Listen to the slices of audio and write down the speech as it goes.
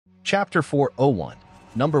Chapter 401,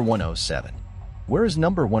 Number 107. Where is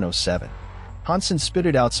number 107? Hansen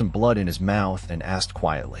spitted out some blood in his mouth and asked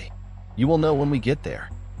quietly. You will know when we get there.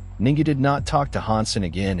 Ningyu did not talk to Hansen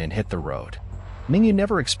again and hit the road. Ningyu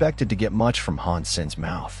never expected to get much from Hansen's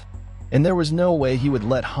mouth, and there was no way he would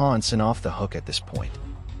let Hansen off the hook at this point.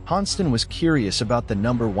 Hansen was curious about the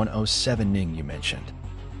number 107 Ningyu mentioned.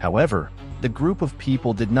 However, the group of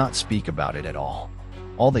people did not speak about it at all.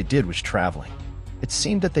 All they did was traveling. It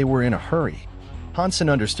seemed that they were in a hurry. Hansen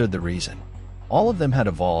understood the reason. All of them had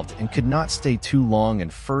evolved and could not stay too long in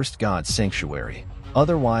First God's sanctuary,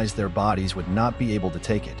 otherwise their bodies would not be able to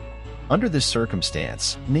take it. Under this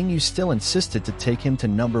circumstance, Ningyu still insisted to take him to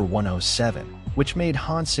number 107, which made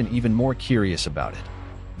Hansen even more curious about it.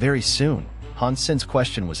 Very soon, Hansen's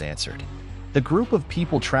question was answered. The group of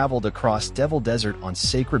people traveled across Devil Desert on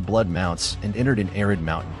sacred blood mounts and entered an arid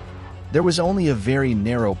mountain. There was only a very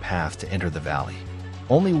narrow path to enter the valley.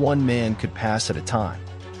 Only one man could pass at a time.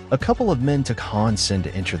 A couple of men took Hansen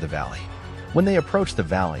to enter the valley. When they approached the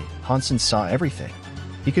valley, Hansen saw everything.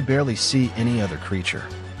 He could barely see any other creature.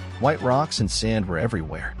 White rocks and sand were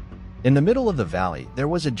everywhere. In the middle of the valley, there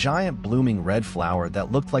was a giant blooming red flower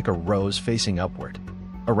that looked like a rose facing upward.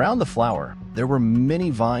 Around the flower, there were many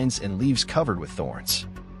vines and leaves covered with thorns.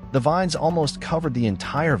 The vines almost covered the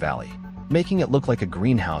entire valley, making it look like a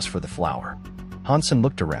greenhouse for the flower. Hansen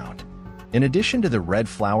looked around. In addition to the red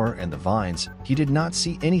flower and the vines, he did not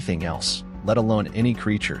see anything else, let alone any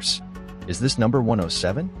creatures. Is this number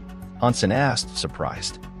 107? Hansen asked,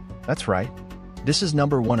 surprised. That's right. This is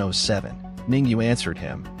number 107, Ningyu answered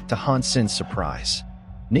him, to Hansen's surprise.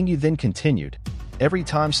 Ningyu then continued, every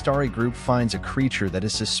time Starry Group finds a creature that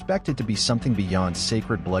is suspected to be something beyond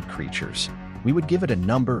sacred blood creatures, we would give it a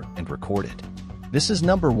number and record it. This is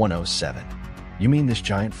number 107. You mean this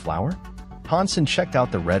giant flower? Hansen checked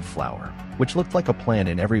out the red flower, which looked like a plant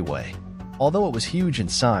in every way. Although it was huge in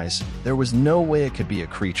size, there was no way it could be a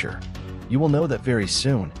creature. You will know that very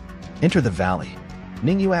soon. Enter the valley.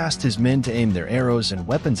 Ningyu asked his men to aim their arrows and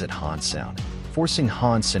weapons at Hansen, forcing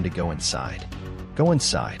Hansen to go inside. Go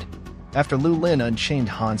inside. After Lu Lin unchained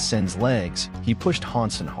Hansen's legs, he pushed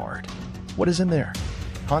Hansen hard. What is in there?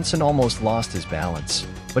 Hansen almost lost his balance,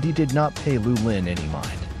 but he did not pay Lu Lin any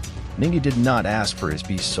mind. Ningyu did not ask for his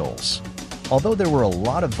beast souls. Although there were a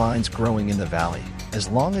lot of vines growing in the valley, as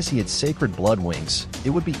long as he had sacred blood wings, it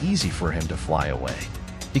would be easy for him to fly away.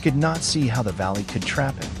 He could not see how the valley could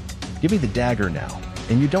trap him. Give me the dagger now,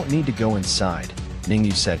 and you don't need to go inside,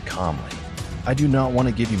 Ningyu said calmly. I do not want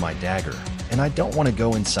to give you my dagger, and I don't want to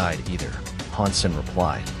go inside either, Hansen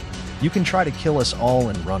replied. You can try to kill us all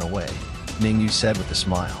and run away, Ningyu said with a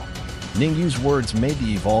smile. Ningyu's words made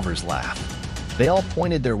the evolvers laugh. They all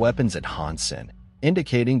pointed their weapons at Hansen,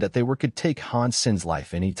 indicating that they could take Hansen's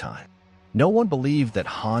life anytime. No one believed that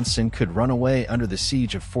Hansen could run away under the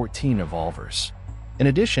siege of 14 evolvers. In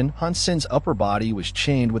addition, Hansen's upper body was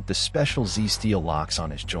chained with the special Z-steel locks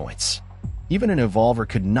on his joints. Even an evolver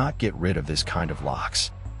could not get rid of this kind of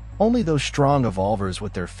locks. Only those strong evolvers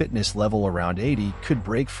with their fitness level around 80 could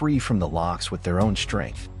break free from the locks with their own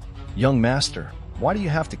strength. Young master, why do you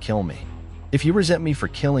have to kill me? If you resent me for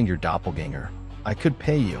killing your doppelganger, I could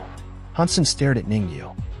pay you. Hansen stared at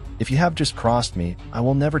Ningyu. If you have just crossed me, I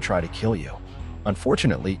will never try to kill you.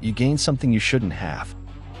 Unfortunately, you gained something you shouldn't have.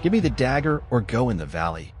 Give me the dagger or go in the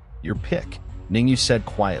valley. Your pick, Ningyu said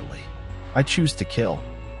quietly. I choose to kill.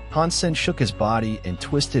 Hansen shook his body and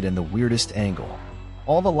twisted in the weirdest angle.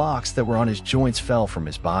 All the locks that were on his joints fell from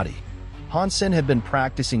his body. Hansen had been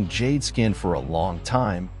practicing jade skin for a long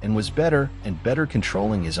time and was better and better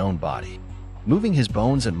controlling his own body. Moving his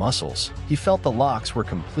bones and muscles, he felt the locks were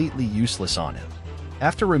completely useless on him.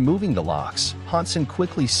 After removing the locks, Hansen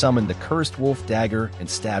quickly summoned the cursed wolf dagger and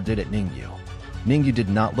stabbed it at Ningyu. Ningyu did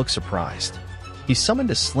not look surprised. He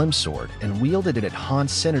summoned a slim sword and wielded it at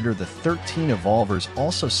Hans Senator. The 13 evolvers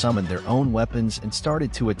also summoned their own weapons and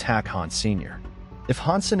started to attack Hans Sr. If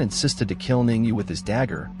Hansen insisted to kill Ningyu with his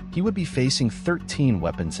dagger, he would be facing 13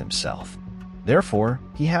 weapons himself. Therefore,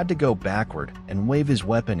 he had to go backward and wave his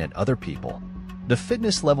weapon at other people. The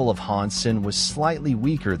fitness level of Hansen was slightly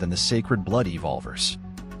weaker than the Sacred Blood evolvers.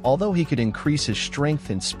 Although he could increase his strength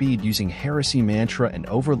and speed using Heresy Mantra and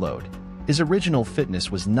Overload, his original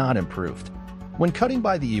fitness was not improved. When cutting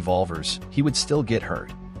by the evolvers, he would still get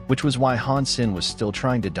hurt, which was why Hansen was still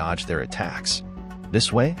trying to dodge their attacks.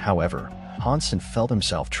 This way, however, Hansen felt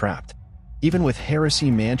himself trapped. Even with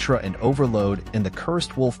Heresy Mantra and Overload and the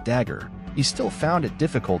Cursed Wolf Dagger, he still found it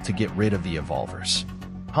difficult to get rid of the evolvers.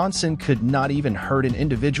 Hansen could not even hurt an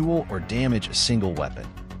individual or damage a single weapon.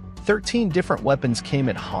 13 different weapons came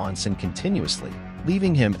at Hansen continuously,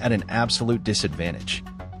 leaving him at an absolute disadvantage.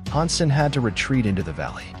 Hansen had to retreat into the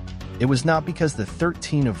valley. It was not because the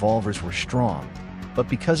 13 evolvers were strong, but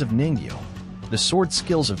because of Ningyu. The sword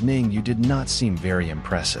skills of Ningyu did not seem very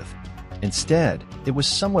impressive. Instead, it was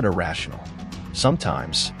somewhat irrational.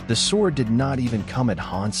 Sometimes, the sword did not even come at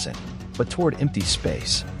Hansen, but toward empty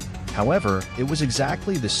space. However, it was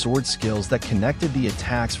exactly the sword skills that connected the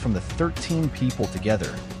attacks from the 13 people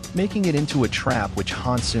together, making it into a trap which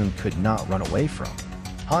Hansen could not run away from.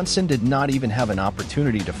 Hansen did not even have an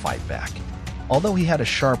opportunity to fight back. Although he had a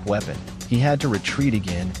sharp weapon, he had to retreat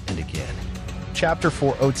again and again. Chapter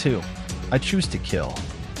 402. I Choose to Kill.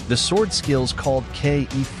 The sword skills called KE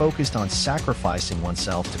focused on sacrificing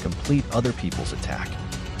oneself to complete other people's attack.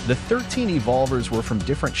 The 13 evolvers were from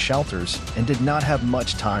different shelters and did not have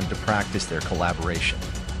much time to practice their collaboration.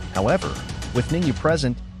 However, with Ningyu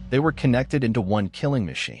present, they were connected into one killing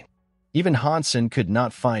machine. Even Hansen could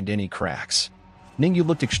not find any cracks. Ningyu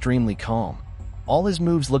looked extremely calm. All his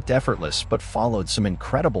moves looked effortless but followed some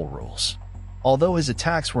incredible rules. Although his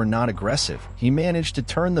attacks were not aggressive, he managed to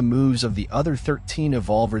turn the moves of the other 13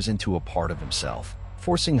 evolvers into a part of himself,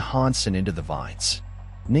 forcing Hansen into the vines.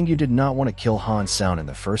 Ningyu did not want to kill Hansen in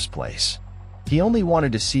the first place. He only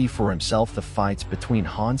wanted to see for himself the fights between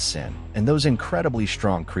Hansen and those incredibly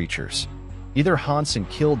strong creatures. Either Hansen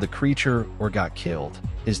killed the creature or got killed,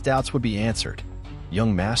 his doubts would be answered.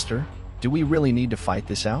 "Young master, do we really need to fight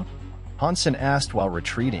this out?" Hansen asked while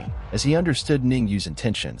retreating, as he understood Ningyu's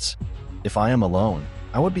intentions. "If I am alone,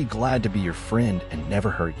 I would be glad to be your friend and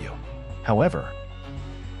never hurt you." However,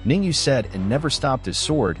 Ningyu said and never stopped his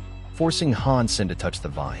sword, forcing Hansen to touch the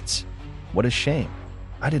vines. "What a shame.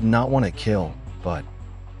 I did not want to kill, but..."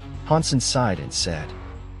 Hansen sighed and said.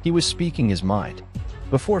 He was speaking his mind.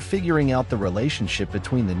 Before figuring out the relationship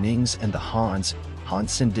between the Nings and the Hans,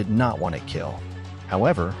 Hansen did not want to kill.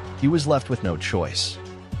 However, he was left with no choice.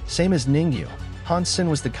 Same as Ningyu, Hansen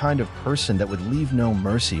was the kind of person that would leave no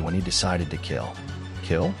mercy when he decided to kill.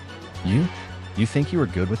 Kill? You? You think you are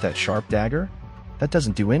good with that sharp dagger? That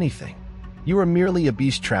doesn't do anything. You are merely a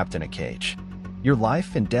beast trapped in a cage. Your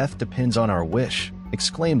life and death depends on our wish,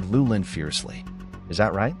 exclaimed Lulin fiercely. Is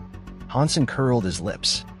that right? Hansen curled his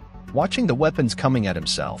lips. Watching the weapons coming at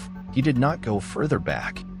himself, he did not go further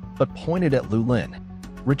back, but pointed at Lulin.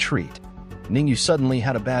 Retreat. Ningyu suddenly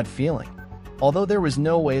had a bad feeling. Although there was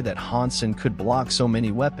no way that Hansen could block so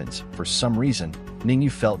many weapons, for some reason,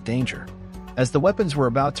 Ningyu felt danger. As the weapons were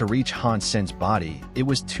about to reach Hansen's body, it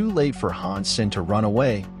was too late for Hansen to run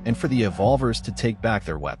away and for the evolvers to take back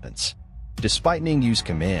their weapons. Despite Ningyu's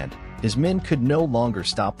command, his men could no longer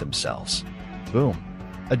stop themselves. Boom.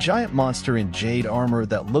 A giant monster in jade armor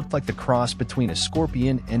that looked like the cross between a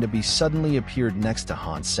scorpion and a beast suddenly appeared next to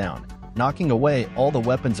Hansen, knocking away all the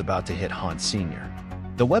weapons about to hit Hans Sr.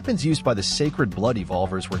 The weapons used by the Sacred Blood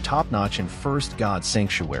Evolvers were top-notch in First God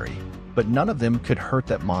Sanctuary, but none of them could hurt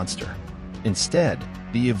that monster. Instead,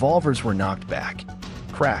 the Evolvers were knocked back.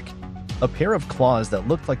 Crack. A pair of claws that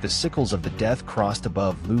looked like the sickles of the death crossed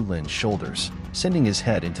above Lulin's shoulders, sending his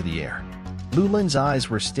head into the air. Lulin's eyes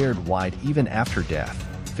were stared wide even after death,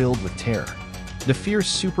 filled with terror. The fierce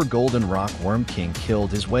Super Golden Rock Worm King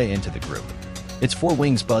killed his way into the group. Its 4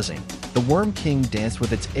 wings buzzing, the Worm King danced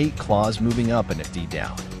with its 8 claws moving up and 8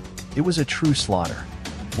 down. It was a true slaughter.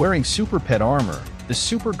 Wearing super pet armor, the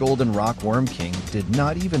Super Golden Rock Worm King did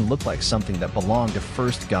not even look like something that belonged to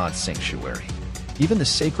First God's Sanctuary. Even the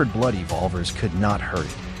Sacred Blood Evolvers could not hurt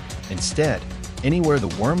it. Instead, anywhere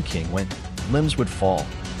the Worm King went, limbs would fall,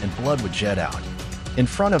 and blood would jet out. In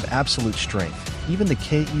front of absolute strength, even the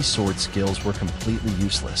KE sword skills were completely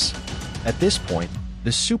useless. At this point,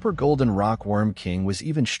 the Super Golden Rock Worm King was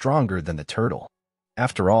even stronger than the turtle.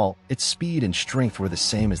 After all, its speed and strength were the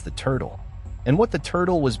same as the turtle. And what the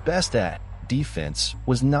turtle was best at, defense,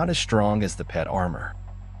 was not as strong as the pet armor.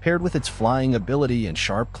 Paired with its flying ability and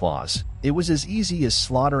sharp claws, it was as easy as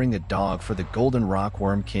slaughtering a dog for the Golden Rock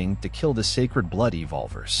Worm King to kill the Sacred Blood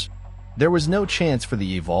Evolvers. There was no chance for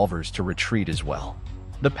the Evolvers to retreat as well.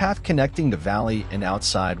 The path connecting the valley and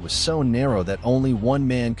outside was so narrow that only one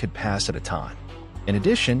man could pass at a time. In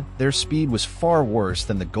addition, their speed was far worse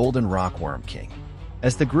than the Golden Rock Worm King.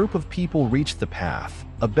 As the group of people reached the path,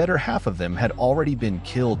 a better half of them had already been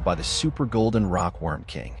killed by the Super Golden Rock Worm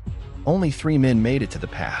King. Only 3 men made it to the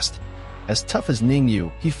pass. As tough as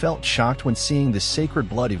Ningyu, he felt shocked when seeing the Sacred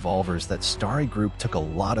Blood Evolvers that Starry Group took a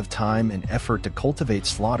lot of time and effort to cultivate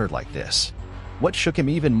slaughter like this. What shook him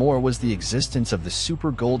even more was the existence of the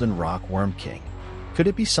Super Golden Rock Worm King. Could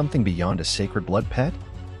it be something beyond a Sacred Blood pet?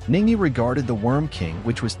 Ningyu regarded the Worm King,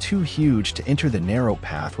 which was too huge to enter the narrow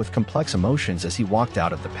path, with complex emotions as he walked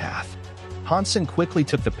out of the path. Hansen quickly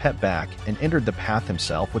took the pet back and entered the path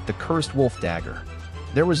himself with the cursed wolf dagger.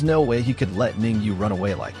 There was no way he could let Ningyu run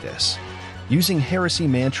away like this. Using heresy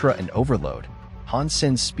mantra and overload, Han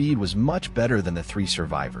Sen's speed was much better than the three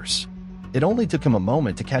survivors. It only took him a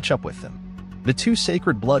moment to catch up with them. The two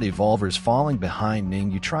sacred blood evolvers falling behind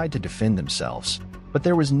Ningyu tried to defend themselves, but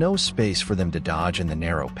there was no space for them to dodge in the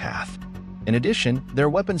narrow path. In addition, their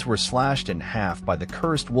weapons were slashed in half by the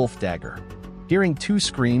cursed wolf dagger. Hearing two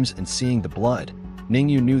screams and seeing the blood,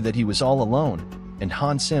 Ningyu knew that he was all alone, and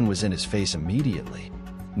Han Sen was in his face immediately.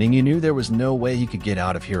 Ningyu knew there was no way he could get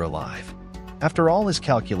out of here alive. After all his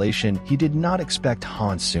calculation, he did not expect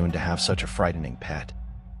Han Sen to have such a frightening pet.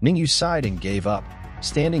 Ningyu sighed and gave up,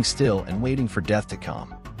 standing still and waiting for death to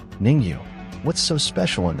come. "Ningyu, what's so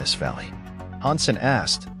special in this valley?" Han Sen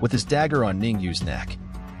asked, with his dagger on Ningyu's neck.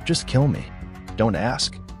 "Just kill me. Don't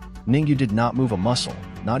ask." Ningyu did not move a muscle,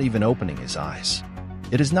 not even opening his eyes.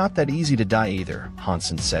 "It is not that easy to die either," Han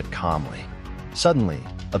Sen said calmly. Suddenly,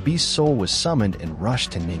 a beast soul was summoned and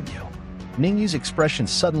rushed to Ningyu. Ningyu's expression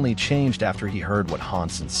suddenly changed after he heard what Han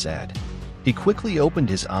Sen said. He quickly opened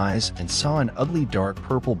his eyes and saw an ugly dark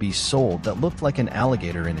purple beast soul that looked like an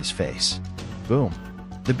alligator in his face. Boom.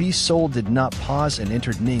 The beast soul did not pause and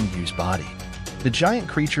entered Ningyu's body. The giant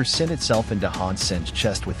creature sent itself into Han Sen's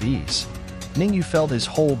chest with ease. Ningyu felt his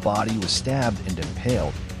whole body was stabbed and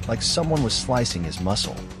impaled, like someone was slicing his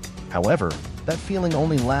muscle. However, that feeling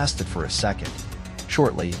only lasted for a second.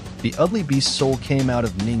 Shortly, the ugly beast soul came out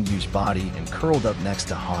of Ningyu's body and curled up next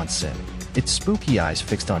to Han Sen, its spooky eyes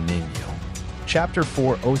fixed on Ningyu. Chapter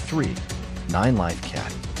 403, 9 Life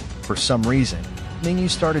Cat. For some reason, Ningyu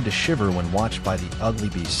started to shiver when watched by the ugly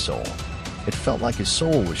beast soul. It felt like his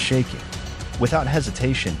soul was shaking. Without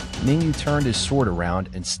hesitation, Ningyu turned his sword around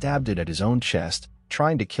and stabbed it at his own chest,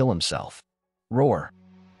 trying to kill himself. Roar.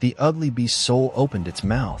 The ugly beast soul opened its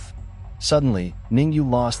mouth. Suddenly, Ningyu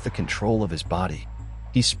lost the control of his body.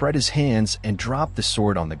 He spread his hands and dropped the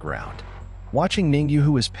sword on the ground. Watching Ningyu,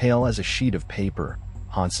 who was pale as a sheet of paper,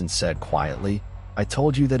 Han Sen said quietly, "I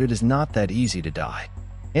told you that it is not that easy to die.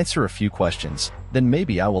 Answer a few questions, then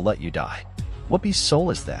maybe I will let you die." "What beast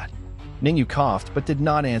soul is that?" Ningyu coughed but did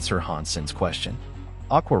not answer Han Sen's question.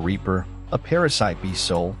 "Aqua Reaper, a parasite beast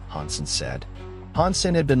soul," Han Sen said. Han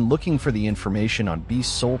Sen had been looking for the information on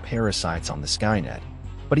beast soul parasites on the Skynet,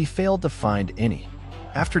 but he failed to find any.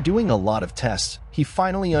 After doing a lot of tests, he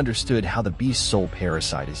finally understood how the beast soul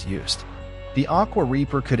parasite is used. The Aqua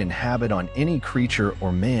Reaper could inhabit on any creature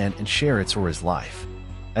or man and share its or his life.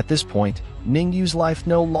 At this point, Ningyu's life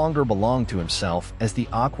no longer belonged to himself, as the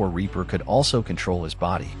Aqua Reaper could also control his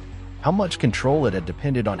body. How much control it had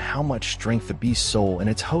depended on how much strength the beast soul and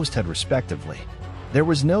its host had respectively. There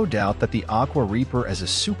was no doubt that the Aqua Reaper as a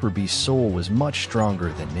super beast soul was much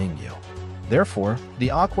stronger than Ningyu. Therefore,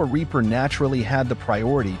 the Aqua Reaper naturally had the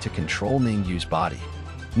priority to control Ningyu's body.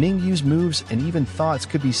 Ningyu's moves and even thoughts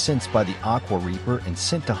could be sensed by the Aqua Reaper and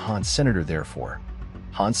sent to Han Senator. Therefore,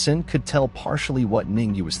 Han Sen could tell partially what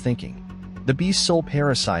Ningyu was thinking. The beast soul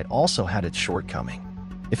parasite also had its shortcoming.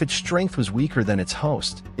 If its strength was weaker than its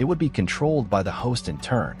host, it would be controlled by the host in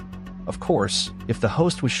turn. Of course, if the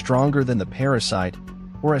host was stronger than the parasite,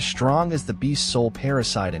 or as strong as the beast soul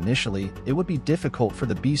parasite initially, it would be difficult for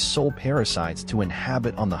the beast soul parasites to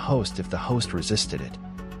inhabit on the host if the host resisted it.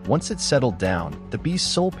 Once it settled down, the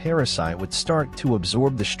beast soul parasite would start to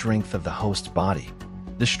absorb the strength of the host's body.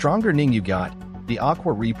 The stronger Ningyu got, the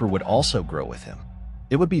Aqua Reaper would also grow with him.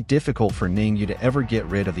 It would be difficult for Ningyu to ever get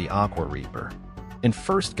rid of the Aqua Reaper. In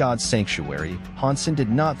First God's Sanctuary, Han Sen did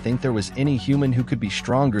not think there was any human who could be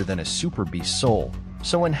stronger than a super beast soul,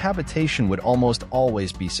 so inhabitation would almost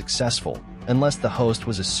always be successful, unless the host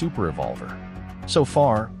was a super evolver. So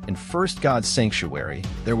far, in First God's Sanctuary,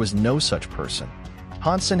 there was no such person.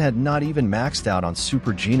 Han Sen had not even maxed out on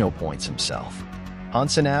super geno points himself. Han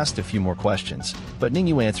Sen asked a few more questions, but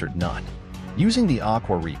Ningyu answered none. Using the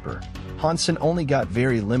Aqua Reaper, Han Sen only got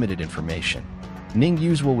very limited information.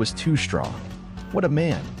 Ningyu's will was too strong. What a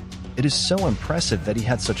man! It is so impressive that he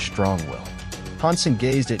had such strong will. Han Sen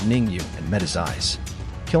gazed at Ningyu and met his eyes.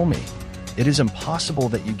 "Kill me. It is impossible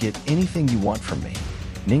that you get anything you want from me,"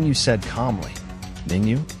 Ningyu said calmly.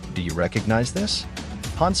 "Ningyu, do you recognize this?"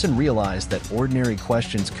 Han Sen realized that ordinary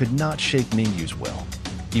questions could not shake Ningyu's will.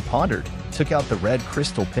 He pondered, took out the red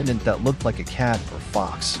crystal pendant that looked like a cat or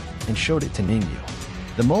fox, and showed it to Ningyu.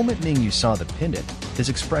 The moment Ningyu saw the pendant, his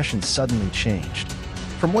expression suddenly changed.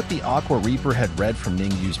 From what the Aqua Reaper had read from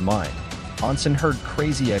Ningyu's mind, Han Sen heard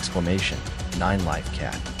crazy exclamation, "9 Life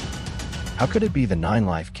Cat." How could it be the 9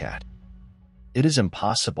 Life Cat? It is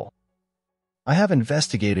impossible. I have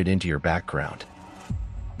investigated into your background.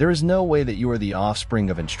 There is no way that you are the offspring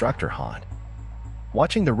of Instructor Han.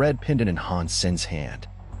 Watching the red pendant in Han Sen's hand,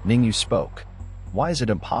 Ningyu spoke. Why is it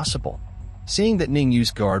impossible? Seeing that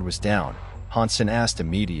Ningyu's guard was down, Hansen asked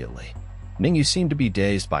immediately. Ningyu seemed to be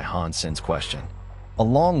dazed by Hansen's question. A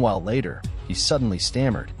long while later, he suddenly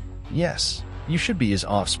stammered, "Yes, you should be his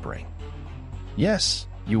offspring." "Yes,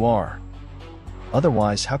 you are.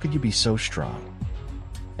 Otherwise, how could you be so strong?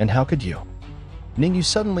 And how could you?" Ningyu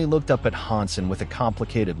suddenly looked up at Hansen with a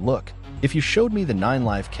complicated look. "If you showed me the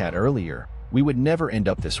nine-life cat earlier, we would never end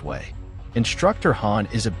up this way. Instructor Han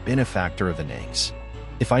is a benefactor of the Nings.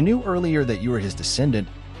 If I knew earlier that you were his descendant,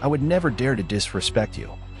 I would never dare to disrespect you."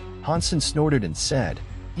 Hansen snorted and said,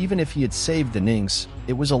 "Even if he had saved the Nings,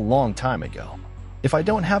 it was a long time ago. If I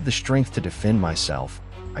don't have the strength to defend myself,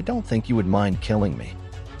 I don't think you would mind killing me."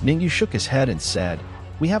 Ningyu shook his head and said,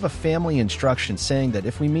 "We have a family instruction saying that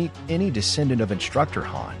if we meet any descendant of Instructor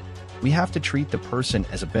Han, we have to treat the person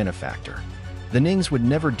as a benefactor. The Nings would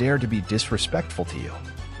never dare to be disrespectful to you."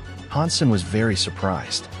 Hansen was very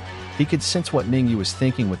surprised. He could sense what Ningyu was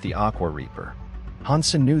thinking with the Aqua Reaper.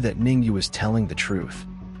 Hansen knew that Ningyu was telling the truth.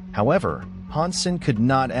 However, Hansen could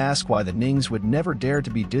not ask why the Nings would never dare to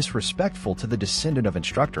be disrespectful to the descendant of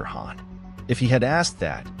Instructor Han. If he had asked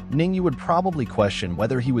that, Ningyu would probably question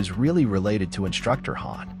whether he was really related to Instructor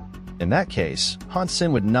Han. In that case,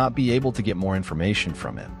 Hansen would not be able to get more information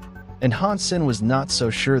from him. And Hansen was not so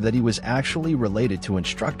sure that he was actually related to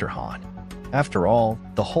Instructor Han. After all,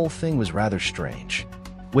 the whole thing was rather strange.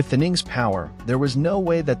 With the Ning's power, there was no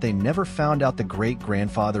way that they never found out the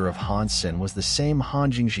great-grandfather of Hansen was the same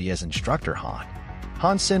Han Jingji as Instructor Han.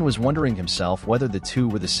 Hansen was wondering himself whether the two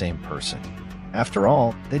were the same person. After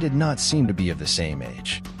all, they did not seem to be of the same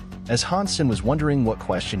age. As Hansen was wondering what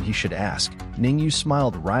question he should ask, Ningyu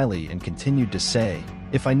smiled wryly and continued to say,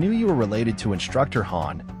 "If I knew you were related to Instructor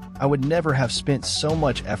Han, I would never have spent so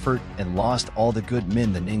much effort and lost all the good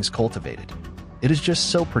men the Nings cultivated. It is just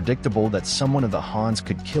so predictable that someone of the Hans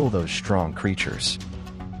could kill those strong creatures."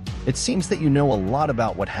 "It seems that you know a lot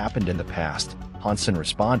about what happened in the past," Hansen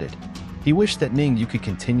responded. He wished that Ningyu could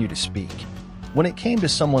continue to speak. When it came to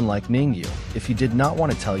someone like Ningyu, if he did not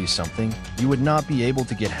want to tell you something, you would not be able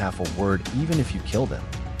to get half a word even if you killed him.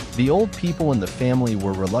 The old people in the family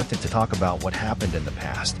were reluctant to talk about what happened in the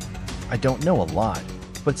past. "I don't know a lot,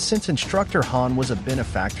 but since Instructor Han was a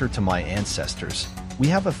benefactor to my ancestors, we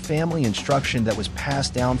have a family instruction that was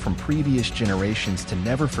passed down from previous generations to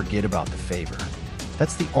never forget about the favor.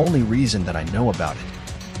 That's the only reason that I know about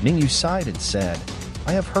it." Ningyu sighed and said,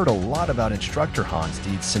 "I have heard a lot about Instructor Han's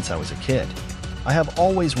deeds since I was a kid. I have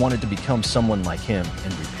always wanted to become someone like him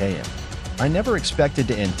and repay him. I never expected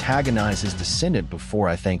to antagonize his descendant before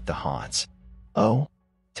I thanked the Hans." "Oh?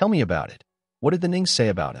 Tell me about it. What did the Nings say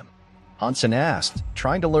about him?" Hansen asked,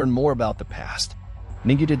 trying to learn more about the past.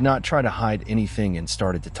 Ningyu did not try to hide anything and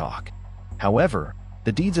started to talk. However,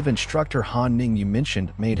 the deeds of Instructor Han Ningyu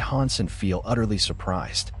mentioned made Hansen feel utterly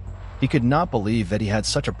surprised. He could not believe that he had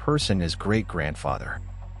such a person as great-grandfather.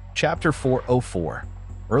 Chapter 404.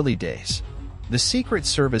 Early Days. The Secret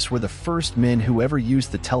Service were the first men who ever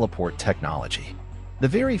used the teleport technology. The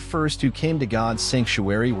very first who came to God's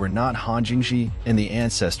sanctuary were not Han Jingji and the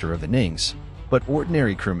ancestor of the Nings, but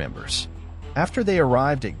ordinary crew members. After they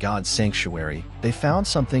arrived at God's sanctuary, they found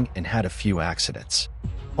something and had a few accidents.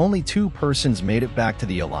 Only 2 persons made it back to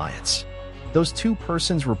the Alliance. Those 2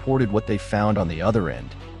 persons reported what they found on the other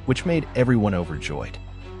end, which made everyone overjoyed.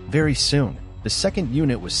 Very soon, the second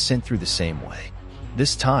unit was sent through the same way.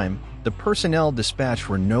 This time, the personnel dispatched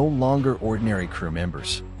were no longer ordinary crew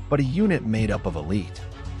members, but a unit made up of elite.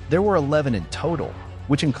 There were 11 in total,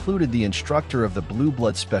 which included the instructor of the Blue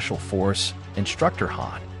Blood Special Force, Instructor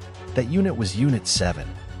Han. That unit was Unit 7.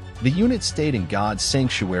 The unit stayed in God's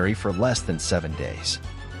sanctuary for less than 7 days.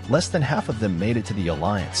 Less than half of them made it to the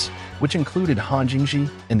Alliance, which included Han Jingji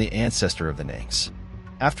and the ancestor of the Nings.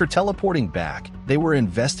 After teleporting back, they were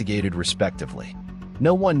investigated respectively.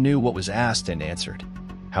 No one knew what was asked and answered.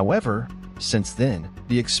 However, since then,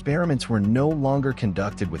 the experiments were no longer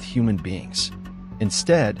conducted with human beings.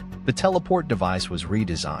 Instead, the teleport device was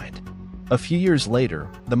redesigned. A few years later,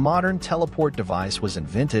 the modern teleport device was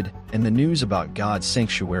invented and the news about God's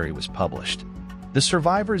sanctuary was published. The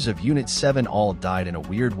survivors of Unit 7 all died in a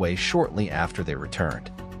weird way shortly after they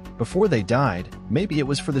returned. Before they died, maybe it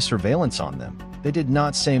was for the surveillance on them, they did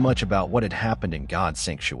not say much about what had happened in God's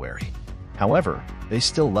sanctuary. However, they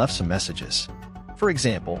still left some messages. For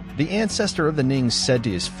example, the ancestor of the Nings said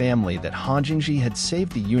to his family that Han Jingji had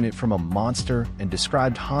saved the unit from a monster and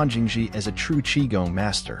described Han Jingji as a true Qigong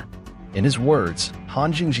master. In his words,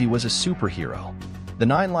 Han Jingji was a superhero. The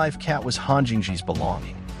 9-life cat was Han Jingji's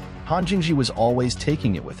belonging. Han Jingji was always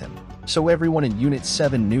taking it with him, so everyone in Unit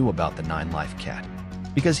 7 knew about the 9-life cat.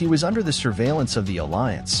 Because he was under the surveillance of the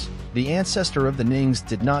Alliance, The ancestor of the Nings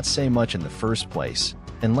did not say much in the first place,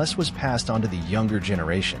 unless was passed on to the younger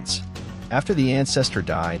generations. After the ancestor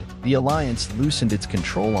died, the Alliance loosened its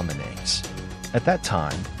control on the Nings. At that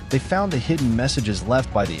time, they found the hidden messages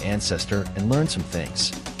left by the ancestor and learned some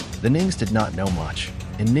things. The Nings did not know much,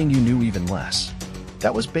 and Ningyu knew even less.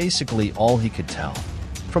 That was basically all he could tell.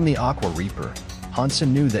 From the Aqua Reaper,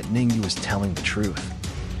 Hansen knew that Ningyu was telling the truth.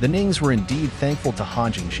 The Nings were indeed thankful to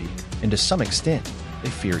Han Jingji, and to some extent, they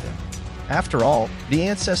feared him. After all, the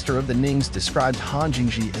ancestor of the Nings described Han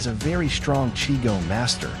Jingji as a very strong Qigong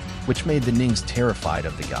master, which made the Nings terrified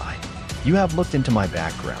of the guy. You have looked into my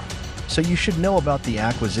background, so you should know about the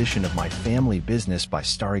acquisition of my family business by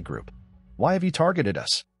Starry Group. Why have you targeted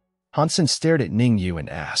us? Hansen stared at Ningyu and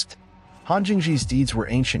asked. Han Jingji's deeds were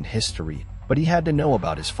ancient history, but he had to know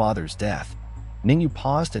about his father's death. Ningyu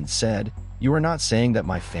paused and said, "You are not saying that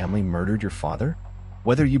my family murdered your father?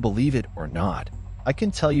 Whether you believe it or not, I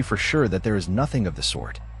can tell you for sure that there is nothing of the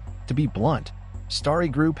sort. To be blunt, Starry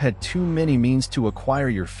Group had too many means to acquire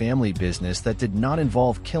your family business that did not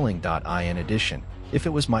involve killing. In addition, if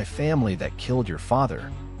it was my family that killed your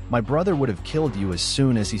father, my brother would have killed you as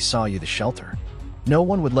soon as he saw you the shelter. No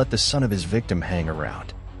one would let the son of his victim hang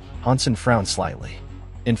around." Hansen frowned slightly.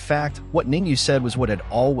 In fact, what Ningyu said was what had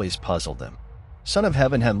always puzzled him. Son of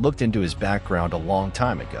Heaven had looked into his background a long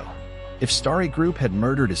time ago. If Starry Group had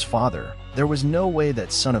murdered his father, there was no way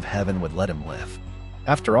that Son of Heaven would let him live.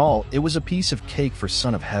 After all, it was a piece of cake for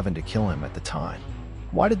Son of Heaven to kill him at the time.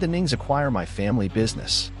 Why did the Nings acquire my family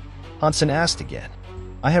business? Hansen asked again.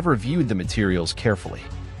 I have reviewed the materials carefully.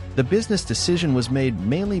 The business decision was made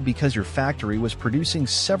mainly because your factory was producing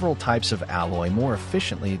several types of alloy more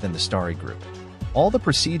efficiently than the Starry Group. All the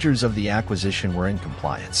procedures of the acquisition were in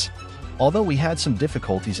compliance. Although we had some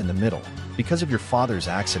difficulties in the middle, because of your father's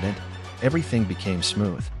accident, everything became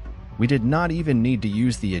smooth. We did not even need to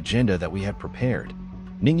use the agenda that we had prepared.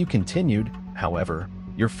 Ningyu continued, however,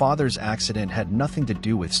 your father's accident had nothing to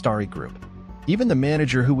do with Starry Group. Even the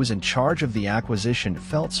manager who was in charge of the acquisition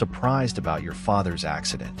felt surprised about your father's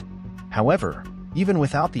accident. However, even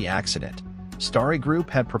without the accident, Starry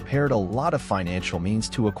Group had prepared a lot of financial means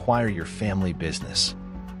to acquire your family business.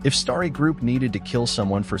 If Starry Group needed to kill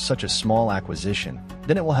someone for such a small acquisition,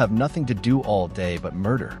 then it will have nothing to do all day but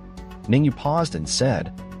murder. Ningyu paused and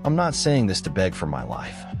said, I'm not saying this to beg for my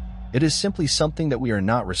life. It is simply something that we are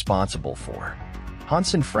not responsible for.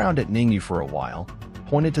 Hansen frowned at Ningyu for a while,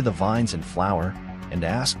 pointed to the vines and flower, and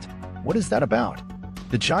asked, what is that about?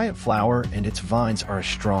 The giant flower and its vines are a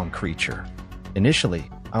strong creature. Initially,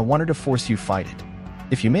 I wanted to force you fight it.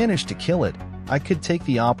 If you managed to kill it, I could take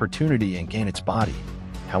the opportunity and gain its body.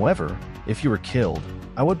 However, if you were killed,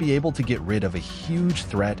 I would be able to get rid of a huge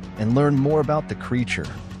threat and learn more about the creature,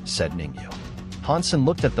 said Ningyu. Hansen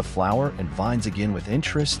looked at the flower and vines again with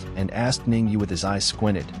interest and asked Ningyu with his eyes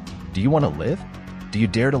squinted, do you want to live? Do you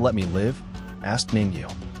dare to let me live? Asked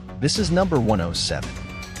Ningyu. This is number 107.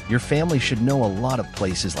 Your family should know a lot of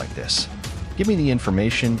places like this. Give me the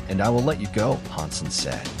information and I will let you go, Hansen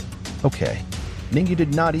said. Okay. Ningyu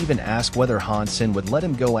did not even ask whether Hansen would let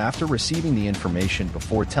him go after receiving the information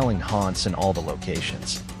before telling Hansen all the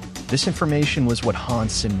locations. This information was what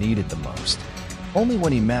Hansen needed the most. Only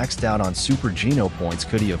when he maxed out on supergene points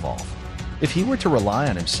could he evolve. If he were to rely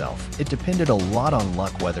on himself, it depended a lot on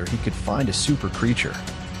luck whether he could find a super creature.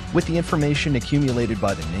 With the information accumulated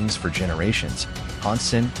by the Nings for generations,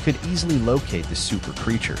 Hansen could easily locate the super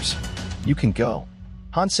creatures. You can go.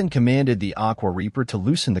 Hansen commanded the Aqua Reaper to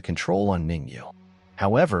loosen the control on Ningyu.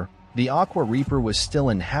 However, the Aqua Reaper was still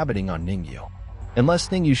inhabiting on Ningyu. Unless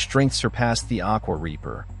Ningyu's strength surpassed the Aqua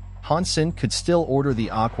Reaper, Hansen could still order the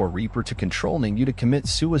Aqua Reaper to control Ningyu to commit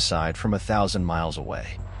suicide from 1,000 miles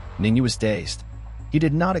away. Ningyu was dazed. He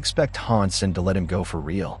did not expect Hansen to let him go for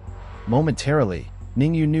real. Momentarily,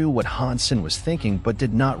 Ningyu knew what Hansen was thinking but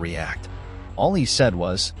did not react. All he said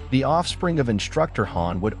was, the offspring of Instructor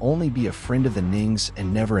Han would only be a friend of the Nings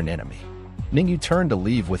and never an enemy. Ningyu turned to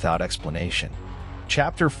leave without explanation.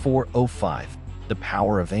 Chapter 405, The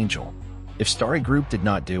Power of Angel. If Starry Group did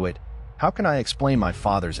not do it, how can I explain my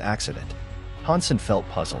father's accident? Hansen felt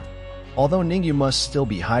puzzled. Although Ningyu must still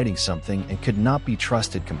be hiding something and could not be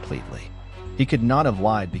trusted completely. He could not have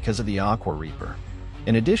lied because of the Aqua Reaper.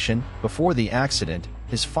 In addition, before the accident,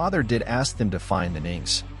 his father did ask them to find the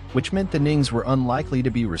Nings, which meant the Nings were unlikely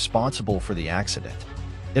to be responsible for the accident.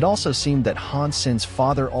 It also seemed that Hansen's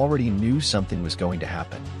father already knew something was going to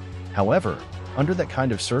happen. However, under that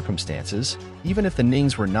kind of circumstances, even if the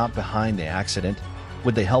Nings were not behind the accident,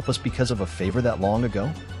 would they help us because of a favor that long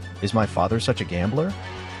ago? Is my father such a gambler?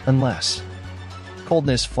 Unless...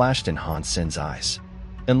 Coldness flashed in Hansen's eyes.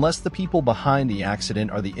 unless the people behind the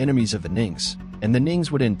accident are the enemies of the Nings, and the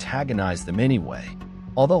Nings would antagonize them anyway.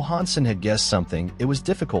 Although Hansen had guessed something, it was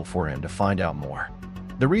difficult for him to find out more.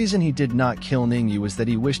 The reason he did not kill Ningyu was that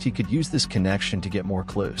he wished he could use this connection to get more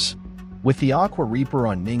clues. With the Aqua Reaper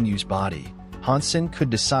on Ningyu's body, Hansen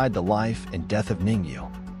could decide the life and death of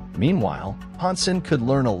Ningyu. Meanwhile, Hansen could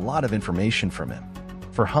learn a lot of information from him.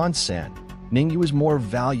 For Hansen, Ningyu is more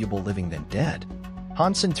valuable living than dead.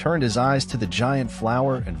 Hansen turned his eyes to the giant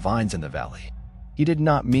flower and vines in the valley. He did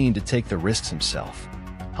not mean to take the risks himself.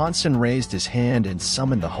 Hansen raised his hand and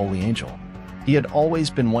summoned the Holy Angel. He had always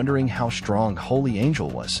been wondering how strong Holy Angel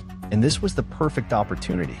was, and this was the perfect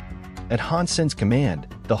opportunity. At Hansen's command,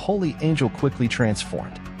 the Holy Angel quickly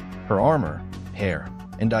transformed. Her armor, hair,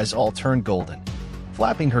 and eyes all turned golden.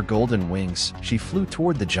 Flapping her golden wings, she flew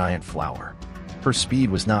toward the giant flower. Her speed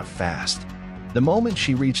was not fast. The moment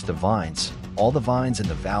she reached the vines, all the vines in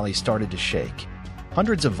the valley started to shake.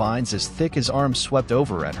 Hundreds of vines as thick as arms swept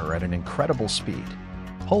over at her at an incredible speed.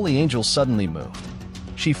 Holy Angel suddenly moved.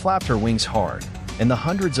 She flapped her wings hard, and the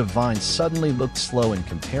hundreds of vines suddenly looked slow in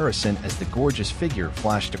comparison as the gorgeous figure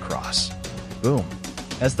flashed across. Boom!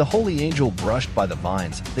 As the Holy Angel brushed by the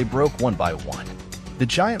vines, they broke one by one. The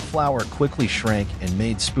giant flower quickly shrank and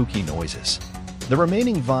made spooky noises. The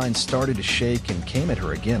remaining vines started to shake and came at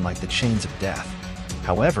her again like the chains of death.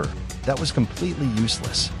 However, that was completely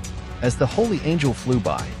useless. As the Holy Angel flew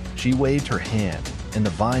by, she waved her hand, and the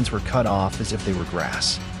vines were cut off as if they were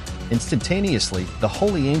grass. Instantaneously, the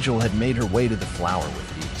Holy Angel had made her way to the flower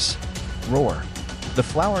with ease. Roar! The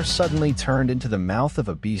flower suddenly turned into the mouth of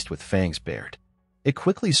a beast with fangs bared. It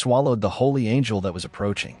quickly swallowed the Holy Angel that was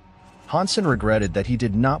approaching. Hansen regretted that he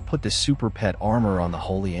did not put the super pet armor on the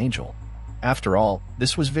Holy Angel. After all,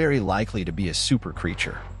 this was very likely to be a super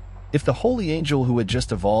creature. If the Holy Angel who had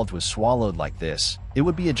just evolved was swallowed like this, it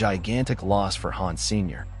would be a gigantic loss for Hans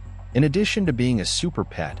Sr. In addition to being a super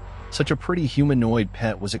pet, such a pretty humanoid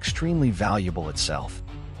pet was extremely valuable itself.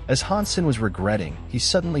 As Hansen was regretting, he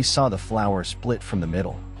suddenly saw the flower split from the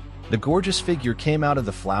middle. The gorgeous figure came out of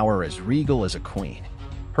the flower as regal as a queen.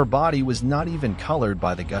 Her body was not even colored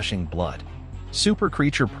by the gushing blood. Super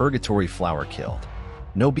creature purgatory flower killed.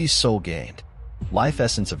 No beast soul gained. Life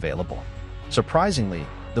essence available. Surprisingly,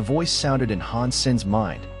 the voice sounded in Hansen's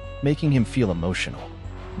mind, making him feel emotional.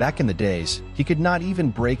 Back in the days, he could not even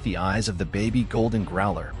break the eyes of the baby golden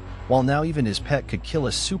growler, while now even his pet could kill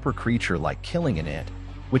a super creature like killing an ant,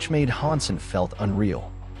 which made Hansen felt unreal.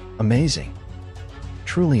 Amazing.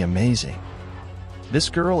 Truly amazing. This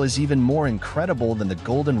girl is even more incredible than the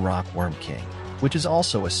Golden Rock Worm King, which is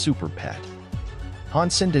also a super pet.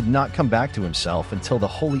 Hansen did not come back to himself until the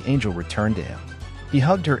Holy Angel returned to him. He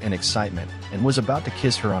hugged her in excitement and was about to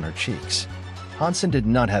kiss her on her cheeks. Hansen did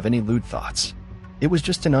not have any lewd thoughts. It was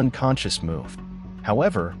just an unconscious move.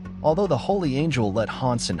 However, although the Holy Angel let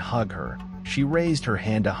Hansen hug her, she raised her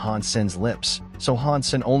hand to Hansen's lips, so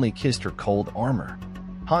Hansen only kissed her cold armor.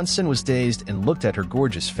 Hansen was dazed and looked at her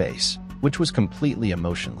gorgeous face, which was completely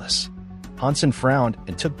emotionless. Hansen frowned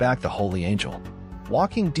and took back the Holy Angel.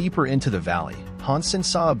 Walking deeper into the valley, Hansen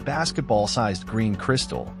saw a basketball-sized green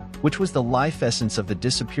crystal, which was the life essence of the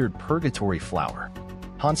disappeared purgatory flower.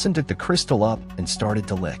 Hansen took the crystal up and started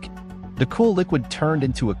to lick. The cool liquid turned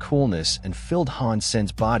into a coolness and filled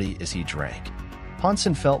Hansen's body as he drank.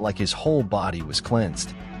 Hansen felt like his whole body was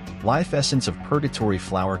cleansed. Life essence of purgatory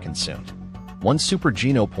flower consumed. 1 super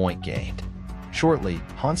geno point gained. Shortly,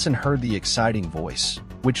 Hansen heard the exciting voice,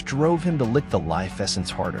 which drove him to lick the life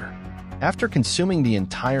essence harder. After consuming the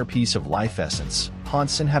entire piece of life essence,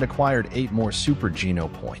 Hansen had acquired 8 more super geno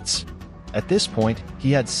points. At this point,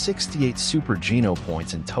 he had 68 super geno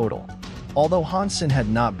points in total. Although Hansen had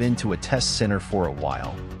not been to a test center for a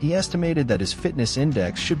while, he estimated that his fitness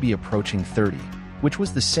index should be approaching 30, which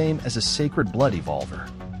was the same as a sacred blood evolver.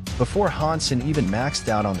 Before Hansen even maxed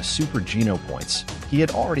out on the super geno points, he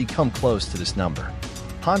had already come close to this number.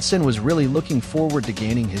 Hansen was really looking forward to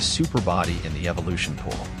gaining his super body in the evolution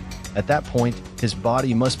pool. At that point, his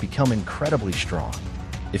body must become incredibly strong.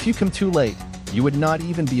 If you come too late, you would not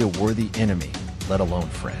even be a worthy enemy, let alone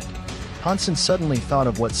friend. Hansen suddenly thought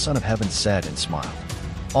of what Son of Heaven said and smiled.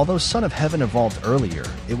 Although Son of Heaven evolved earlier,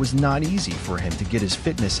 it was not easy for him to get his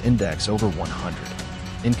fitness index over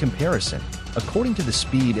 100. In comparison, according to the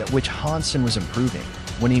speed at which Hansen was improving,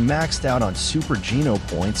 when he maxed out on super geno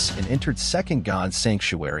points and entered Second God's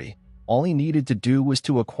Sanctuary, all he needed to do was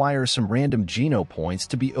to acquire some random geno points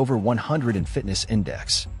to be over 100 in fitness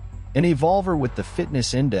index. An evolver with the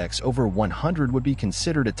fitness index over 100 would be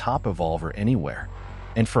considered a top evolver anywhere.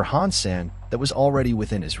 And for Hansen, that was already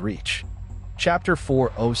within his reach. Chapter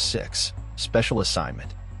 406, Special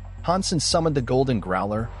Assignment. Hansen summoned the Golden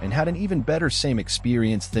Growler and had an even better same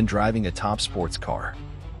experience than driving a top sports car.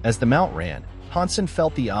 As the mount ran, Hansen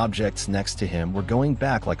felt the objects next to him were going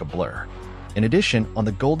back like a blur. In addition, on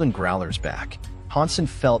the Golden Growler's back, Hansen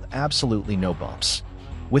felt absolutely no bumps.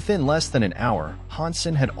 Within less than an hour,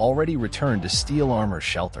 Hansen had already returned to Steel Armor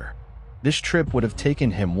Shelter. This trip would have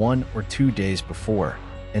taken him 1 or 2 days before,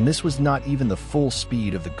 and this was not even the full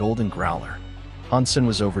speed of the Golden Growler. Hansen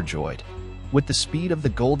was overjoyed. With the speed of the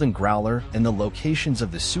Golden Growler and the locations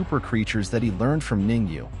of the super creatures that he learned from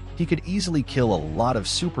Ningyu, he could easily kill a lot of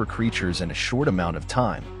super creatures in a short amount of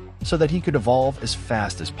time, so that he could evolve as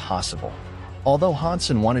fast as possible. Although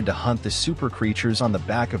Hansen wanted to hunt the super creatures on the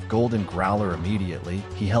back of Golden Growler immediately,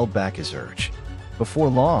 he held back his urge. Before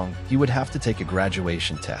long, he would have to take a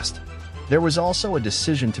graduation test. There was also a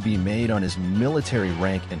decision to be made on his military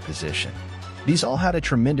rank and position. These all had a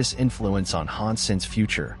tremendous influence on Hansen's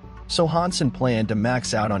future, so Hansen planned to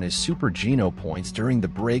max out on his super geno points during the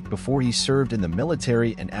break before he served in the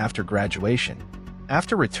military and after graduation.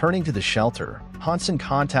 After returning to the shelter, Hansen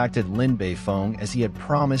contacted Lin Beifeng as he had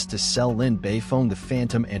promised to sell Lin Beifeng the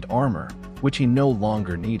Phantom and armor, which he no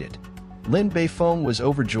longer needed. Lin Beifeng was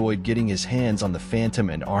overjoyed getting his hands on the Phantom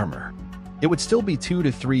and armor. It would still be 2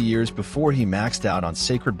 to 3 years before he maxed out on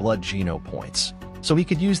Sacred Blood Geno points, so he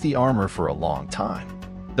could use the armor for a long time.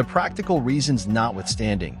 The practical reasons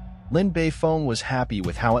notwithstanding, Lin Beifeng was happy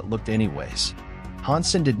with how it looked anyways.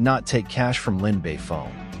 Hansen did not take cash from Lin Beifeng,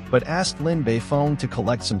 but asked Lin Beifeng to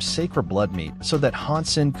collect some Sacred Blood meat so that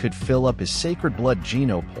Hansen could fill up his Sacred Blood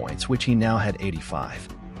Geno points, which he now had 85.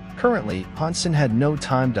 Currently, Hansen had no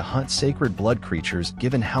time to hunt Sacred Blood creatures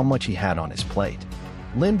given how much he had on his plate.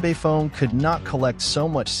 Lin Beifeng could not collect so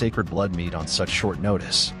much Sacred Blood meat on such short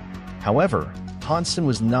notice. However, Hansen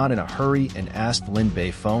was not in a hurry and asked Lin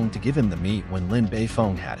Beifeng to give him the meat when Lin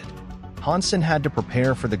Beifeng had it. Hansen had to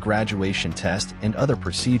prepare for the graduation test and other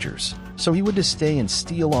procedures, so he would to stay in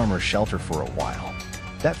Steel Armor Shelter for a while.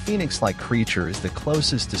 That phoenix-like creature is the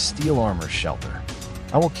closest to Steel Armor Shelter.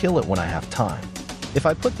 I will kill it when I have time. If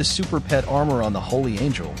I put the super pet armor on the Holy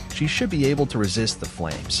Angel, she should be able to resist the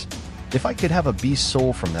flames. If I could have a beast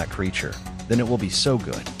soul from that creature, then it will be so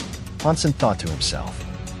good, Hansen thought to himself.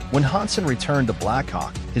 When Hansen returned to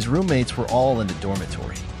Blackhawk, his roommates were all in the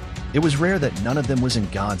dormitory. It was rare that none of them was in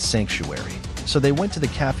God's sanctuary, so they went to the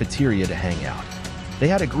cafeteria to hang out. They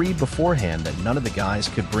had agreed beforehand that none of the guys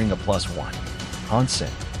could bring a +1. Hansen,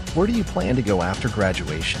 where do you plan to go after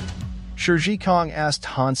graduation? Shi Kong asked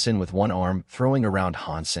Hansen with one arm throwing around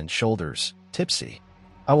Hansen's shoulders, tipsy.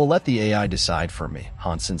 I will let the AI decide for me,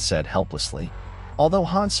 Hansen said helplessly. Although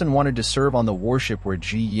Hansen wanted to serve on the warship where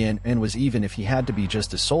Ji Yanran was, even if he had to be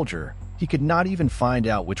just a soldier, he could not even find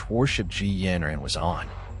out which warship Ji Yanran was on.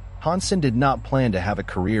 Hansen did not plan to have a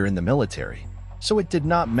career in the military, so it did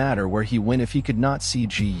not matter where he went if he could not see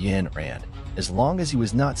Ji Yanran, as long as he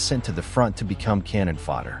was not sent to the front to become cannon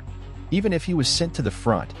fodder. Even if he was sent to the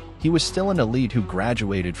front, he was still an elite who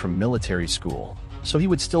graduated from military school, so he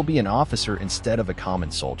would still be an officer instead of a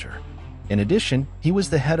common soldier. In addition, he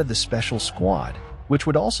was the head of the special squad, which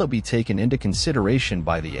would also be taken into consideration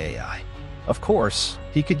by the AI. Of course,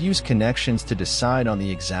 he could use connections to decide on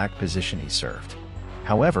the exact position he served.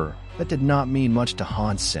 However, that did not mean much to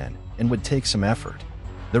Hansen and would take some effort.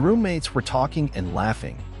 The roommates were talking and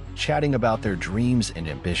laughing, chatting about their dreams and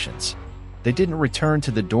ambitions. They didn't return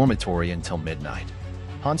to the dormitory until midnight.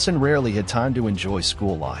 Hansen rarely had time to enjoy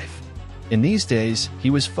school life. In these days, he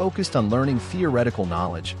was focused on learning theoretical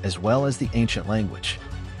knowledge as well as the ancient language.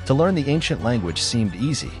 To learn the ancient language seemed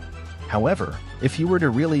easy. However, if he were to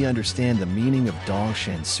really understand the meaning of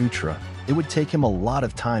Dongshan Sutra, it would take him a lot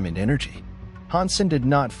of time and energy. Hansen did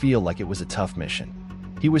not feel like it was a tough mission.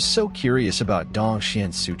 He was so curious about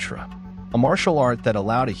Dongshan Sutra, a martial art that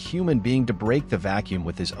allowed a human being to break the vacuum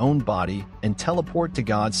with his own body and teleport to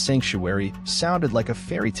God's sanctuary. Sounded like a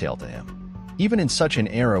fairy tale to him. Even in such an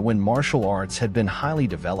era when martial arts had been highly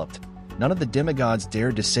developed, none of the demigods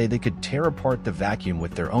dared to say they could tear apart the vacuum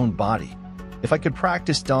with their own body. If I could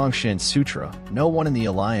practice Dongshan Sutra, no one in the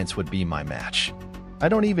Alliance would be my match. I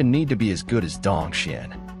don't even need to be as good as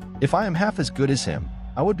Dongshan. If I am half as good as him,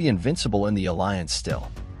 I would be invincible in the Alliance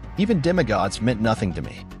still. Even demigods meant nothing to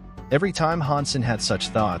me. Every time Hansen had such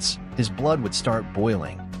thoughts, his blood would start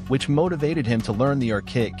boiling, which motivated him to learn the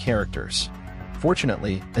archaic characters.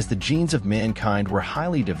 Fortunately, as the genes of mankind were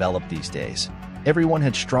highly developed these days, everyone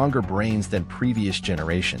had stronger brains than previous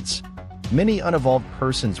generations. Many unevolved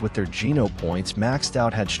persons with their geno points maxed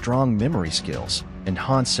out had strong memory skills, and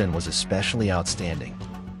Hansen was especially outstanding.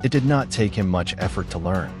 It did not take him much effort to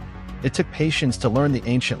learn. It took patience to learn the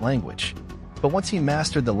ancient language. But once he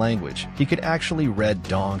mastered the language, he could actually read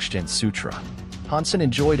Dongshten Sutra. Hansen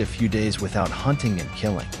enjoyed a few days without hunting and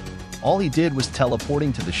killing. All he did was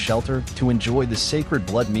teleporting to the shelter to enjoy the sacred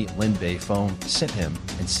blood meat Lin Beifeng sent him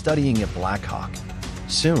and studying at Black Hawk.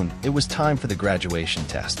 Soon, it was time for the graduation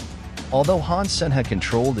test. Although Hansen had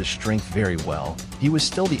controlled his strength very well, he was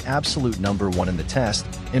still the absolute #1 in the test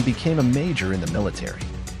and became a major in the military.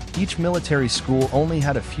 Each military school only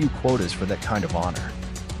had a few quotas for that kind of honor.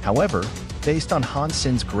 However, based on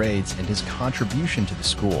Hansen's grades and his contribution to the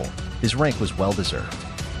school, his rank was well-deserved.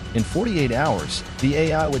 In 48 hours, the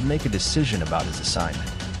AI would make a decision about his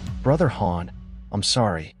assignment. "Brother Han, I'm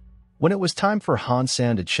sorry." When it was time for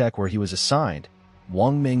Hansen to check where he was assigned,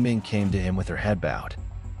 Wang Mingming came to him with her head bowed.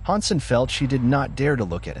 Hansen felt she did not dare to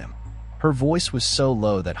look at him. Her voice was so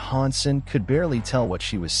low that Hansen could barely tell what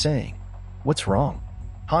she was saying. "What's wrong?"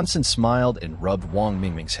 Hansen smiled and rubbed Wang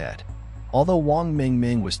Mingming's head. Although Wang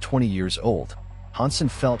Mingming was 20 years old, Hansen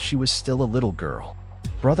felt she was still a little girl.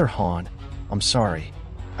 "Brother Han, I'm sorry.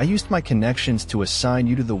 I used my connections to assign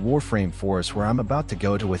you to the Warframe Force where I'm about to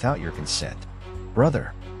go to without your consent.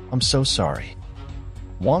 Brother, I'm so sorry."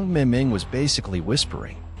 Wang Mingming was basically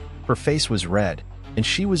whispering. Her face was red, and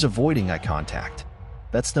she was avoiding eye contact.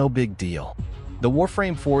 "That's no big deal. The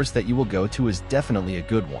Warframe Force that you will go to is definitely a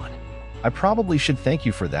good one. I probably should thank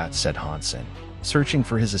you for that," said Hansen, searching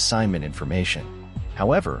for his assignment information.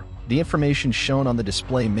 However, the information shown on the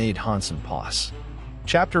display made Hansen pause.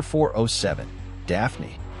 Chapter 407,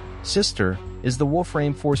 Daphne. "Sister, is the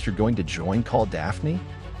Warframe Force you're going to join called Daphne?"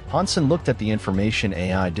 Hansen looked at the information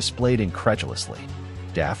AI displayed incredulously.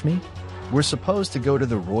 "Daphne? We're supposed to go to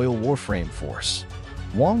the Royal Warframe Force."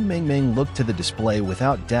 Wang Mingming looked to the display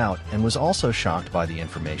without doubt and was also shocked by the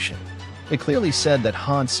information. It clearly said that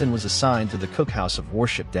Hansen was assigned to the Cookhouse of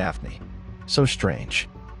Warship Daphne. So strange.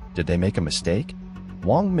 Did they make a mistake?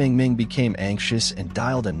 Wang Mingming became anxious and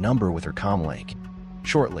dialed a number with her comlink.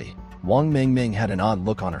 Shortly, Wang Mingming had an odd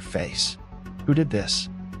look on her face. "Who did this?"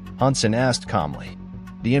 Hansen asked calmly.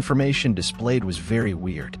 The information displayed was very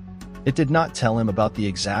weird. It did not tell him about the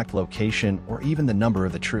exact location or even the number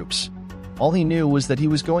of the troops. All he knew was that he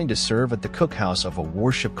was going to serve at the cookhouse of a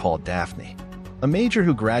warship called Daphne. A major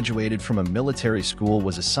who graduated from a military school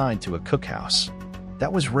was assigned to a cookhouse.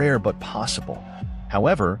 That was rare but possible.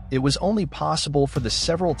 However, it was only possible for the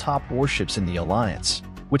several top warships in the Alliance,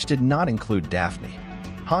 which did not include Daphne.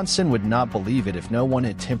 Hansen would not believe it if no one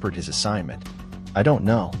had tempered his assignment. "I don't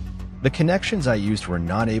know. The connections I used were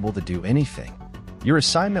not able to do anything. Your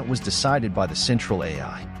assignment was decided by the central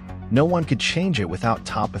AI. No one could change it without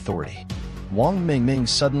top authority." Wang Mingming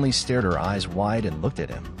suddenly stared her eyes wide and looked at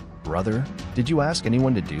him. "Brother, did you ask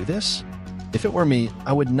anyone to do this?" "If it were me,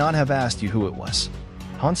 I would not have asked you who it was."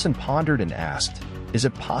 Hansen pondered and asked, "Is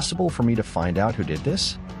it possible for me to find out who did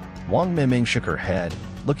this?" Wang Mingming shook her head,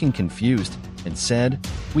 looking confused, and said,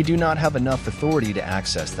 "We do not have enough authority to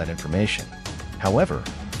access that information. However,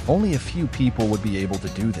 only a few people would be able to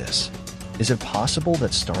do this. Is it possible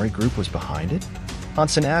that Starry Group was behind it?"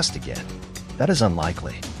 Hansen asked again. "That is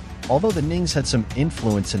unlikely. Although the Nings had some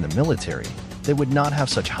influence in the military, they would not have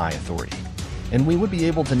such high authority. And we would be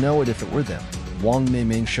able to know it if it were them." Wang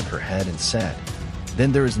Mingming shook her head and said,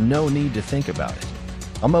 "Then there is no need to think about it.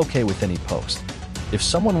 I'm okay with any post. If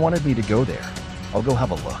someone wanted me to go there, I'll go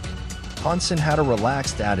have a look." Hansen had a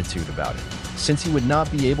relaxed attitude about it, since he would not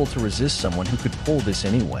be able to resist someone who could pull this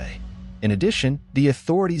anyway. In addition, the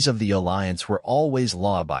authorities of the Alliance were always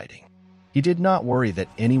law-abiding. He did not worry that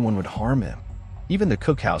anyone would harm him. Even the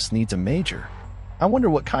cookhouse needs a major. I wonder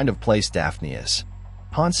what kind of place Daphne is.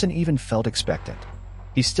 Hansen even felt expectant.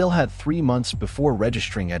 He still had 3 months before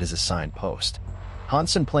registering at his assigned post.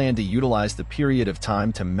 Hansen planned to utilize the period of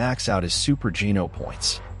time to max out his supergene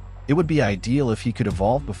points. It would be ideal if he could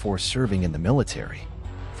evolve before serving in the military.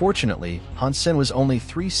 Fortunately, Hansen was only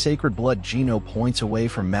 3 sacred blood geno points away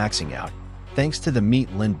from maxing out, thanks to the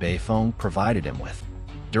meat Lin Beifeng provided him with.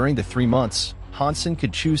 During the 3 months, Hansen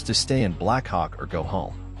could choose to stay in Black Hawk or go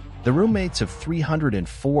home. The roommates of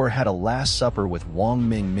 304 had a last supper with Wang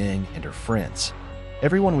Mingming and her friends.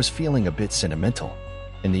 Everyone was feeling a bit sentimental.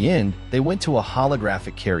 In the end, they went to a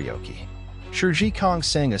holographic karaoke. Shiji Kong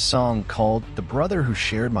sang a song called "The Brother Who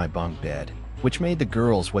Shared My Bunk Bed," which made the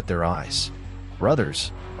girls wet their eyes.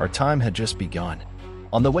 "Brothers, our time had just begun.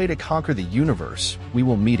 On the way to conquer the universe, we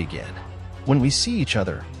will meet again. When we see each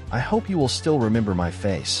other, I hope you will still remember my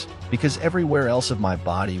face, because everywhere else of my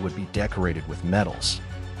body would be decorated with medals."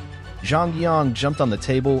 Zhang Yang jumped on the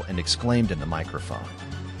table and exclaimed in the microphone.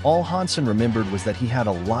 All Hansen remembered was that he had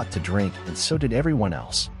a lot to drink, and so did everyone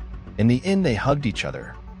else. In the end, they hugged each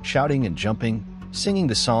other, shouting and jumping, singing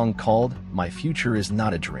the song called "My Future Is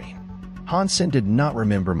Not a Dream." Hansen did not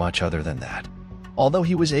remember much other than that. Although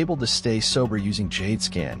he was able to stay sober using jade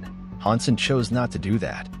skin, Hansen chose not to do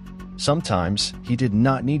that. Sometimes, he did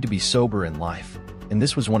not need to be sober in life, and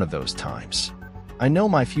this was one of those times. I know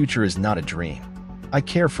my future is not a dream. I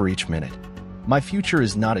care for each minute. My future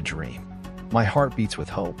is not a dream. My heart beats with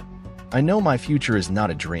hope. I know my future is not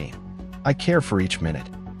a dream. I care for each minute.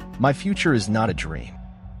 My future is not a dream.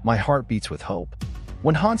 My heart beats with hope.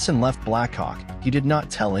 When Hansen left Blackhawk, he did not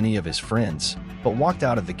tell any of his friends, but walked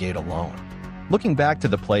out of the gate alone, looking back to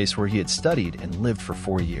the place where he had studied and lived for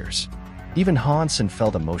 4 years. Even Hansen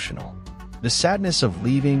felt emotional. The sadness of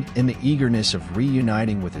leaving and the eagerness of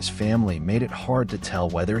reuniting with his family made it hard to tell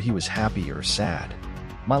whether he was happy or sad.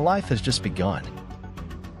 My life has just begun.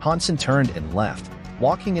 Hansen turned and left,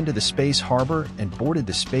 walking into the space harbor and boarded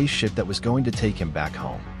the spaceship that was going to take him back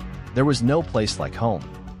home. There was no place like home.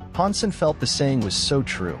 Hansen felt the saying was so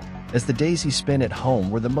true, as the days he spent at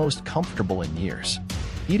home were the most comfortable in years.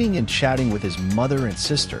 Eating and chatting with his mother and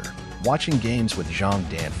sister, watching games with Zhang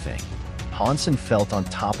Danfeng, Hansen felt on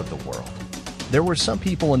top of the world. There were some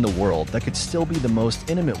people in the world that could still be the most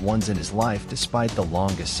intimate ones in his life despite the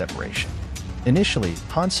longest separation. Initially,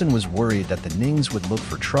 Hansen was worried that the Nings would look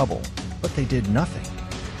for trouble, but they did nothing.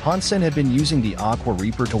 Hansen had been using the Aqua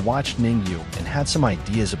Reaper to watch Ningyu and had some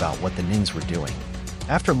ideas about what the Nings were doing.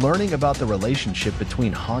 After learning about the relationship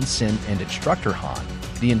between Hansen and Instructor Han,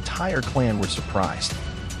 the entire clan were surprised.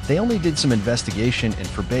 They only did some investigation and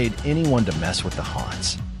forbade anyone to mess with the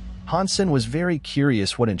Hans. Hansen was very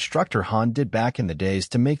curious what Instructor Han did back in the days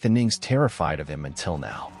to make the Nings terrified of him until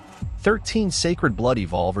now. 13 sacred blood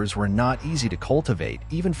evolvers were not easy to cultivate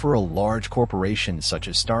even for a large corporation such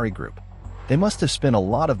as Starry Group. They must have spent a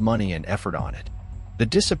lot of money and effort on it. The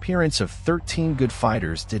disappearance of 13 good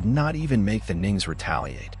fighters did not even make the Nings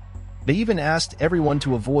retaliate. They even asked everyone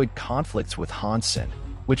to avoid conflicts with Hansen,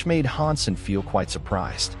 which made Hansen feel quite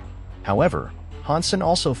surprised. However, Hansen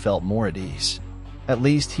also felt more at ease. At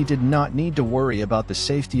least he did not need to worry about the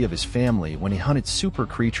safety of his family when he hunted super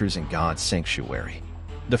creatures in God's sanctuary.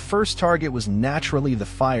 The first target was naturally the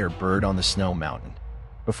Firebird on the snow mountain.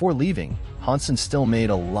 Before leaving, Hansen still made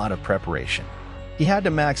a lot of preparation. He had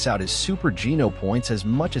to max out his super geno points as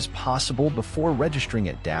much as possible before registering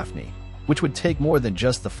at Daphne, which would take more than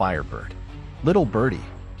just the Firebird. Little birdie,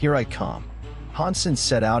 here I come. Hansen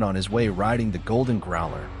set out on his way riding the Golden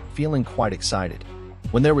Growler, feeling quite excited.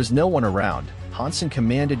 When there was no one around, Hansen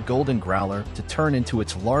commanded Golden Growler to turn into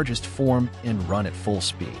its largest form and run at full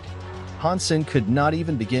speed. Hansen could not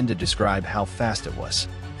even begin to describe how fast it was.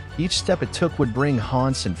 Each step it took would bring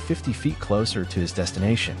Hansen 50 feet closer to his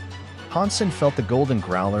destination. Hansen felt the Golden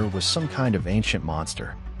Growler was some kind of ancient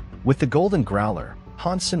monster. With the Golden Growler,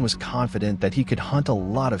 Hansen was confident that he could hunt a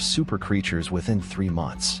lot of super creatures within 3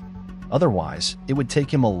 months. Otherwise, it would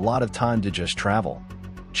take him a lot of time to just travel.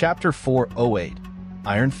 Chapter 408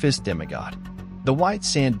 Iron Fist Demigod. The white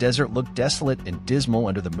sand desert looked desolate and dismal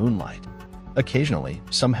under the moonlight. Occasionally,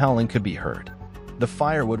 some howling could be heard. The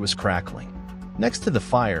firewood was crackling. Next to the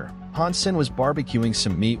fire, Hansen was barbecuing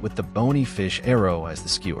some meat with the bony fish Arrow as the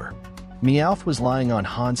skewer. Meowth was lying on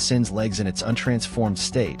Hansen's legs in its untransformed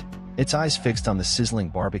state, its eyes fixed on the sizzling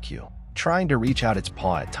barbecue, trying to reach out its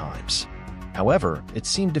paw at times. However, it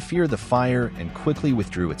seemed to fear the fire and quickly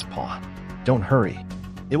withdrew its paw. Don't hurry.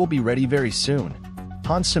 It will be ready very soon.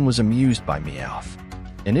 Hansen was amused by Meowth.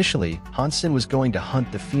 Initially, Hansen was going to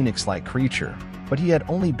hunt the phoenix-like creature, but he had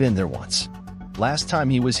only been there once. Last time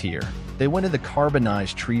he was here, they went to the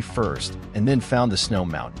carbonized tree first and then found the snow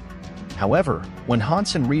mountain. However, when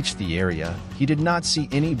Hansen reached the area, he did not see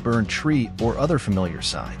any burned tree or other familiar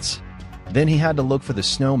signs. Then he had to look for the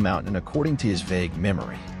snow mountain according to his vague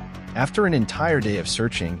memory. After an entire day of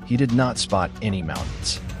searching, he did not spot any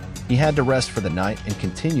mountains. He had to rest for the night and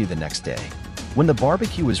continue the next day. When the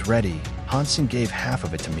barbecue was ready, Hansen gave half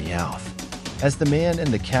of it to Meowth. As the man and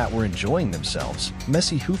the cat were enjoying themselves,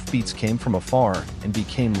 messy hoofbeats came from afar and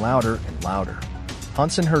became louder and louder.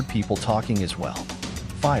 Hansen heard people talking as well.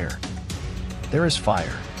 Fire. There is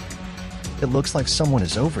fire. It looks like someone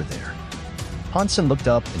is over there. Hansen looked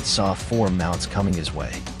up and saw 4 mounts coming his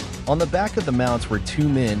way. On the back of the mounts were 2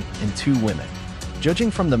 men and 2 women. Judging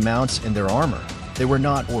from the mounts and their armor, they were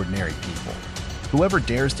not ordinary people. Whoever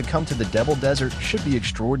dares to come to the Devil Desert should be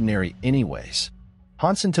extraordinary anyways.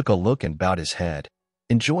 Hansen took a look and bowed his head,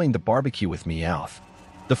 enjoying the barbecue with Meowth.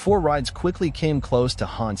 The 4 rides quickly came close to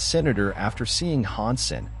Hans Senator. After seeing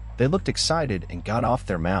Hansen, they looked excited and got off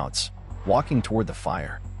their mounts, walking toward the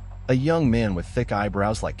fire. A young man with thick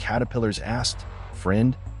eyebrows like caterpillars asked,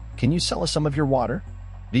 "Friend, can you sell us some of your water?"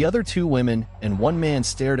 The other 2 women and 1 man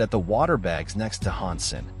stared at the water bags next to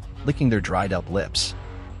Hansen, licking their dried-up lips.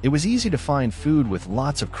 It was easy to find food with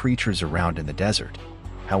lots of creatures around in the desert.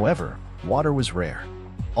 However, water was rare.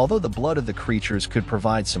 Although the blood of the creatures could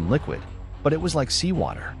provide some liquid, but it was like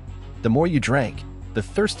seawater. The more you drank, the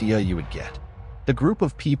thirstier you would get. The group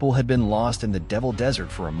of people had been lost in the Devil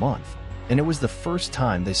Desert for a month, and it was the first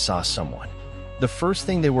time they saw someone. The first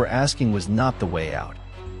thing they were asking was not the way out,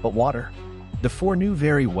 but water. The four knew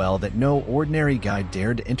very well that no ordinary guy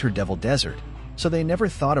dared to enter Devil Desert, so they never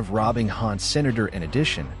thought of robbing Han's senator. In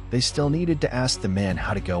addition, they still needed to ask the man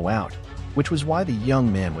how to go out, which was why the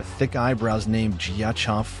young man with thick eyebrows named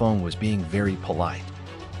Xuanhuan was being very polite.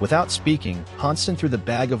 Without speaking, Hansen threw the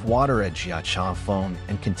bag of water at Xuanhuan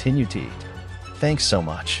and continued to eat. "Thanks so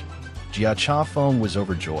much." Xuanhuan was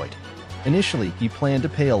overjoyed. Initially, he planned to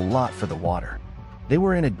pay a lot for the water. They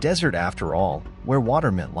were in a desert after all, where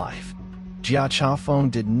water meant life. Xuanhuan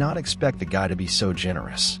did not expect the guy to be so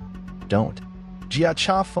generous. "Don't."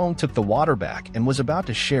 Xuanhuan took the water back and was about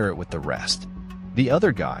to share it with the rest. The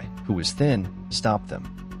other guy, who was thin, stopped them.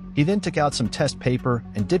 He then took out some test paper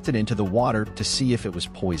and dipped it into the water to see if it was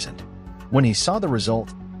poisoned. When he saw the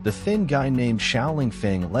result, the thin guy named Xiaoling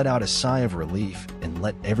Feng let out a sigh of relief and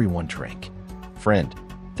let everyone drink. "Friend,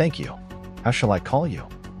 thank you. How shall I call you?"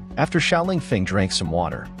 After Xiaoling Feng drank some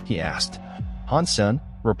water, he asked. "Hansen,"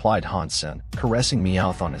 replied Hansen, caressing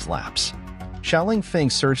Meowth on his laps. Xiaoling Feng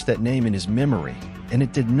searched that name in his memory, and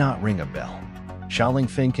it did not ring a bell. Xiaoling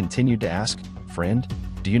Feng continued to ask, "Friend,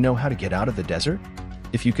 do you know how to get out of the desert?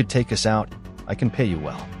 If you could take us out, I can pay you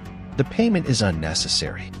well. The payment is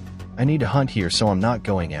unnecessary. I need to hunt here, so I'm not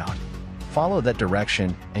going out. Follow that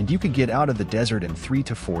direction, and you could get out of the desert in 3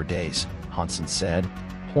 to 4 days, Hansen said,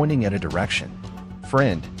 pointing at a direction.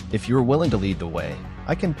 "Friend, if you're willing to lead the way,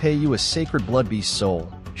 I can pay you a sacred blood beast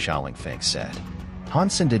soul," Xiaoling Feng said.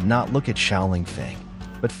 Hansen did not look at Xiaoling Feng,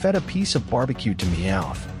 but fed a piece of barbecue to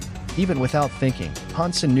Meowth. Even without thinking,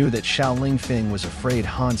 Hansen knew that Xiaoling Feng was afraid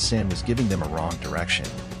Hansen was giving them a wrong direction.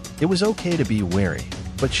 It was okay to be wary,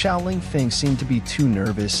 but Xiaoling Feng seemed to be too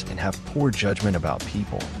nervous and have poor judgment about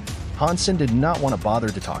people. Hansen did not want to bother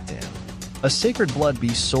to talk to him. A sacred blood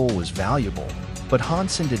beast soul was valuable, but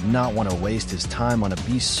Hansen did not want to waste his time on a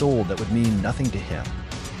beast soul that would mean nothing to him.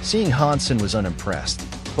 Seeing Hansen was unimpressed,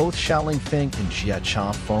 both Xiaoling Feng and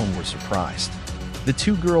Xuanhuan were surprised. The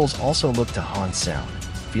two girls also looked to Hansen,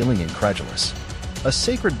 feeling incredulous. A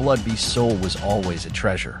sacred blood beast soul was always a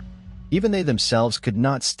treasure. Even they themselves could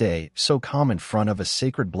not stay so calm in front of a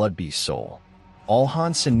sacred blood beast soul. All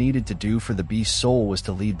Hansen needed to do for the beast soul was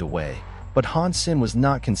to lead the way, but Hansen was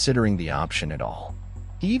not considering the option at all.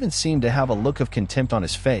 He even seemed to have a look of contempt on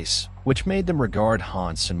his face, which made them regard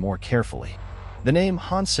Hansen more carefully. The name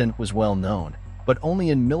Hansen was well known, but only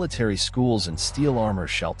in military schools and steel armor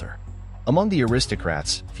shelter. Among the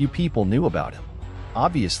aristocrats, few people knew about him.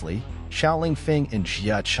 Obviously, Xiaoling Feng and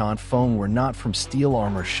Xuanhuan were not from steel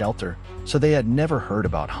armor shelter, so they had never heard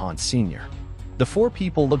about Han Sr. The four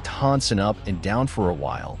people looked Hansen up and down for a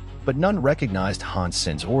while, but none recognized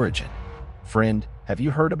Hansen's origin. "Friend, have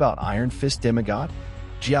you heard about Iron Fist Demigod?"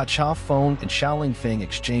 Xuanhuan and Xiaoling Feng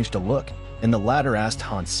exchanged a look, and the latter asked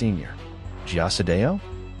Han Sr. "Giasadeo?"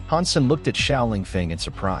 Hansen looked at Xiaoling Feng in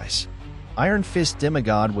surprise. Iron Fist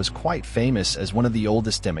Demigod was quite famous as one of the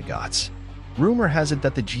oldest demigods. Rumor has it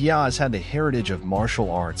that the Jias had the heritage of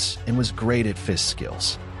martial arts and was great at fist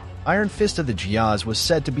skills. Iron Fist of the Jias was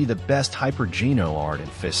said to be the best hypergeno art in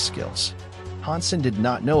fist skills. Hansen did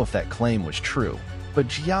not know if that claim was true, but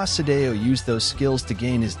Giasadeo used those skills to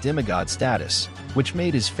gain his demigod status, which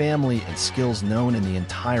made his family and skills known in the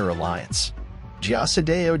entire alliance.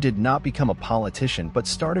 Giasadeo did not become a politician but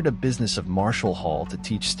started a business of martial hall to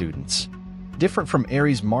teach students. Different from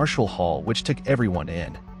Ares Martial Hall, which took everyone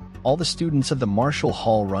in. All the students of the martial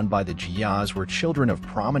hall run by the Jias were children of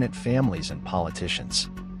prominent families and politicians.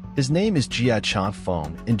 His name is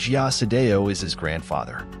Xuanhuan, and Giasadeo is his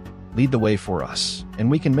grandfather. "Lead the way for us,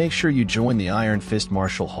 and we can make sure you join the Iron Fist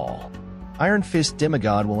Martial Hall. Iron Fist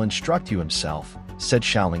Demigod will instruct you himself," said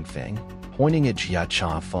Xiaoling Feng, pointing at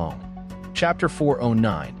Xuanhuan. Chapter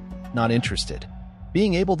 409. Not interested.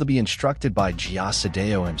 Being able to be instructed by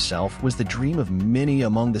Giasadeo himself was the dream of many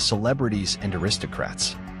among the celebrities and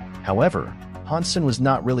aristocrats. However, Hansen was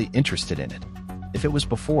not really interested in it. If it was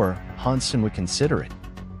before, Hansen would consider it.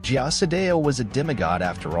 Giasadeo was a demigod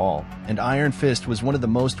after all, and Iron Fist was one of the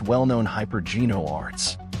most well-known hypergeno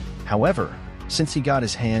arts. However, since he got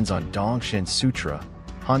his hands on Dongshin Sutra,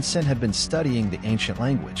 Hansen had been studying the ancient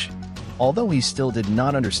language. Although he still did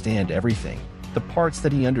not understand everything, the parts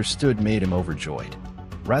that he understood made him overjoyed.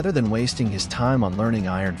 Rather than wasting his time on learning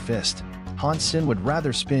Iron Fist, Hansen would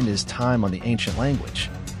rather spend his time on the ancient language.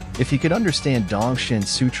 If he could understand Dongshin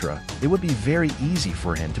Sutra, it would be very easy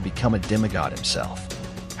for him to become a demigod himself.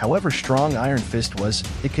 However strong Iron Fist was,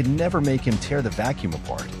 it could never make him tear the vacuum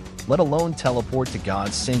apart, let alone teleport to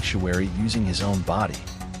God's sanctuary using his own body.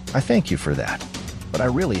 I thank you for that, but I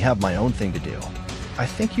really have my own thing to do. I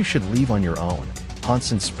think you should leave on your own.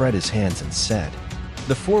 Hansen spread his hands and said.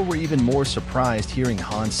 The four were even more surprised hearing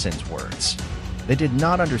Hansen's words. They did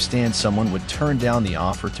not understand someone would turn down the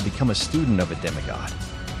offer to become a student of a demigod.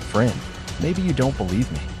 Friend, maybe you don't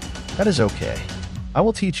believe me. That is okay. I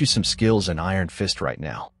will teach you some skills in Iron Fist right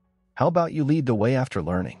now. How about you lead the way after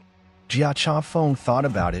learning? Jia Chafeng thought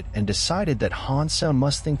about it and decided that Hansen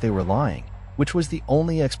must think they were lying, which was the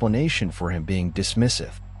only explanation for him being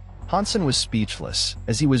dismissive. Hansen was speechless,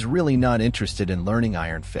 as he was really not interested in learning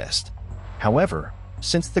Iron Fist. However,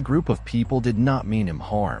 since the group of people did not mean him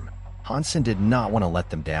harm, Hansen did not want to let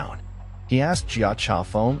them down. He asked Jia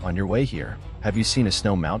Chafeng, on your way here, have you seen a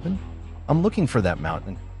snow mountain? I'm looking for that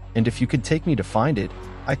mountain, and if you could take me to find it,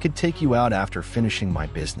 I could take you out after finishing my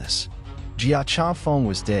business. Jia Chafeng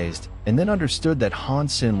was dazed, and then understood that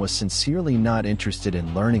Hansen was sincerely not interested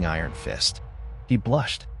in learning Iron Fist. He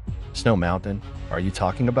blushed. Snow Mountain, are you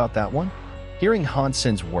talking about that one? Hearing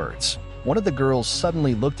Hansen's words, one of the girls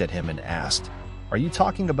suddenly looked at him and asked, are you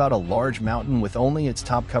talking about a large mountain with only its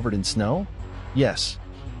top covered in snow? Yes.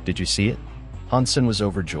 Did you see it? Hansen was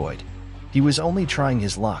overjoyed. He was only trying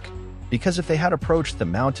his luck, because if they had approached the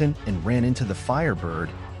mountain and ran into the Firebird,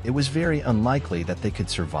 it was very unlikely that they could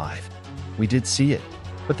survive. We did see it,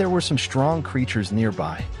 but there were some strong creatures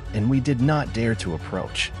nearby, and we did not dare to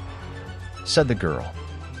approach. Said the girl.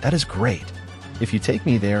 That is great. If you take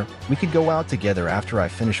me there, we could go out together after I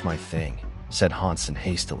finish my thing, said Hansen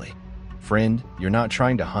hastily. Friend, you're not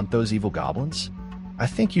trying to hunt those evil goblins? I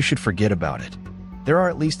think you should forget about it. There are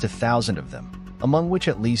at least 1,000 of them, among which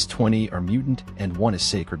at least 20 are mutant and 1 is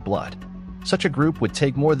sacred blood. Such a group would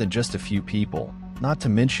take more than just a few people, not to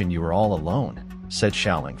mention you are all alone, said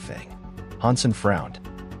Xiaolingfeng. Hansen frowned.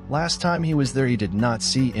 Last time he was there he did not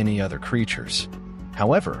see any other creatures.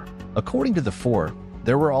 However, according to the four,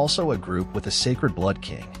 there were also a group with a sacred blood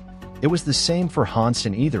king. It was the same for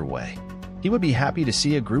Hansen either way. He would be happy to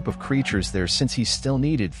see a group of creatures there since he still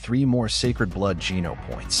needed 3 more sacred blood geno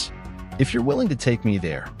points. If you're willing to take me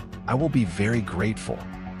there, I will be very grateful.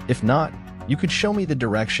 If not, you could show me the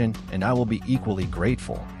direction and I will be equally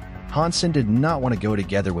grateful. Hansen did not want to go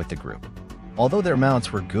together with the group. Although their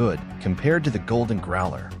mounts were good, compared to the Golden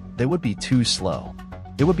Growler, they would be too slow.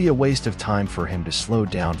 It would be a waste of time for him to slow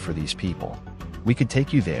down for these people. We could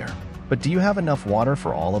take you there, but do you have enough water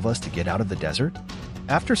for all of us to get out of the desert?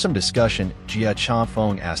 After some discussion, Jia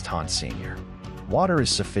Chafeng asked Hans Sr. Water is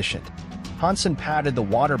sufficient. Hansen patted the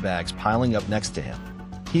water bags piling up next to him.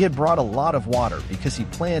 He had brought a lot of water because he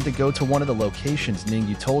planned to go to one of the locations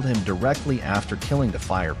Ningyu told him directly after killing the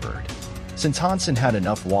Firebird. Since Hansen had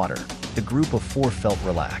enough water, the group of 4 felt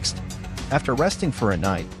relaxed. After resting for a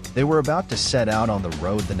night, they were about to set out on the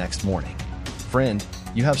road the next morning. Friend,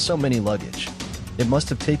 you have so many luggage. It must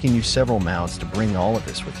have taken you several mounts to bring all of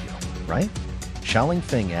this with you, right?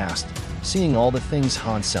 Xiaolingfeng asked, seeing all the things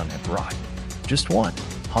Hansen had brought. Just one,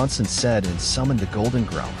 Hansen said and summoned the Golden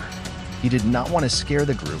Growler. He did not want to scare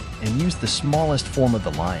the group and used the smallest form of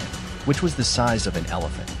the lion, which was the size of an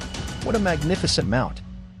elephant. What a magnificent mount!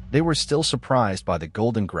 They were still surprised by the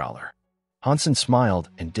Golden Growler. Hansen smiled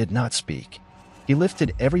and did not speak. He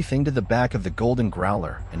lifted everything to the back of the Golden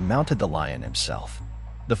Growler and mounted the lion himself.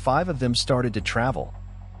 The 5 of them started to travel.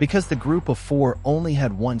 Because the group of 4 only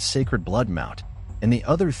had 1 sacred blood mount, and the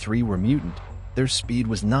other 3 were mutant, their speed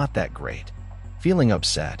was not that great. Feeling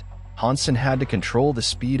upset, Hansen had to control the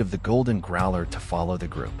speed of the Golden Growler to follow the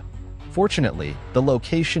group. Fortunately, the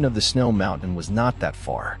location of the snow mountain was not that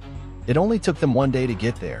far. It only took them 1 day to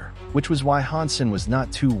get there, which was why Hansen was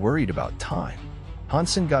not too worried about time.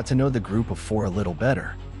 Hansen got to know the group of 4 a little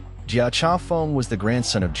better. Jia Chafeng was the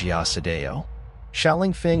grandson of Jia Sadeo.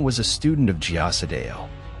 Xiaolingfeng was a student of Jia Sadeo.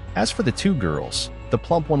 As for the 2 girls, the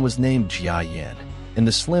plump one was named Jia Yin, and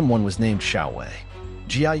the slim one was named Xiaowei.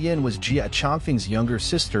 Jia Yin was Jia Changfeng's younger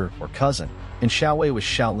sister or cousin, and Xiaowei was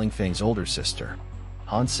Xiaolingfeng's older sister.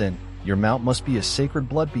 Hansen, your mount must be a sacred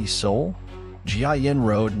blood beast soul? Jia Yin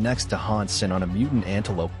rode next to Hansen on a mutant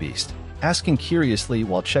antelope beast, asking curiously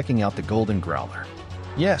while checking out the Golden Growler.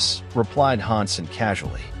 Yes, replied Hansen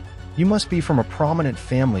casually. You must be from a prominent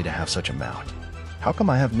family to have such a mount. How come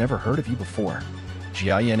I have never heard of you before?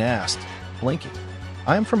 Jia Yin asked, blinking.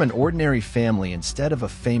 I am from an ordinary family instead of a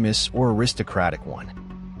famous or aristocratic one.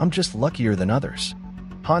 I'm just luckier than others.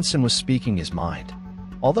 Hansen was speaking his mind.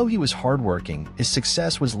 Although he was hardworking, his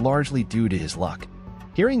success was largely due to his luck.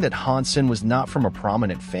 Hearing that Hansen was not from a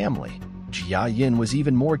prominent family, Jia Yin was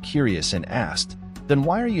even more curious and asked, "Then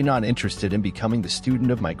why are you not interested in becoming the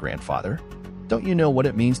student of my grandfather? Don't you know what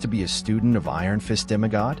it means to be a student of Iron Fist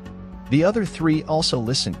Demigod?" The other three also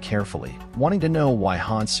listened carefully, wanting to know why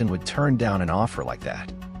Hansen would turn down an offer like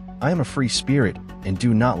that. "I am a free spirit and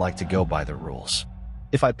do not like to go by the rules.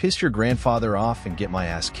 If I piss your grandfather off and get my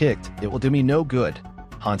ass kicked, it will do me no good,"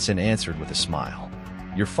 Hansen answered with a smile.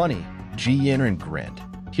 "You're funny," Ji Yin grinned,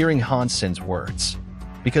 hearing Hansen's words.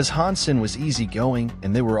 Because Hansen was easygoing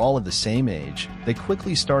and they were all of the same age, they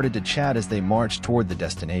quickly started to chat as they marched toward the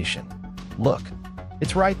destination. "Look,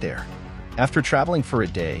 it's right there." After traveling for a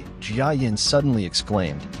day, Jia Yin suddenly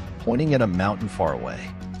exclaimed, pointing at a mountain far away.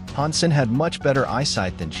 Hansen had much better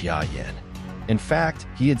eyesight than Jia Yin. In fact,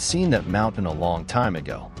 he had seen that mountain a long time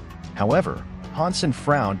ago. However, Hansen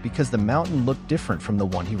frowned because the mountain looked different from the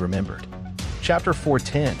one he remembered. Chapter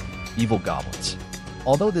 410, Evil Goblins.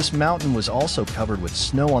 Although this mountain was also covered with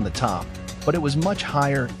snow on the top, but it was much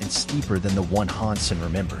higher and steeper than the one Hansen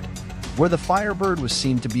remembered. Where the Firebird was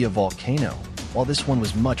seemed to be a volcano, while this one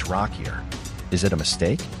was much rockier. Is it a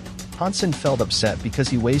mistake? Hansen felt upset because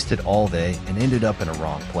he wasted all day and ended up in a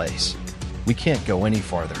wrong place. We can't go any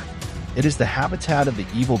farther. It is the habitat of the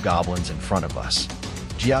evil goblins in front of us.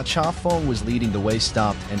 Jia Chafeng was leading the way,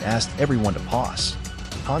 stopped and asked everyone to pause.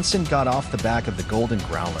 Hansen got off the back of the golden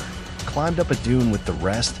growler, climbed up a dune with the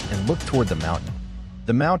rest and looked toward the mountain.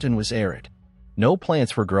 The mountain was arid. No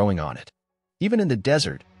plants were growing on it. Even in the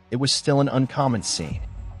desert, it was still an uncommon scene.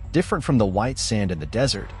 Different from the white sand in the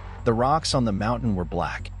desert, the rocks on the mountain were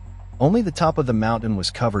black. Only the top of the mountain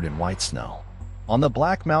was covered in white snow. On the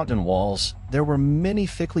black mountain walls, there were many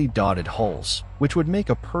thickly dotted holes, which would make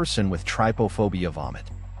a person with trypophobia vomit.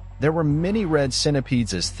 There were many red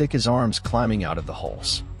centipedes as thick as arms climbing out of the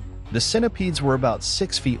holes. The centipedes were about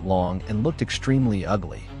 6 feet long and looked extremely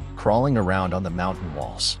ugly, crawling around on the mountain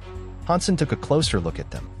walls. Hansen took a closer look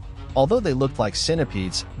at them. Although they looked like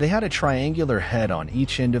centipedes, they had a triangular head on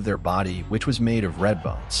each end of their body which was made of red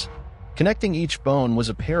bones. Connecting each bone was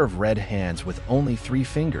a pair of red hands with only 3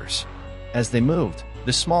 fingers. As they moved,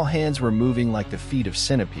 the small hands were moving like the feet of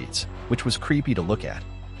centipedes, which was creepy to look at.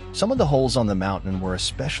 Some of the holes on the mountain were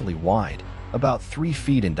especially wide, about 3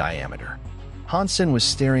 feet in diameter. Hansen was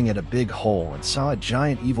staring at a big hole and saw a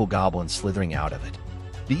giant evil goblin slithering out of it.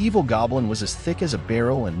 The evil goblin was as thick as a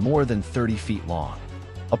barrel and more than 30 feet long.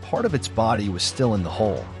 A part of its body was still in the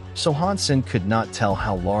hole, so Hansen could not tell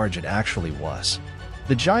how large it actually was.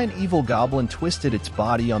 The giant evil goblin twisted its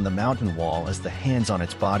body on the mountain wall as the hands on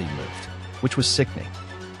its body moved, which was sickening.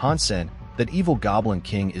 "Hansen, that evil goblin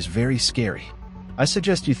king is very scary. I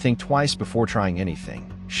suggest you think twice before trying anything,"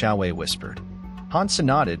 Xuanhuan whispered. Hansen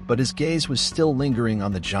nodded, but his gaze was still lingering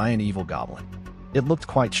on the giant evil goblin. It looked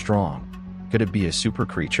quite strong. Could it be a super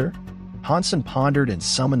creature? Hansen pondered and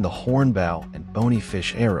summoned the hornbow and bony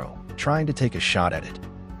fish arrow, trying to take a shot at it.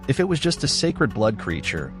 If it was just a sacred blood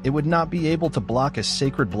creature, it would not be able to block a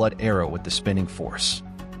sacred blood arrow with the spinning force.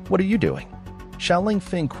 "What are you doing?" Xiaoling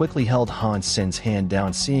Feng quickly held Hansen's hand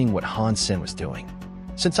down, seeing what Hansen was doing.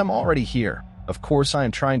 "Since I'm already here, of course I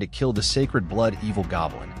am trying to kill the sacred blood evil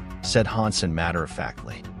goblin," said Hansen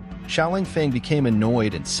matter-of-factly. Xiaoling Feng became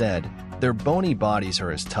annoyed and said, "Their bony bodies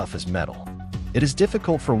are as tough as metal. It is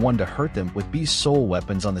difficult for one to hurt them with beast soul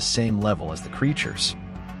weapons on the same level as the creatures.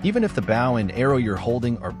 Even if the bow and arrow you're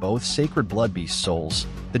holding are both sacred blood beast souls,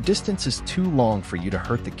 the distance is too long for you to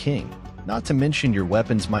hurt the king, not to mention your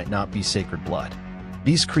weapons might not be sacred blood.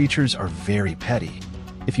 These creatures are very petty.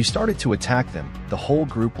 If you started to attack them, the whole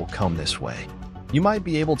group will come this way. You might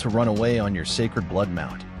be able to run away on your sacred blood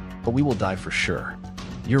mount, but we will die for sure."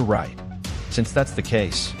 "You're right. Since that's the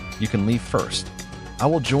case, you can leave first. I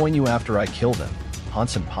will join you after I kill them,"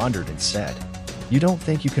 Hansen pondered and said. "You don't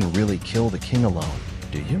think you can really kill the king alone,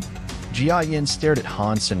 do you?" Jia Yin stared at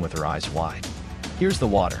Hansen with her eyes wide. "Here's the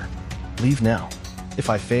water. Leave now. If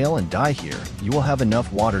I fail and die here, you will have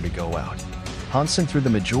enough water to go out." Hansen threw the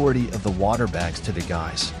majority of the water bags to the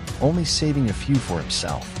guys, only saving a few for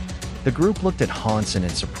himself. The group looked at Hansen in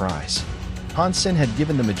surprise. Hansen had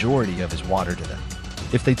given the majority of his water to them.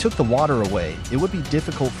 If they took the water away, it would be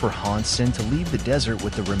difficult for Hansen to leave the desert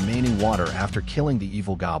with the remaining water after killing the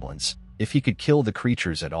evil goblins, if he could kill the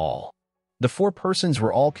creatures at all. The 4 persons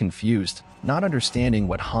were all confused, not understanding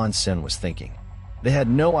what Hansen was thinking. They had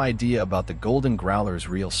no idea about the golden growler's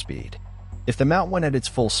real speed. If the mount went at its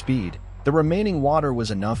full speed, the remaining water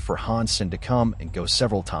was enough for Hansen to come and go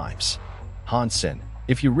several times. "Hansen,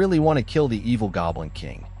 if you really want to kill the evil goblin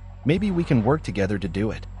king, maybe we can work together to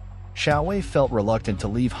do it." Xiaowei felt reluctant to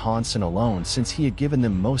leave Hansen alone since he had given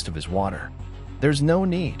them most of his water. "There's no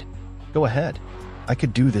need. Go ahead. I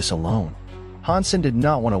could do this alone. Hansen did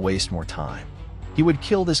not want to waste more time. He would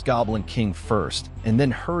kill this Goblin King first and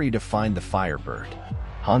then hurry to find the Firebird.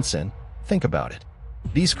 Hansen, think about it.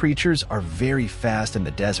 These creatures are very fast in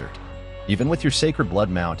the desert. Even with your Sacred Blood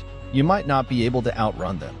mount, you might not be able to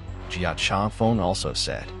outrun them, Xuanhuan also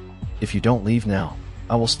said. If you don't leave now,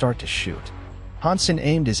 I will start to shoot. Hansen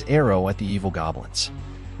aimed his arrow at the evil goblins.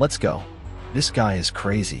 Let's go. This guy is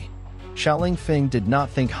crazy. Xiaolingfeng did not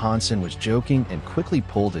think Hansen was joking and quickly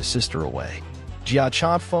pulled his sister away.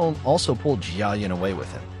 Xuanhuan also pulled Jiayan away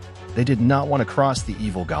with him. They did not want to cross the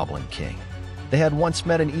evil Goblin King. They had once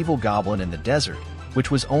met an evil goblin in the desert,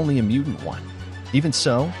 which was only a mutant one. Even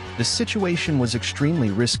so, the situation was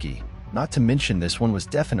extremely risky, not to mention this one was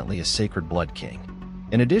definitely a Sacred Blood King.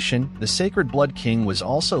 In addition, the Sacred Blood King was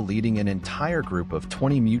also leading an entire group of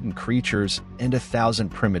 20 mutant creatures and 1,000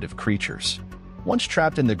 primitive creatures. Once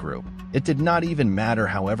trapped in the group, it did not even matter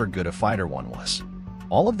however good a fighter one was.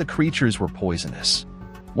 All of the creatures were poisonous.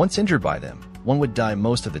 Once injured by them, one would die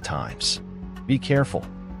most of the times. Be careful.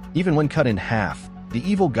 Even when cut in half, the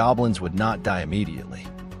evil goblins would not die immediately.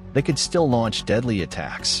 They could still launch deadly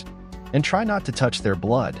attacks. And try not to touch their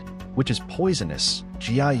blood, which is poisonous,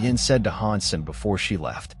 Jia Yin said to Hansen before she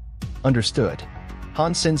left. Understood.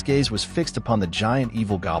 Hansen's gaze was fixed upon the giant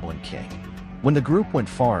evil Goblin King. When the group went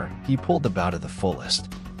far, he pulled the bow to the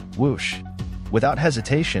fullest. Whoosh. Without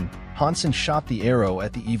hesitation, Hansen shot the arrow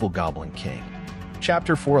at the evil Goblin King.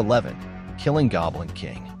 Chapter 411, Killing Goblin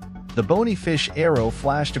King. The bony fish arrow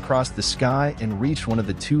flashed across the sky and reached one of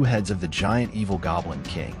the two heads of the giant evil Goblin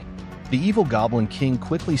King. The evil Goblin King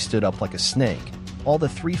quickly stood up like a snake, all the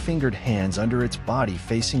three-fingered hands under its body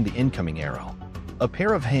facing the incoming arrow. A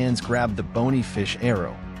pair of hands grabbed the bony fish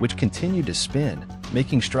arrow, which continued to spin,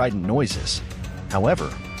 making strident noises.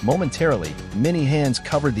 However, momentarily, many hands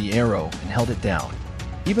covered the arrow and held it down.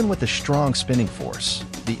 Even with the strong spinning force,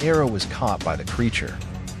 the arrow was caught by the creature.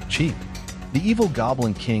 Cheap. The evil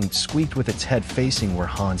Goblin King squeaked with its head facing where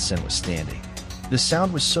Hansen was standing. The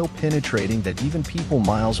sound was so penetrating that even people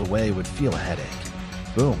miles away would feel a headache.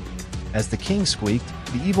 Boom. As the king squeaked,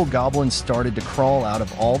 the evil goblins started to crawl out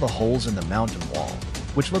of all the holes in the mountain wall,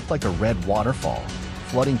 which looked like a red waterfall,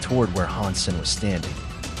 flooding toward where Hansen was standing.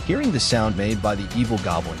 Hearing the sound made by the evil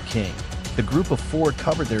Goblin King, the group of four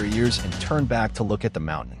covered their ears and turned back to look at the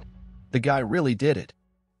mountain. The guy really did it.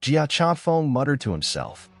 Xuanhuan muttered to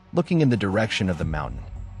himself, looking in the direction of the mountain.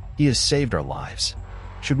 He has saved our lives.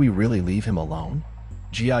 Should we really leave him alone?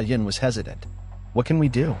 Jia Yin was hesitant. What can we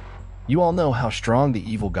do? You all know how strong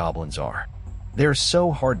the evil goblins are. They are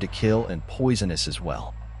so hard to kill and poisonous as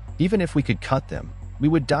well. Even if we could cut them, we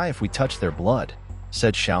would die if we touched their blood,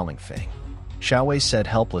 said Xiaolingfeng. Xiaowei said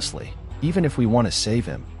helplessly, even if we want to save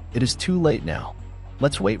him, it is too late now.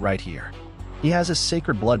 Let's wait right here. He has a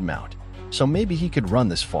Sacred Blood mount, so maybe he could run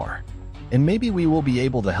this far. And maybe we will be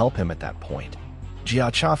able to help him at that point.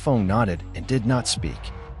 Xuanhuan nodded and did not speak.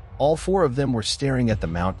 All four of them were staring at the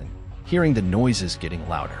mountain, hearing the noises getting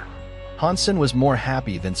louder. Hansen was more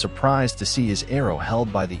happy than surprised to see his arrow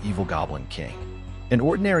held by the evil Goblin King. An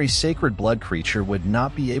ordinary Sacred Blood creature would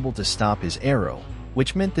not be able to stop his arrow,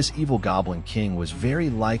 which meant this evil Goblin King was very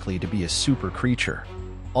likely to be a super creature.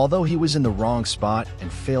 Although he was in the wrong spot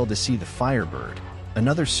and failed to see the Firebird,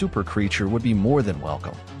 another super creature would be more than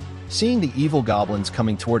welcome. Seeing the evil goblins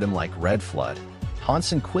coming toward him like Red Flood,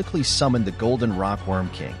 Hansen quickly summoned the Golden Rock Worm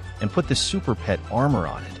King and put the super pet armor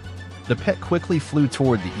on it. The pet quickly flew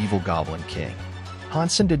toward the evil Goblin King.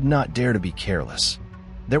 Hansen did not dare to be careless.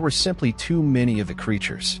 There were simply too many of the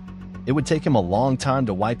creatures. It would take him a long time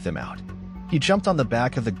to wipe them out. He jumped on the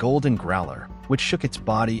back of the Golden Growler, which shook its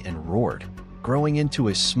body and roared, growing into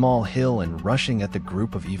a small hill and rushing at the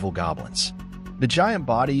group of evil goblins. The giant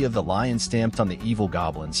body of the lion stamped on the evil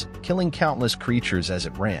goblins, killing countless creatures as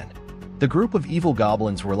it ran. The group of evil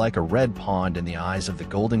goblins were like a red pond in the eyes of the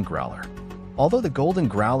Golden Growler. Although the Golden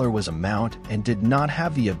Growler was a mount and did not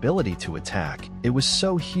have the ability to attack, it was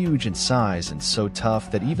so huge in size and so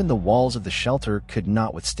tough that even the walls of the shelter could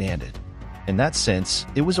not withstand it. In that sense,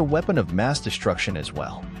 it was a weapon of mass destruction as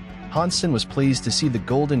well. Hansen was pleased to see the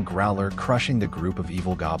Golden Growler crushing the group of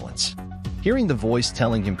evil goblins. Hearing the voice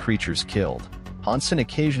telling him creatures killed, Hansen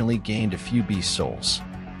occasionally gained a few beast souls.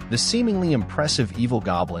 The seemingly impressive evil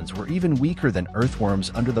goblins were even weaker than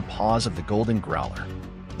earthworms under the paws of the Golden Growler.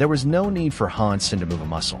 There was no need for Hansen to move a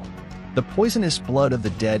muscle. The poisonous blood of the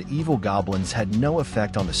dead evil goblins had no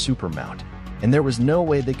effect on the super mount, and there was no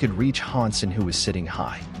way they could reach Hansen, who was sitting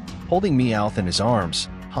high. Holding Meowth in his arms,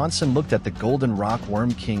 Hansen looked at the Golden Rock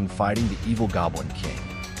Worm King fighting the evil Goblin King.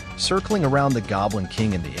 Circling around the Goblin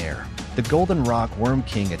King in the air, the Golden Rock Worm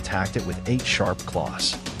King attacked it with 8 sharp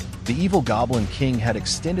claws. The evil Goblin King had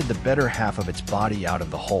extended the better half of its body out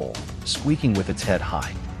of the hole, squeaking with its head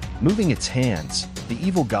high. Moving its hands, the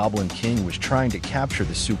evil Goblin King was trying to capture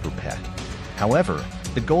the super pet. However,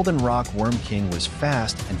 the Golden Rock Worm King was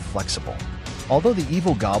fast and flexible. Although the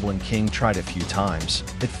evil Goblin King tried a few times,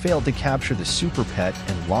 it failed to capture the super pet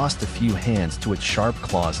and lost a few hands to its sharp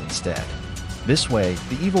claws instead. This way,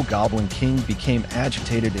 the evil Goblin King became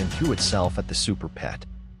agitated and threw itself at the super pet.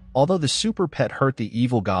 Although the super pet hurt the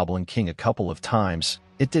evil Goblin King a couple of times,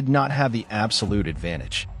 it did not have the absolute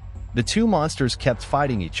advantage. The two monsters kept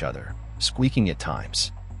fighting each other, squeaking at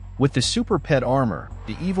times. With the super pet armor,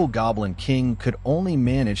 the evil Goblin King could only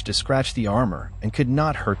manage to scratch the armor and could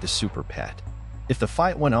not hurt the super pet. If the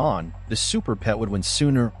fight went on, the super pet would win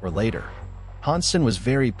sooner or later. Hansen was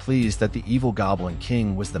very pleased that the evil Goblin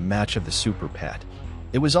King was the match of the super pet.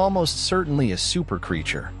 It was almost certainly a super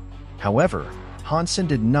creature. However, Hansen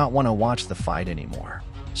did not want to watch the fight anymore,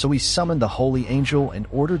 so he summoned the Holy Angel and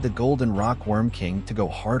ordered the Golden Rock Worm King to go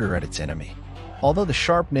harder at its enemy. Although the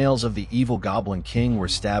sharp nails of the evil Goblin King were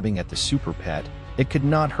stabbing at the super pet, it could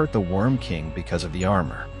not hurt the Worm King because of the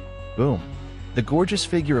armor. Boom! The gorgeous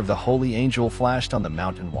figure of the Holy Angel flashed on the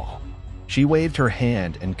mountain wall. She waved her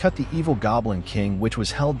hand and cut the evil Goblin King, which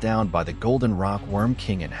was held down by the Golden Rock Worm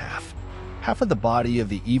King, in half. Half of the body of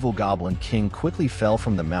the evil Goblin King quickly fell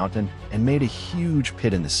from the mountain and made a huge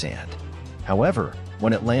pit in the sand. However,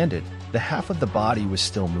 when it landed, the half of the body was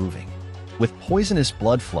still moving. With poisonous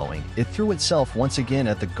blood flowing, it threw itself once again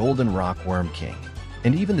at the Golden Rock Worm King,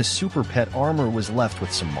 and even the super pet armor was left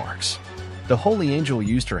with some marks. The Holy Angel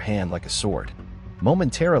used her hand like a sword.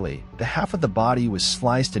 Momentarily, the half of the body was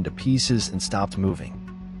sliced into pieces and stopped moving.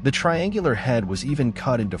 The triangular head was even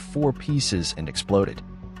cut into 4 pieces and exploded.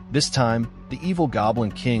 This time, the evil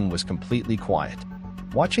Goblin King was completely quiet.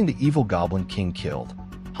 Watching the evil Goblin King killed,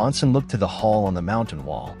 Hansen looked to the hall on the mountain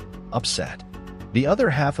wall, upset. The other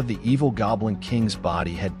half of the evil Goblin King's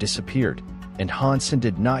body had disappeared, and Hansen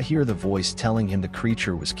did not hear the voice telling him the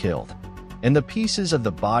creature was killed. And the pieces of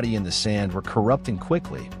the body in the sand were corrupting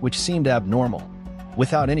quickly, which seemed abnormal.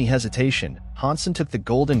 Without any hesitation, Hansen took the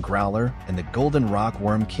Golden Growler and the Golden Rock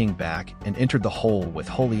Worm King back and entered the hole with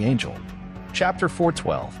Holy Angel. Chapter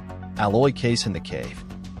 412. Alloy Case in the Cave.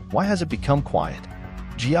 Why has it become quiet?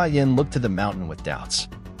 Xuanhuan looked to the mountain with doubts.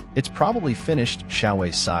 It's probably finished,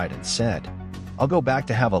 Xiaowei sighed and said. I'll go back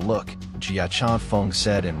to have a look, Xuanhuan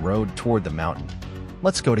said and rode toward the mountain.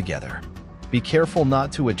 Let's go together. Be careful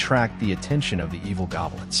not to attract the attention of the evil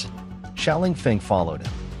goblins. Xiaoling Feng followed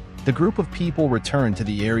him. The group of people returned to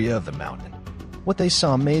the area of the mountain. What they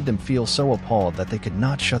saw made them feel so appalled that they could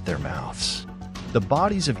not shut their mouths. The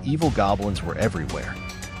bodies of evil goblins were everywhere.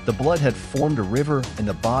 The blood had formed a river and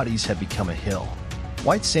the bodies had become a hill.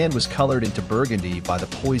 White sand was colored into burgundy by the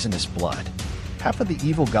poisonous blood. Half of the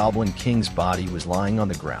evil Goblin King's body was lying on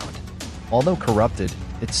the ground. Although corrupted,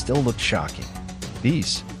 it still looked shocking.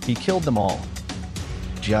 He killed them all.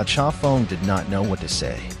 Xuanhuan did not know what to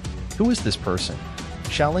say. Who is this person?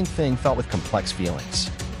 Xiaoling Feng thought with complex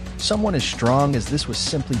feelings. Someone as strong as this was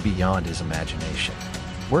simply beyond his imagination.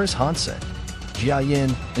 Where is Hansen?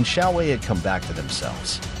 Xuanhuan and Xiaowei had come back to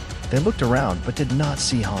themselves. They looked around but did not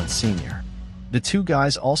see Hans Sr. The two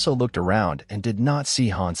guys also looked around and did not see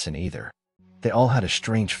Hansen either. They all had a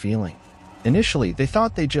strange feeling. Initially, they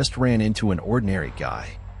thought they just ran into an ordinary guy,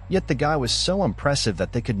 yet the guy was so impressive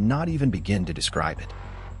that they could not even begin to describe it.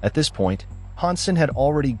 At this point, Hansen had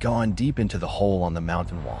already gone deep into the hole on the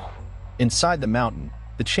mountain wall. Inside the mountain,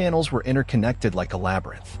 the channels were interconnected like a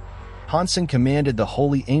labyrinth. Hansen commanded the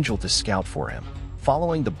Holy Angel to scout for him,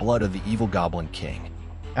 following the blood of the evil Goblin King.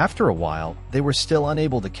 After a while, they were still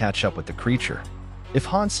unable to catch up with the creature. If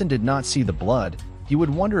Hansen did not see the blood, he would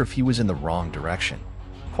wonder if he was in the wrong direction.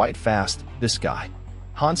 Quite fast, this guy.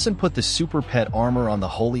 Hansen put the super pet armor on the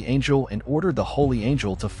Holy Angel and ordered the Holy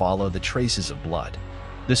Angel to follow the traces of blood.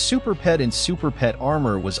 The super pet in super pet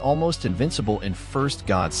armor was almost invincible in First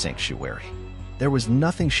God's Sanctuary. There was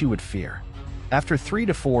nothing she would fear. After 3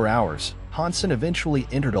 to 4 hours, Hansen eventually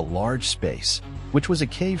entered a large space, which was a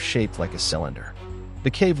cave shaped like a cylinder.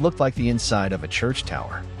 The cave looked like the inside of a church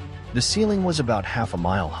tower. The ceiling was about half a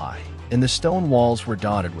mile high, and the stone walls were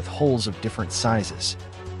dotted with holes of different sizes.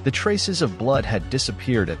 The traces of blood had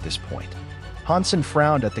disappeared at this point. Hansen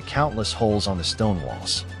frowned at the countless holes on the stone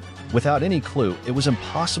walls. Without any clue, it was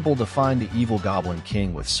impossible to find the evil Goblin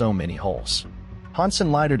King with so many holes.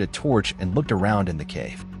 Hansen lighted a torch and looked around in the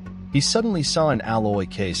cave. He suddenly saw an alloy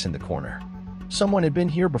case in the corner. Someone had been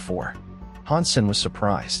here before. Hansen was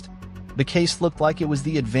surprised. The case looked like it was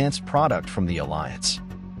the advanced product from the Alliance.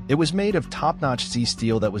 It was made of top-notch Z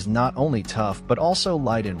steel that was not only tough but also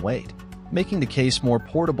light in weight. making the case more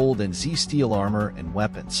portable than Z steel armor and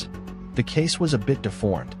weapons. The case was a bit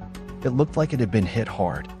deformed. It looked like it had been hit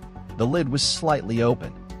hard. The lid was slightly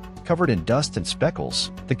open. Covered in dust and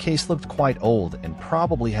speckles, the case looked quite old and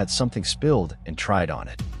probably had something spilled and tried on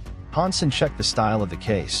it. Hansen checked the style of the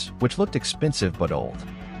case, which looked expensive but old.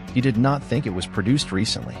 He did not think it was produced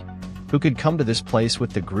recently. Who could come to this place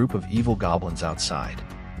with the group of evil goblins outside?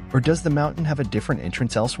 Or does the mountain have a different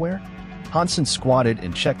entrance elsewhere? Hansen squatted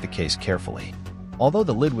and checked the case carefully. Although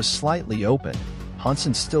the lid was slightly open,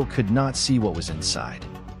 Hansen still could not see what was inside.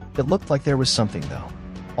 It looked like there was something though.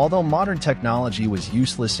 Although modern technology was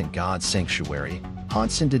useless in God's sanctuary,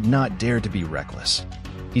 Hansen did not dare to be reckless.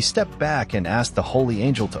 He stepped back and asked the Holy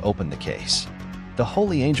Angel to open the case. The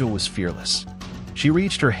Holy Angel was fearless. She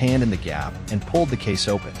reached her hand in the gap and pulled the case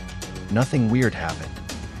open. Nothing weird happened.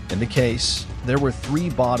 In the case, there were 3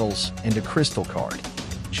 bottles and a crystal card.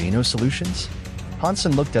 Geno solutions?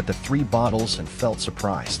 Hansen looked at the 3 bottles and felt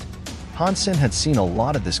surprised. Hansen had seen a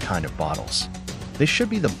lot of this kind of bottles. They should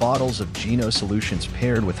be the bottles of Geno solutions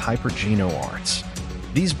paired with hyper-Geno arts.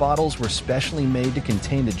 These bottles were specially made to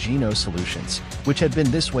contain the Geno solutions, which had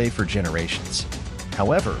been this way for generations.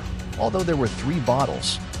 However, although there were 3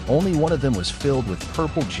 bottles, only one of them was filled with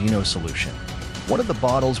purple Geno solution. One of the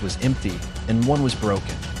bottles was empty and one was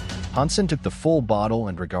broken. Hansen took the full bottle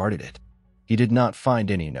and regarded it. He did not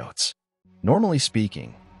find any notes. Normally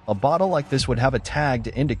speaking, a bottle like this would have a tag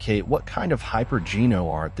to indicate what kind of hyper-Geno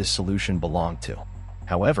art this solution belonged to.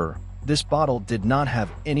 However, this bottle did not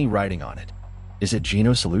have any writing on it. Is it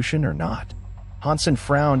Geno solution or not? Hansen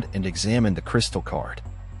frowned and examined the crystal card.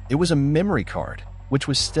 It was a memory card, which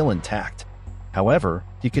was still intact. However,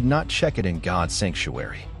 he could not check it in God's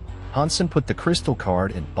sanctuary. Hansen put the crystal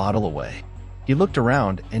card and bottle away. He looked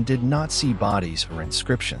around and did not see bodies or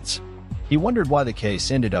inscriptions. He wondered why the case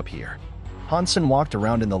ended up here. Hansen walked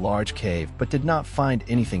around in the large cave but did not find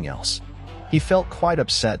anything else. He felt quite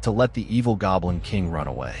upset to let the evil Goblin King run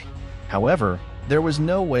away. However, there was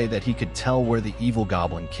no way that he could tell where the evil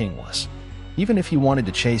Goblin King was. Even if he wanted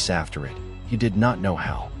to chase after it, he did not know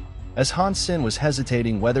how. As Hansen was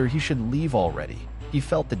hesitating whether he should leave already, he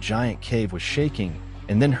felt the giant cave was shaking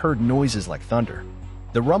and then heard noises like thunder.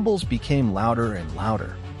 The rumbles became louder and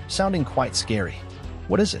louder, sounding quite scary.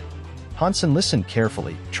 What is it? Hansen listened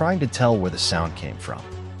carefully, trying to tell where the sound came from.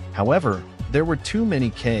 However, there were too many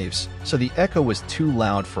caves, so the echo was too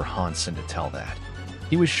loud for Hansen to tell that.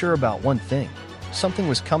 He was sure about one thing. Something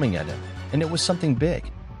was coming at him, and it was something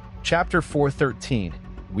big. Chapter 413,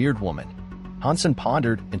 Weird Woman. Hansen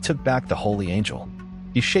pondered and took back the Holy Angel.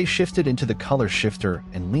 He shifted into the color shifter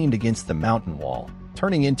and leaned against the mountain wall,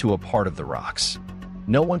 turning into a part of the rocks.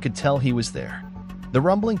 No one could tell he was there. The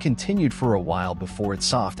rumbling continued for a while before it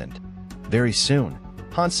softened. Very soon,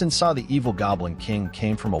 Hansen saw the evil Goblin King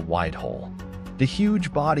came from a wide hole. The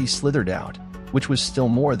huge body slithered out, which was still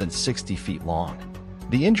more than 60 feet long.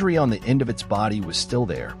 The injury on the end of its body was still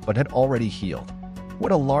there, but had already healed.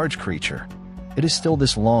 What a large creature. It is still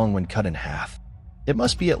this long when cut in half. It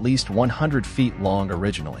must be at least 100 feet long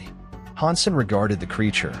originally. Hansen regarded the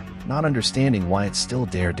creature, not understanding why it still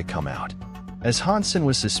dared to come out. As Hansen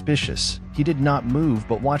was suspicious, he did not move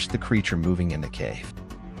but watched the creature moving in the cave.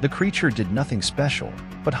 The creature did nothing special,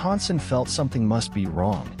 but Hansen felt something must be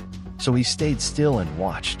wrong, so he stayed still and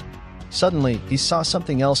watched. Suddenly, he saw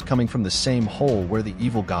something else coming from the same hole where the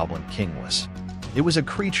evil Goblin King was. It was a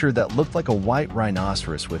creature that looked like a white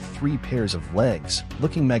rhinoceros with 3 pairs of legs,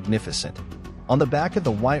 looking magnificent. On the back of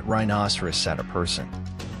the white rhinoceros sat a person.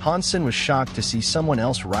 Hansen was shocked to see someone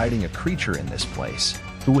else riding a creature in this place,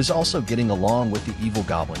 who was also getting along with the evil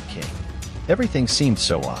Goblin King. Everything seemed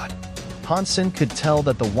so odd. Hansen could tell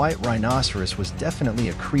that the white rhinoceros was definitely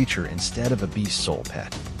a creature instead of a beast soul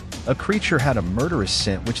pet. A creature had a murderous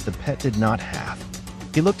scent which the pet did not have.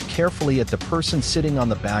 He looked carefully at the person sitting on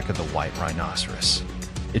the back of the white rhinoceros.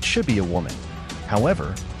 It should be a woman.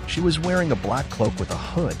 However, she was wearing a black cloak with a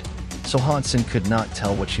hood, so Hansen could not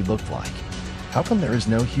tell what she looked like. How come there is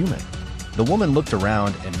no human? The woman looked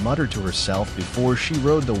around and muttered to herself before she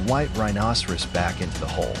rode the white rhinoceros back into the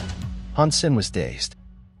hole. Hansen was dazed.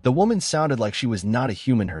 The woman sounded like she was not a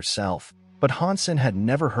human herself, but Hansen had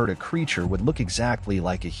never heard a creature would look exactly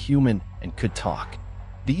like a human and could talk.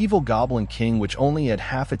 The evil Goblin King, which only had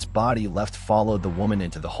half its body left, followed the woman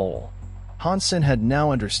into the hole. Hansen had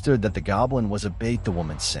now understood that the goblin was a bait the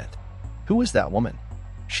woman sent. Who was that woman?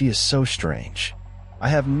 She is so strange. I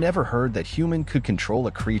have never heard that human could control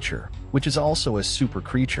a creature, which is also a super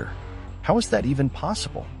creature. How is that even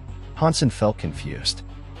possible? Hansen felt confused.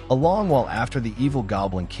 A long while after the evil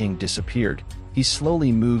Goblin King disappeared, he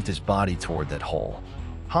slowly moved his body toward that hole.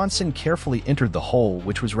 Hansen carefully entered the hole,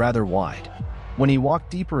 which was rather wide. When he walked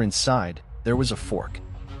deeper inside, there was a fork.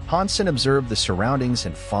 Hansen observed the surroundings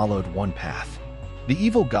and followed one path. The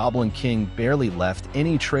evil Goblin King barely left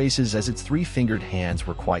any traces as its three-fingered hands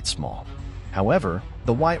were quite small. However,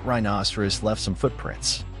 the white rhinoceros left some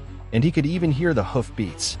footprints, and he could even hear the hoof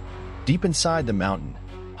beats. Deep inside the mountain,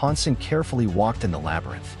 Hansen carefully walked in the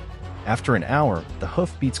labyrinth. After an hour, the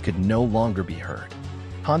hoofbeats could no longer be heard.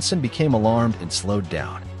 Hansen became alarmed and slowed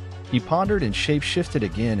down. He pondered and shape-shifted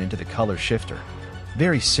again into the color shifter.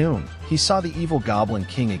 Very soon, he saw the evil Goblin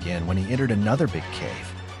King again when he entered another big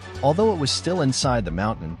cave. Although it was still inside the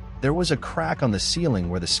mountain, there was a crack on the ceiling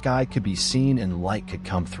where the sky could be seen and light could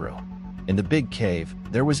come through. In the big cave,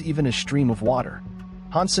 there was even a stream of water.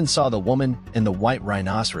 Hansen saw the woman and the white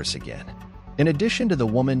rhinoceros again. In addition to the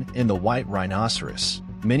woman and the white rhinoceros,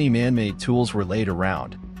 many man-made tools were laid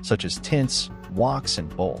around, such as tents, walks,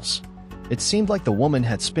 and bowls. It seemed like the woman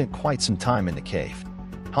had spent quite some time in the cave.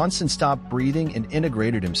 Hansen stopped breathing and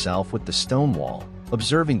integrated himself with the stone wall,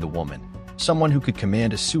 observing the woman, someone who could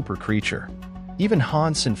command a super creature. Even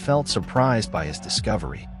Hansen felt surprised by his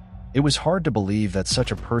discovery. It was hard to believe that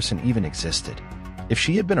such a person even existed. If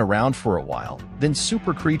she had been around for a while, then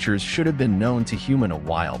super creatures should have been known to human a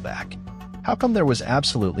while back. How come there was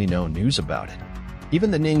absolutely no news about it? Even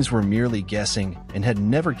the Nings were merely guessing and had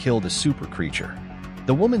never killed a super creature.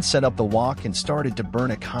 The woman set up the wok and started to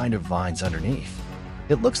burn a kind of vines underneath.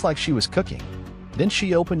 It looks like she was cooking. Then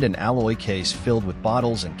she opened an alloy case filled with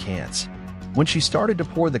bottles and cans. When she started to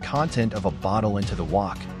pour the content of a bottle into the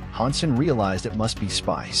wok, Hansen realized it must be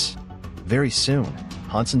spice. Very soon,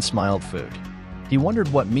 Hansen smiled food. He wondered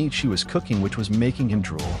what meat she was cooking, which was making him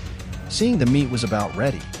drool. Seeing the meat was about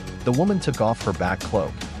ready, the woman took off her back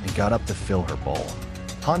cloak and got up to fill her bowl.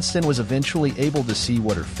 Hansen was eventually able to see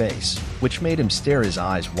what her face, which made him stare his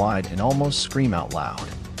eyes wide and almost scream out loud.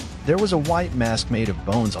 There was a white mask made of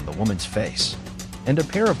bones on the woman's face, and a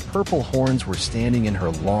pair of purple horns were standing in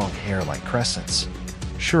her long hair like crescents.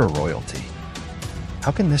 Sure, royalty.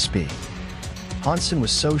 How can this be? Hansen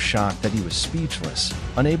was so shocked that he was speechless,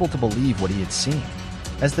 unable to believe what he had seen.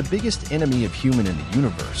 As the biggest enemy of human in the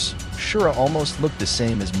universe, Shura almost looked the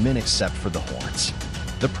same as men except for the horns.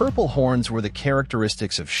 The purple horns were the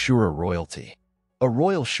characteristics of Shura royalty. A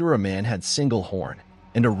royal Shura man had single horn,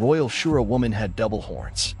 and a royal Shura woman had double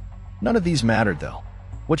horns. None of these mattered, though.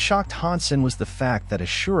 What shocked Hansen was the fact that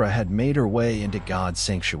Ashura had made her way into God's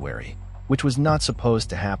sanctuary, which was not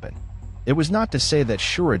supposed to happen. It was not to say that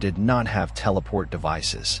Shura did not have teleport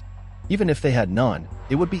devices. Even if they had none,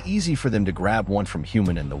 it would be easy for them to grab one from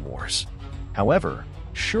human in the wars. However,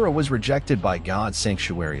 Shura was rejected by God's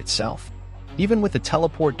sanctuary itself. Even with a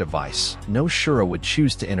teleport device, no Shura would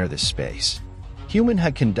choose to enter this space. Human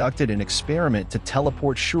had conducted an experiment to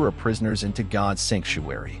teleport Shura prisoners into God's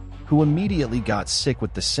sanctuary, who immediately got sick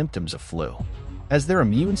with the symptoms of flu. As their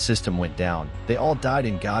immune system went down, they all died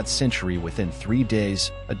in God's sanctuary within 3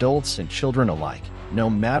 days, adults and children alike, no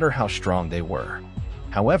matter how strong they were.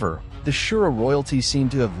 However, the Shura royalty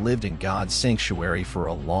seemed to have lived in God's sanctuary for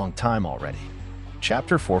a long time already.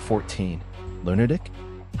 Chapter 414. Lunatic?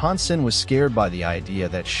 Hansen was scared by the idea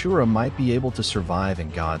that Shura might be able to survive in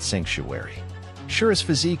God's sanctuary. Shura's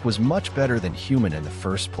physique was much better than human in the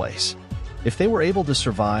first place. If they were able to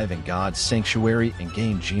survive in God's sanctuary and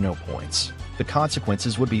gain Geno points, the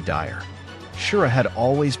consequences would be dire. Shura had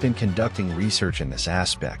always been conducting research in this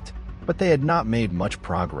aspect, but they had not made much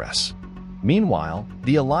progress. Meanwhile,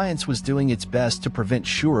 the Alliance was doing its best to prevent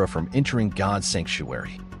Shura from entering God's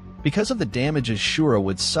sanctuary. Because of the damages Shura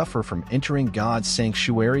would suffer from entering God's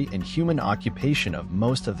sanctuary and human occupation of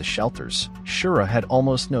most of the shelters, Shura had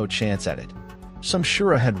almost no chance at it. Some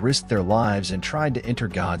Shura had risked their lives and tried to enter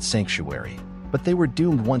God's sanctuary, but they were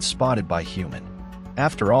doomed once spotted by human.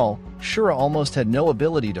 After all, Shura almost had no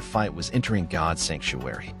ability to fight was entering God's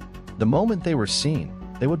sanctuary. The moment they were seen,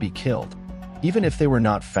 they would be killed. Even if they were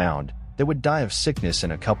not found, they would die of sickness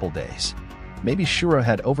in a couple days. Maybe Shura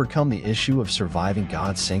had overcome the issue of surviving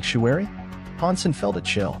God's sanctuary? Hansen felt a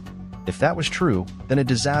chill. If that was true, then a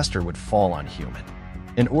disaster would fall on human.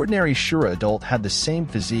 An ordinary Shura adult had the same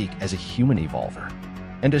physique as a human evolver,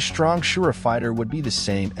 and a strong Shura fighter would be the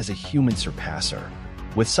same as a human surpasser.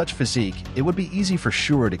 With such physique, it would be easy for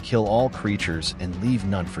Shura to kill all creatures and leave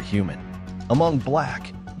none for human. Among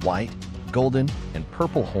black, white, golden, and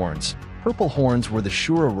purple horns were the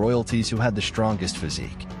Shura royalties who had the strongest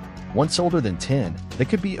physique. Once older than 10, they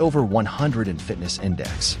could be over 100 in fitness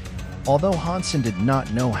index. Although Hansen did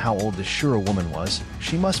not know how old the Shura woman was,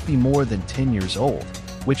 she must be more than 10 years old,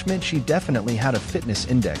 which meant she definitely had a fitness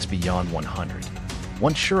index beyond 100.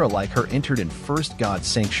 One Shura like her entered in First God's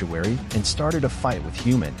sanctuary and started a fight with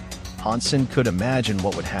human. Hansen could imagine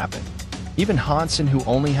what would happen. Even Hansen, who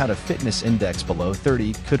only had a fitness index below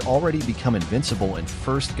 30, could already become invincible in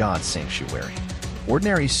First God's sanctuary.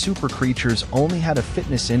 Ordinary super creatures only had a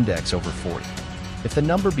fitness index over 40. If the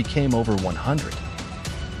number became over 100,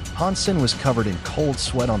 Hansen was covered in cold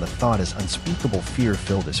sweat on the thought as unspeakable fear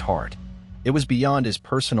filled his heart. It was beyond his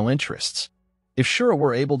personal interests. If Shura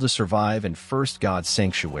were able to survive in First God's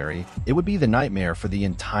sanctuary, it would be the nightmare for the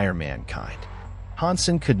entire mankind.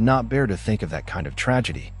 Hansen could not bear to think of that kind of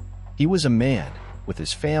tragedy. He was a man, with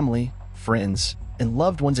his family, friends, and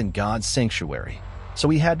loved ones in God's sanctuary, so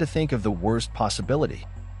he had to think of the worst possibility.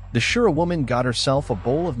 The Shura woman got herself a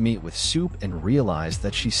bowl of meat with soup and realized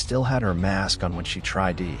that she still had her mask on when she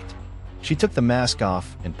tried to eat. She took the mask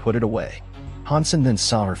off and put it away. Hansen then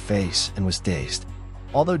saw her face and was dazed.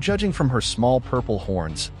 Although judging from her small purple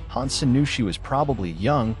horns, Hansen knew she was probably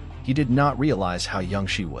young, he did not realize how young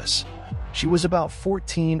she was. She was about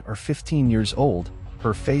 14 or 15 years old,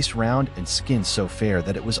 her face round and skin so fair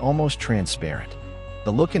that it was almost transparent.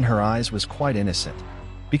 The look in her eyes was quite innocent.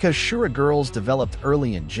 Because Shura girls developed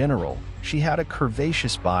early in general, she had a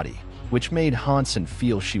curvaceous body, which made Hansen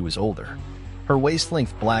feel she was older. Her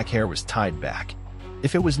waist-length black hair was tied back.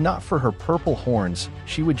 If it was not for her purple horns,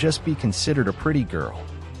 she would just be considered a pretty girl.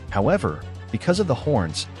 However, because of the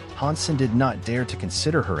horns, Hansen did not dare to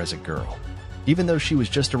consider her as a girl. Even though she was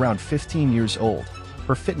just around 15 years old,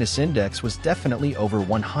 her fitness index was definitely over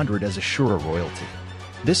 100 as a Shura royalty.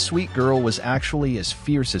 This sweet girl was actually as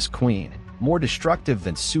fierce as Queen, more destructive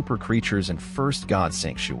than super creatures in First God's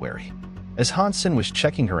sanctuary. As Hansen was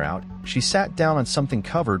checking her out, she sat down on something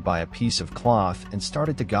covered by a piece of cloth and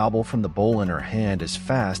started to gobble from the bowl in her hand as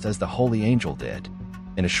fast as the holy angel did.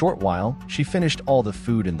 In a short while, she finished all the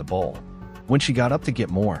food in the bowl. When she got up to get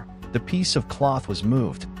more, the piece of cloth was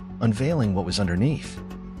moved, unveiling what was underneath.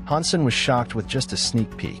 Hansen was shocked with just a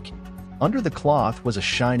sneak peek. Under the cloth was a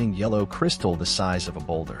shining yellow crystal the size of a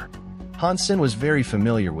boulder. Hansen was very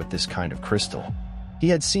familiar with this kind of crystal. He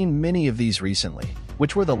had seen many of these recently,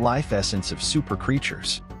 which were the life essence of super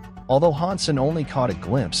creatures. Although Hansen only caught a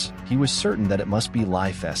glimpse, he was certain that it must be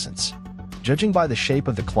life essence. Judging by the shape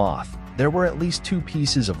of the cloth, there were at least 2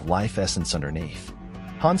 pieces of life essence underneath.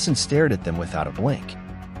 Hansen stared at them without a blink.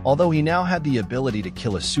 Although he now had the ability to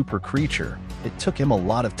kill a super creature, it took him a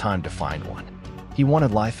lot of time to find one. He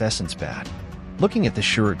wanted life essence bad. Looking at the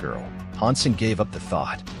Shura girl, Hansen gave up the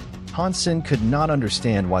thought. Hansen could not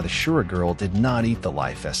understand why the Shura girl did not eat the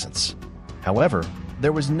life essence. However,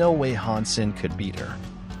 there was no way Hansen could beat her.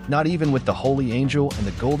 Not even with the Holy Angel and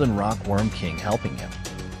the Golden Rock Worm King helping him.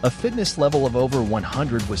 A fitness level of over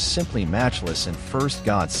 100 was simply matchless in First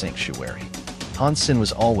God's sanctuary. Hansen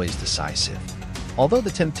was always decisive. Although the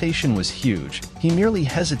temptation was huge, he merely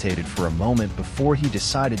hesitated for a moment before he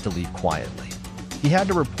decided to leave quietly. He had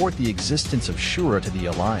to report the existence of Shura to the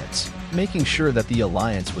Alliance, making sure that the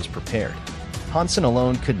Alliance was prepared. Hansen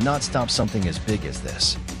alone could not stop something as big as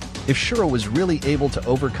this. If Shura was really able to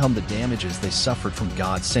overcome the damages they suffered from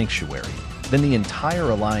God's sanctuary, then the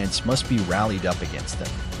entire Alliance must be rallied up against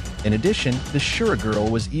them. In addition, the Shura girl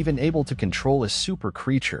was even able to control a super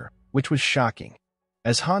creature, which was shocking.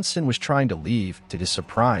 As Hansen was trying to leave, to his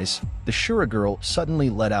surprise, the Shura girl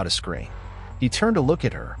suddenly let out a scream. He turned to look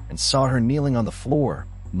at her and saw her kneeling on the floor,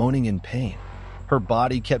 moaning in pain. Her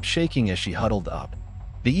body kept shaking as she huddled up.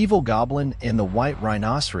 The evil goblin and the white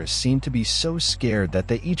rhinoceros seemed to be so scared that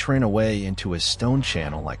they each ran away into a stone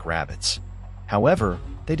channel like rabbits. However,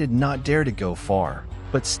 they did not dare to go far,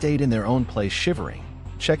 but stayed in their own place shivering,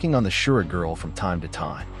 checking on the Shura girl from time to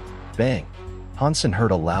time. Bang! Hansen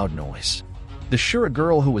heard a loud noise. The Shura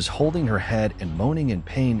girl, who was holding her head and moaning in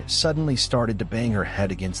pain, suddenly started to bang her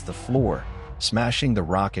head against the floor, smashing the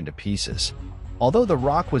rock into pieces. Although the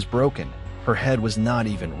rock was broken, her head was not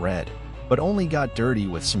even red, but only got dirty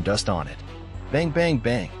with some dust on it. Bang, bang,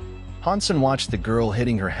 bang. Hansen watched the girl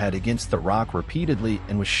hitting her head against the rock repeatedly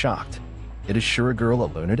and was shocked. Is Shura girl a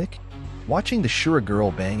lunatic? Watching the Shura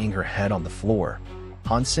girl banging her head on the floor,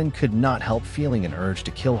 Hansen could not help feeling an urge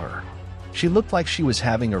to kill her. She looked like she was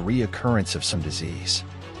having a reoccurrence of some disease.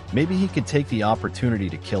 Maybe he could take the opportunity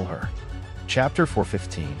to kill her. Chapter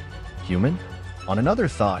 415. Human? On another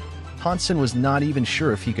thought, Hansen was not even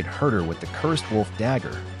sure if he could hurt her with the cursed wolf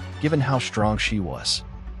dagger, given how strong she was.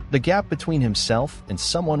 The gap between himself and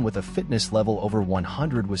someone with a fitness level over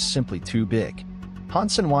 100 was simply too big.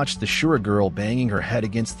 Hansen watched the Shura girl banging her head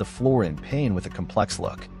against the floor in pain with a complex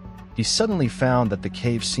look. He suddenly found that the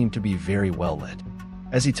cave seemed to be very well lit.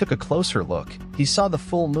 As he took a closer look, he saw the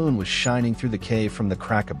full moon was shining through the cave from the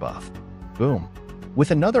crack above. Boom!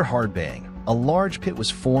 With another hard bang, A large pit was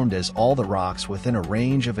formed as all the rocks within a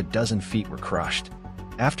range of a dozen feet were crushed.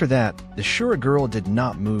 After that, the Shura girl did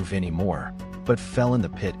not move anymore, but fell in the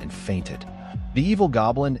pit and fainted. The evil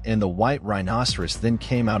goblin and the white rhinoceros then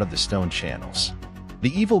came out of the stone channels.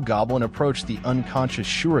 The evil goblin approached the unconscious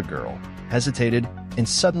Shura girl, hesitated, and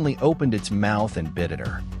suddenly opened its mouth and bit at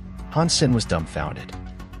her. Hansen was dumbfounded.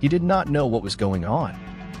 He did not know what was going on.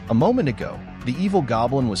 A moment ago, the evil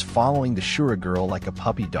goblin was following the Shura girl like a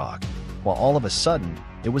puppy dog, while all of a sudden,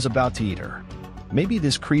 it was about to eat her. Maybe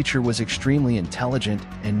this creature was extremely intelligent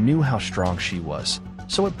and knew how strong she was,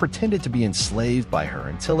 so it pretended to be enslaved by her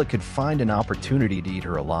until it could find an opportunity to eat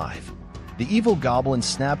her alive. The evil goblin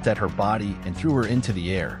snapped at her body and threw her into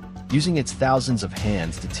the air, using its thousands of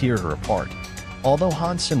hands to tear her apart. Although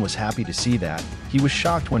Hansen was happy to see that, he was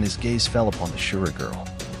shocked when his gaze fell upon the Shura girl.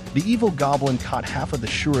 The evil goblin caught half of the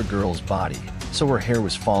Shura girl's body, so her hair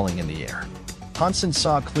was falling in the air. Hansen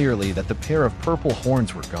saw clearly that the pair of purple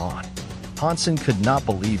horns were gone. Hansen could not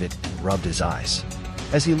believe it and rubbed his eyes.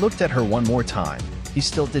 As he looked at her one more time, he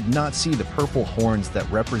still did not see the purple horns that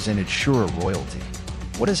represented Shura royalty.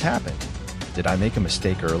 What has happened? Did I make a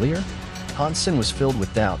mistake earlier? Hansen was filled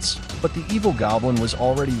with doubts, but the evil goblin was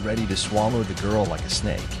already ready to swallow the girl like a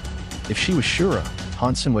snake. If she was Shura,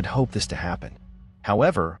 Hansen would hope this to happen.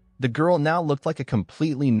 However, the girl now looked like a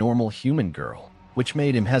completely normal human girl, which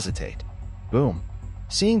made him hesitate. Boom.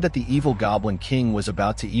 Seeing that the evil goblin king was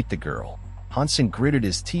about to eat the girl, Hansen gritted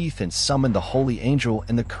his teeth and summoned the holy angel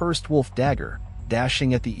and the cursed wolf dagger,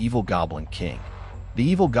 dashing at the evil goblin king. The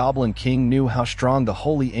evil goblin king knew how strong the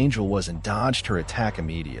holy angel was and dodged her attack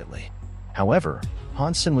immediately. However,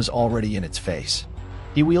 Hansen was already in its face.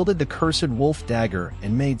 He wielded the cursed wolf dagger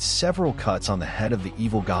and made several cuts on the head of the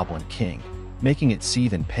evil goblin king, making it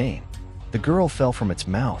seethe in pain. The girl fell from its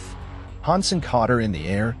mouth. Hansen caught her in the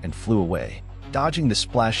air and flew away, dodging the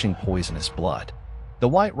splashing poisonous blood. The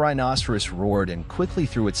white rhinoceros roared and quickly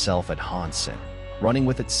threw itself at Hansen, running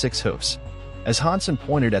with its 6 hoofs. As Hansen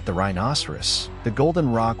pointed at the rhinoceros, the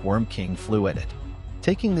golden rock worm king flew at it.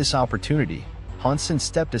 Taking this opportunity, Hansen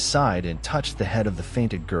stepped aside and touched the head of the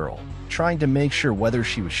fainted girl, trying to make sure whether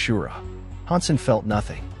she was Shura. Hansen felt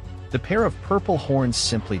nothing. The pair of purple horns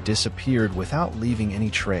simply disappeared without leaving any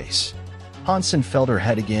trace. Hansen felt her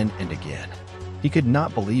head again and again. He could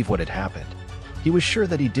not believe what had happened. He was sure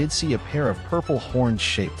that he did see a pair of purple horns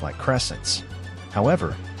shaped like crescents.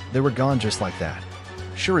 However, they were gone just like that.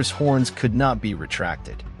 Shura's horns could not be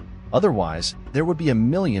retracted. Otherwise, there would be a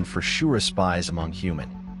million for Shura spies among human.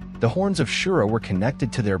 The horns of Shura were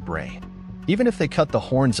connected to their brain. Even if they cut the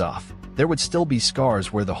horns off, there would still be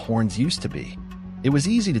scars where the horns used to be. It was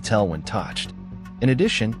easy to tell when touched. In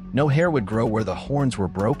addition, no hair would grow where the horns were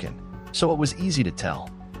broken, so it was easy to tell.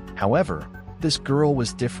 However, this girl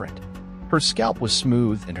was different. Her scalp was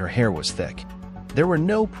smooth and her hair was thick. There were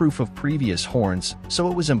no proof of previous horns, so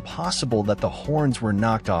it was impossible that the horns were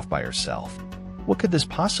knocked off by herself. What could this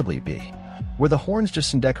possibly be? Were the horns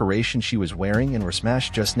just some decoration she was wearing and were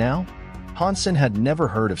smashed just now? Hansen had never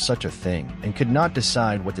heard of such a thing and could not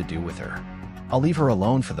decide what to do with her. I'll leave her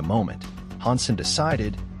alone for the moment, Hansen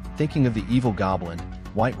decided, thinking of the evil goblin,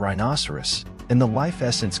 white rhinoceros, and the life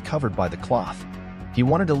essence covered by the cloth. He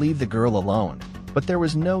wanted to leave the girl alone, but there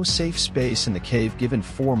was no safe space in the cave given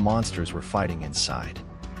 4 monsters were fighting inside.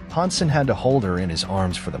 Hansen had to hold her in his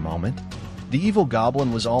arms for the moment. The evil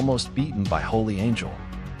goblin was almost beaten by Holy Angel.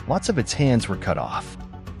 Lots of its hands were cut off.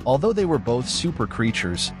 Although they were both super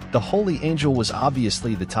creatures, the Holy Angel was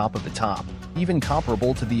obviously the top of the top, even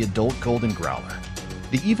comparable to the adult golden growler.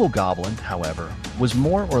 The evil goblin, however, was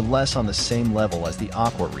more or less on the same level as the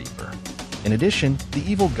Aqua Reaper. In addition, the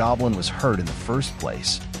evil goblin was hurt in the first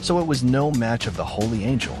place, so it was no match of the Holy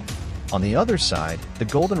Angel. On the other side, the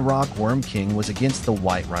Golden Rock Worm King was against the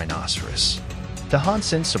White Rhinoceros. To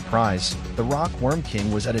Hansen's surprise, the Rock Worm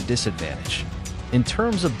King was at a disadvantage. In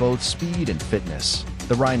terms of both speed and fitness,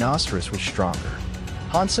 the Rhinoceros was stronger.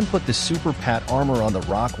 Hansen put the Super Pat armor on the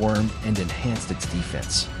Rock Worm and enhanced its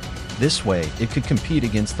defense. This way, it could compete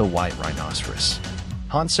against the White Rhinoceros.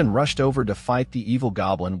 Hansen rushed over to fight the evil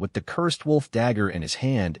goblin with the cursed wolf dagger in his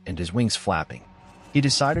hand and his wings flapping. He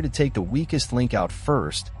decided to take the weakest link out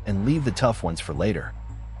first and leave the tough ones for later.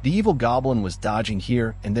 The evil goblin was dodging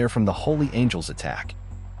here and there from the Holy Angel's attack.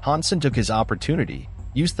 Hansen took his opportunity,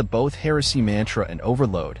 used the both heresy mantra and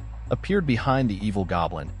overload, appeared behind the evil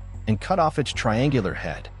goblin, and cut off its triangular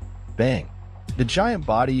head. Bang! The giant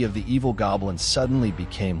body of the evil goblin suddenly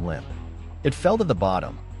became limp. It fell to the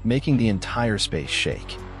bottom, making the entire space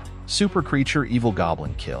shake. Super creature evil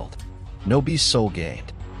goblin killed. No beast soul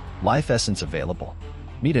gained. Life essence available.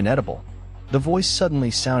 Meat inedible. The voice suddenly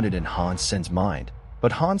sounded in Hansen's mind.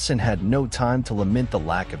 But Hansen had no time to lament the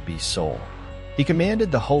lack of beast soul. He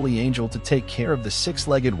commanded the holy angel to take care of the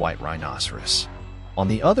six-legged white rhinoceros. On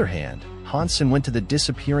the other hand, Hansen went to the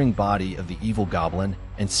disappearing body of the evil goblin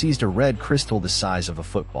and seized a red crystal the size of a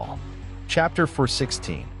football. Chapter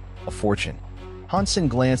 416. A Fortune. Hansen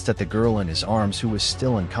glanced at the girl in his arms who was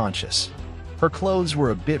still unconscious. Her clothes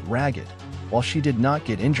were a bit ragged, while she did not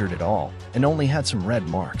get injured at all and only had some red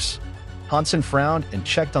marks. Hansen frowned and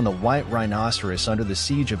checked on the white rhinoceros under the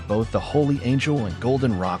siege of both the Holy Angel and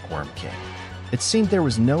Golden Rockworm King. It seemed there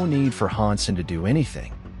was no need for Hansen to do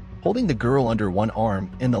anything. Holding the girl under one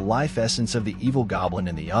arm and the life essence of the evil goblin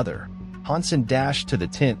in the other, Hansen dashed to the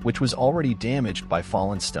tent, which was already damaged by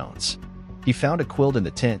fallen stones. He found a quilt in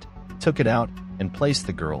the tent, took it out, and placed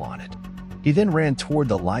the girl on it. He then ran toward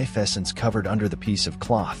the life essence covered under the piece of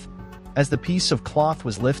cloth. As the piece of cloth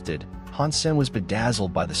was lifted, Hansen was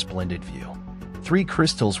bedazzled by the splendid view. 3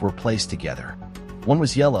 crystals were placed together. One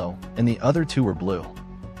was yellow, and the other 2 were blue.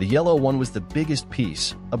 The yellow one was the biggest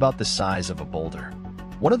piece, about the size of a boulder.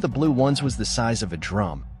 One of the blue ones was the size of a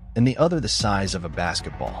drum, and the other the size of a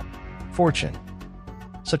basketball. Fortune.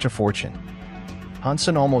 Such a fortune.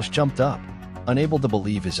 Hansen almost jumped up, unable to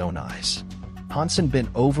believe his own eyes. Hansen bent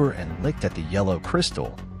over and licked at the yellow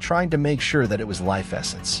crystal, trying to make sure that it was life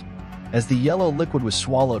essence. As the yellow liquid was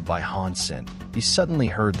swallowed by Hansen, he suddenly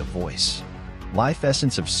heard the voice. Life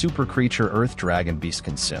essence of super creature Earth Dragon Beast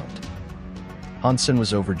consumed. Hansen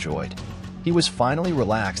was overjoyed. He was finally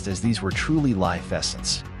relaxed as these were truly life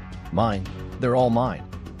essence. Mine, they're all mine.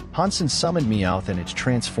 Hansen summoned Meowth in its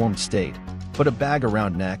transformed state, put a bag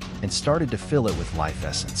around neck, and started to fill it with life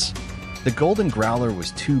essence. The golden growler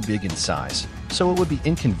was too big in size, so it would be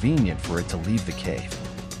inconvenient for it to leave the cave.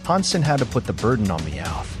 Hansen had to put the burden on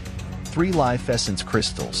Meowth. 3 life essence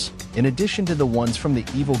crystals, in addition to the ones from the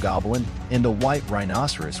evil goblin and the white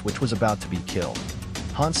rhinoceros which was about to be killed.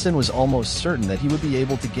 Hansen was almost certain that he would be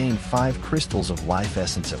able to gain 5 crystals of life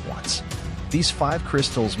essence at once. These 5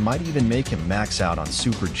 crystals might even make him max out on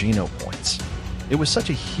supergene points. It was such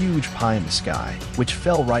a huge pie in the sky, which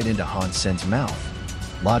fell right into Hansen's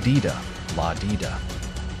mouth. La-dee-da, la-dee-da.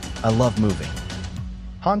 I love moving.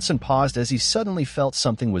 Hansen paused as he suddenly felt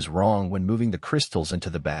something was wrong when moving the crystals into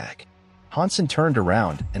the bag. Hansen turned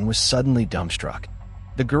around and was suddenly dumbstruck.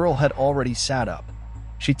 The girl had already sat up.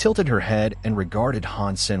 She tilted her head and regarded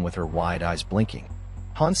Hansen with her wide eyes blinking.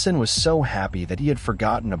 Hansen was so happy that he had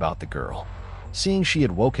forgotten about the girl. Seeing she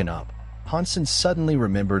had woken up, Hansen suddenly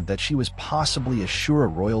remembered that she was possibly a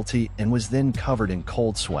Shura royalty and was then covered in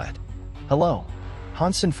cold sweat. Hello.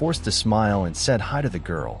 Hansen forced a smile and said hi to the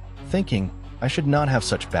girl, thinking, I should not have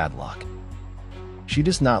such bad luck. She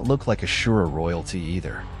does not look like a Shura royalty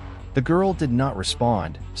either. The girl did not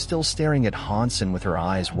respond, still staring at Hansen with her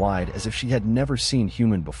eyes wide as if she had never seen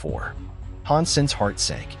human before. Hansen's heart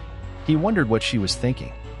sank. He wondered what she was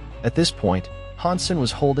thinking. At this point, Hansen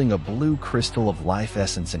was holding a blue crystal of life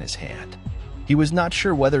essence in his hand. He was not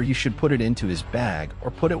sure whether he should put it into his bag or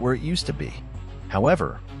put it where it used to be.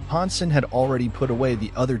 However, Hansen had already put away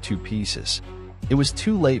the other 2 pieces. It was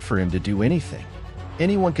too late for him to do anything.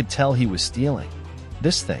 Anyone could tell he was stealing.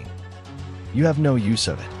 This thing. You have no use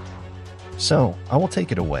of it. So, I will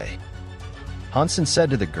take it away. Hansen said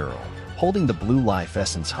to the girl, holding the blue life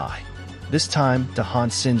essence high. This time, to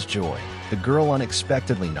Hansen's joy, the girl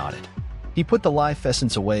unexpectedly nodded. He put the life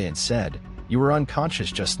essence away and said, You were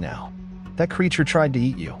unconscious just now. That creature tried to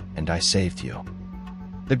eat you, and I saved you.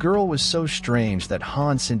 The girl was so strange that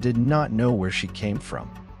Hansen did not know where she came from.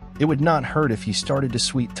 It would not hurt if he started to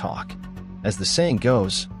sweet talk. As the saying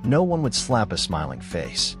goes, no one would slap a smiling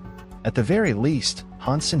face. At the very least,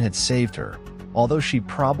 Hansen had saved her, although she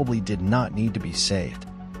probably did not need to be saved.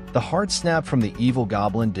 The hard snap from the evil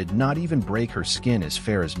goblin did not even break her skin as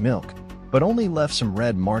fair as milk, but only left some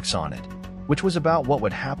red marks on it, which was about what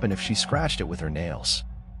would happen if she scratched it with her nails.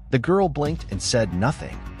 The girl blinked and said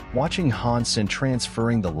nothing, watching Hansen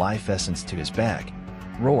transferring the life essence to his bag.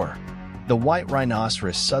 Roar. The white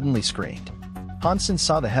rhinoceros suddenly screamed. Hansen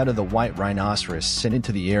saw the head of the white rhinoceros sent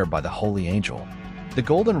into the air by the holy angel. The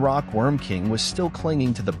golden rock worm king was still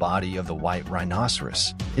clinging to the body of the white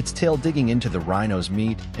rhinoceros, its tail digging into the rhino's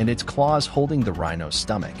meat and its claws holding the rhino's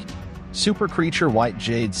stomach. Super creature white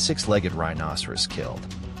jade 6-legged rhinoceros killed.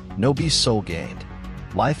 No beast soul gained.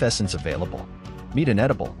 Life essence available. Meat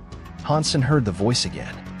inedible. Hansen heard the voice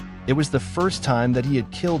again. It was the first time that he had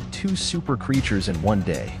killed 2 super creatures in one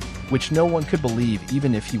day, which no one could believe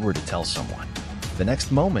even if he were to tell someone. The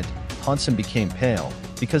next moment, Hansen became pale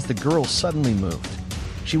because the girl suddenly moved.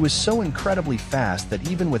 She was so incredibly fast that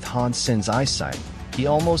even with Hansen's eyesight, he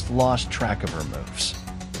almost lost track of her moves.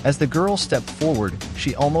 As the girl stepped forward,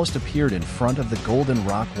 she almost appeared in front of the golden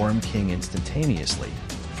rock worm king instantaneously,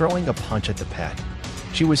 throwing a punch at the pet.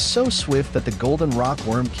 She was so swift that the golden rock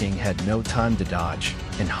worm king had no time to dodge,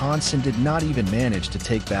 and Hansen did not even manage to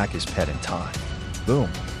take back his pet in time. Boom!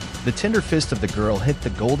 The tender fist of the girl hit the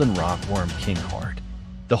golden rock worm king hard.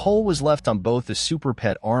 The hole was left on both the super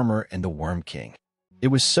pet armor and the worm king. It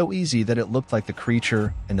was so easy that it looked like the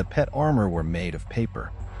creature and the pet armor were made of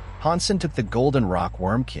paper. Hansen took the golden rock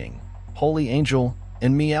worm king, holy angel,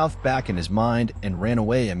 and Meowth back in his mind and ran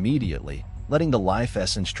away immediately, letting the life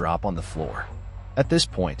essence drop on the floor. At this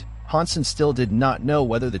point, Hansen still did not know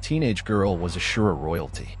whether the teenage girl was a sure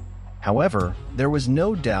royalty. However, there was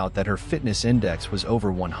no doubt that her fitness index was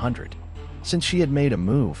over 100. Since she had made a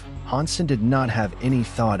move, Hansen did not have any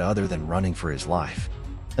thought other than running for his life.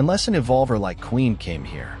 Unless an evolver like Queen came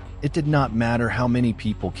here, it did not matter how many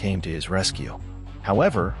people came to his rescue.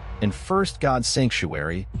 However, in First God's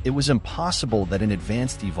Sanctuary, it was impossible that an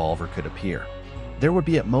advanced evolver could appear. There would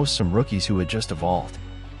be at most some rookies who had just evolved.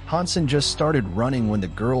 Hansen just started running when the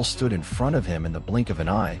girl stood in front of him in the blink of an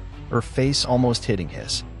eye, her face almost hitting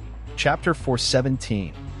his. Chapter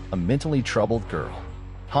 417, A Mentally Troubled Girl.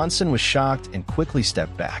 Hansen was shocked and quickly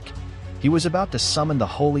stepped back. He was about to summon the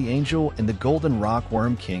Holy Angel and the Golden Rock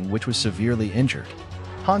Worm King, which was severely injured.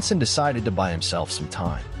 Hansen decided to buy himself some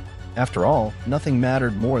time. After all, nothing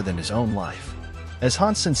mattered more than his own life. As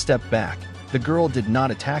Hansen stepped back, the girl did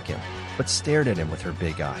not attack him, but stared at him with her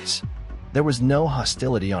big eyes. There was no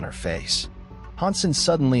hostility on her face. Hansen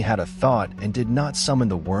suddenly had a thought and did not summon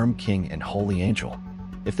the Worm King and Holy Angel.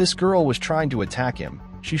 If this girl was trying to attack him,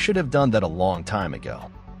 she should have done that a long time ago.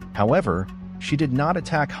 However, she did not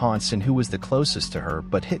attack Hansen, who was the closest to her,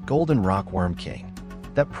 but hit Golden Rock Worm King.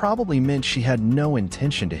 That probably meant she had no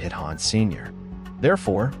intention to hit Hans Sr.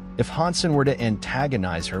 Therefore, if Hansen were to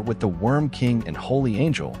antagonize her with the Worm King and Holy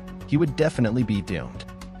Angel, he would definitely be doomed.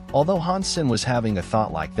 Although Hansen was having a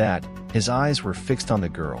thought like that, his eyes were fixed on the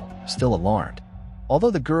girl, still alarmed.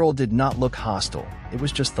 Although the girl did not look hostile, it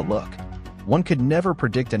was just the look. One could never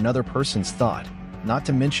predict another person's thought, not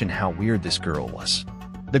to mention how weird this girl was.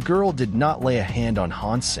 The girl did not lay a hand on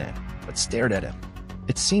Hansen, but stared at him.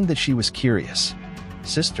 It seemed that she was curious.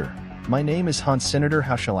 "Sister, my name is Hans Senator,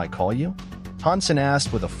 how shall I call you?" Hansen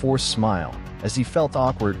asked with a forced smile, as he felt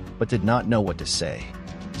awkward but did not know what to say.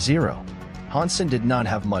 "Zero." Hansen did not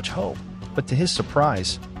have much hope, but to his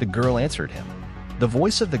surprise, the girl answered him. The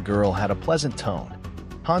voice of the girl had a pleasant tone.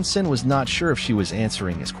 Hansen was not sure if she was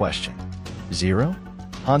answering his question. "Zero?"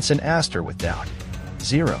 Hansen asked her with doubt.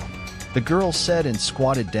 "Zero," the girl said and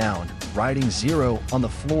squatted down, writing zero on the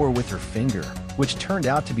floor with her finger, which turned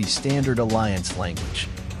out to be Standard Alliance language.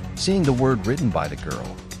 Seeing the word written by the girl,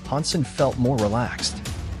 Hansen felt more relaxed.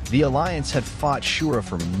 The Alliance had fought Shura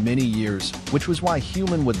for many years, which was why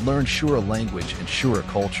human would learn Shura language and Shura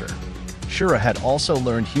culture. Shura had also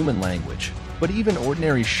learned human language, but even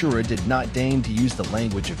ordinary Shura did not deign to use the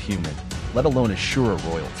language of human, let alone a Shura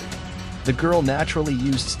royalty. The girl naturally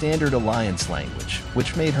used Standard Alliance language,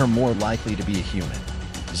 which made her more likely to be a human.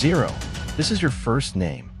 "Zero, this is your first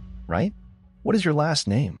name, right? What is your last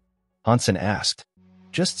name?" Hansen asked.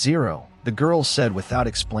 "Just Zero," the girl said without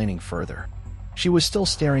explaining further. She was still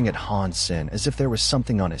staring at Hansen as if there was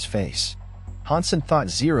something on his face. Hansen thought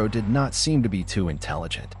Zero did not seem to be too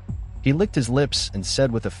intelligent. He licked his lips and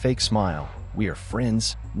said with a fake smile, "We are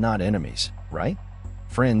friends, not enemies, right?"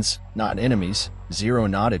 "Friends, not enemies," Zero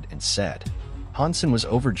nodded and said. Hansen was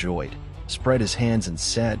overjoyed, spread his hands and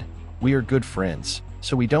said, "We are good friends,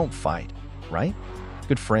 so we don't fight, right?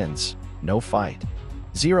 Good friends, no fight."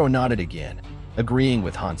 Zero nodded again, agreeing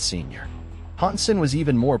with Hans Sr. Hansen was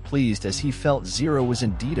even more pleased as he felt Zero was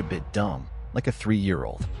indeed a bit dumb, like a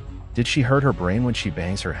 3-year-old. Did she hurt her brain when she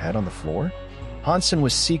bangs her head on the floor? Hansen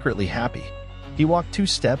was secretly happy. He walked 2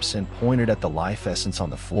 steps and pointed at the life essence on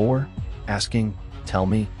the floor, asking, "Tell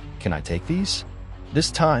me, can I take these?"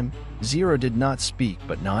 This time, Zero did not speak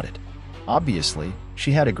but nodded. Obviously,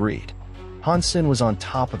 she had agreed. Hansen was on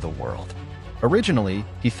top of the world. Originally,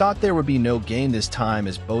 he thought there would be no gain this time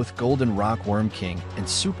as both Golden Rock Worm King and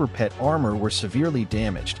Super Pet armor were severely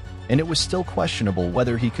damaged, and it was still questionable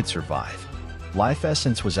whether he could survive. Life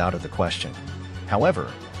essence was out of the question. However,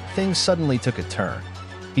 things suddenly took a turn.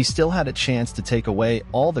 He still had a chance to take away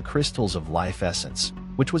all the crystals of life essence,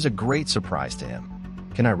 which was a great surprise to him.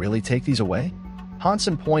 "Can I really take these away?"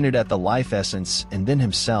 Hansen pointed at the life essence and then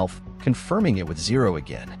himself, confirming it with Zero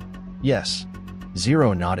again. "Yes."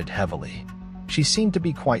 Zero nodded heavily. She seemed to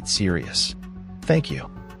be quite serious. "Thank you.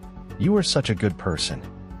 You are such a good person."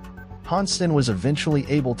 Hansen was eventually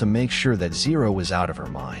able to make sure that Zero was out of her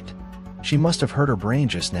mind. She must have hurt her brain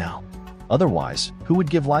just now. Otherwise, who would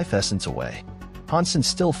give life essence away? Hansen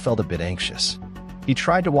still felt a bit anxious. He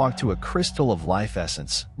tried to walk to a crystal of life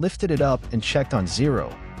essence, lifted it up, and checked on Zero,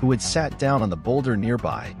 who had sat down on the boulder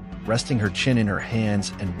nearby, resting her chin in her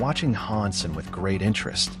hands and watching Hansen with great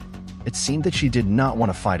interest. It seemed that she did not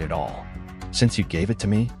want to fight at all. "Since you gave it to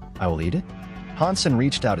me, I will eat it?" Hansen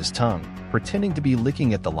reached out his tongue, pretending to be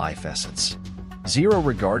licking at the life essence. Zero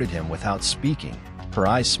regarded him without speaking, her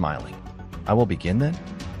eyes smiling. "I will begin then?"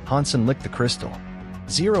 Hansen licked the crystal.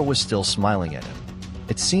 Zero was still smiling at him.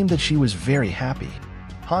 It seemed that she was very happy.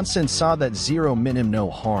 Hansen saw that Zero meant him no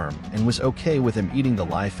harm and was okay with him eating the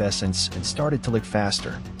life essence and started to lick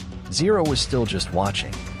faster. Zero was still just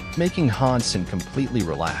watching, making Hansen completely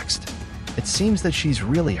relaxed. It seems that she's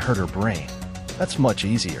really hurt her brain. That's much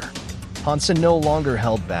easier. Hansen no longer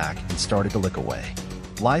held back and started to lick away.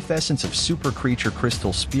 Life essence of super creature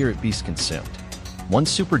crystal spirit beast consumed. 1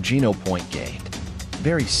 super geno point gained.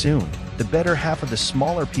 Very soon, the better half of the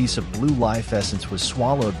smaller piece of blue life essence was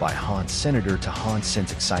swallowed by Hans Senator to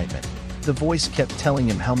Hansen's excitement. The voice kept telling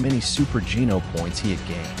him how many super geno points he had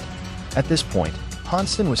gained. At this point,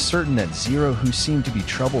 Hansen was certain that Zero, who seemed to be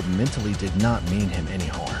troubled mentally, did not mean him any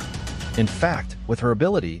harm. In fact, with her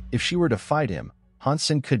ability, if she were to fight him,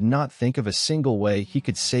 Hansen could not think of a single way he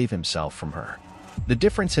could save himself from her. The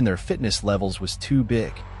difference in their fitness levels was too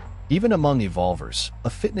big. Even among evolvers, a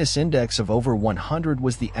fitness index of over 100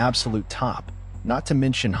 was the absolute top, not to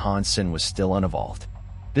mention Hansen was still unevolved.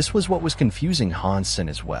 This was what was confusing Hansen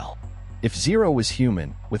as well. If Zero was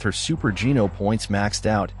human, with her super geno points maxed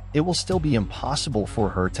out, it will still be impossible for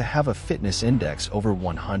her to have a fitness index over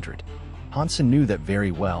 100. Hansen knew that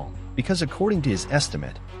very well, because according to his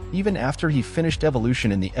estimate, even after he finished evolution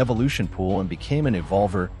in the evolution pool and became an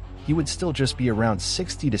evolver, he would still just be around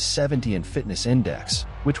 60 to 70 in fitness index,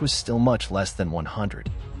 which was still much less than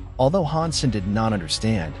 100. Although Hansen did not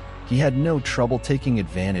understand, he had no trouble taking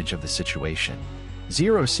advantage of the situation.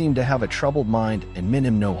 Zero seemed to have a troubled mind and meant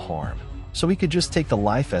him no harm, so he could just take the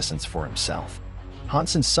life essence for himself.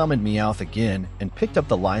 Hansen summoned Meowth again and picked up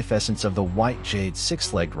the life essence of the white jade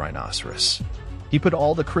six-legged rhinoceros. He put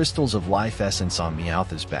all the crystals of life essence on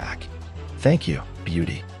Meowth's back. "Thank you,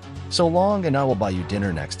 beauty. So long, and I will buy you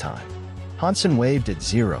dinner next time." Hansen waved at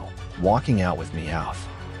Zero, walking out with Meowth.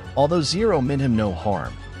 Although Zero meant him no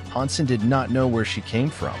harm, Hansen did not know where she came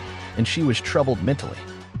from, and she was troubled mentally.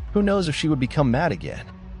 Who knows if she would become mad again?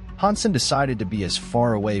 Hansen decided to be as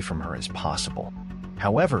far away from her as possible.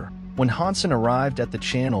 However, when Hansen arrived at the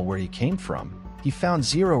channel where he came from, he found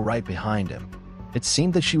Zero right behind him. It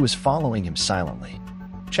seemed that she was following him silently.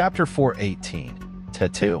 Chapter 418.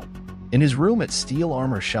 Tattoo. In his room at Steel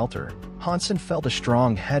Armor Shelter, Hansen felt a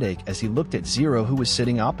strong headache as he looked at Zero, who was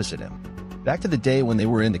sitting opposite him. Back to the day when they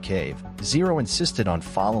were in the cave, Zero insisted on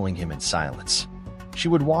following him in silence. She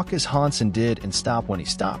would walk as Hansen did and stop when he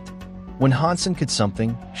stopped. When Hansen could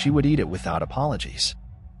something, she would eat it without apologies.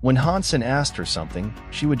 When Hansen asked her something,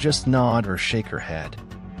 she would just nod or shake her head.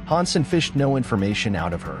 Hansen fished no information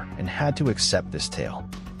out of her and had to accept this tale.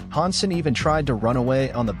 Hansen even tried to run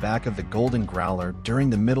away on the back of the golden growler during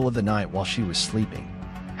the middle of the night while she was sleeping.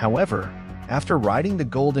 However, after riding the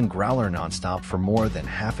golden growler nonstop for more than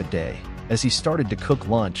half a day, as he started to cook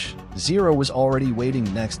lunch, Zero was already waiting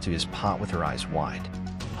next to his pot with her eyes wide.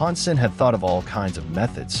 Hansen had thought of all kinds of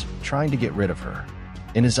methods, trying to get rid of her.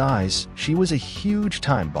 In his eyes, she was a huge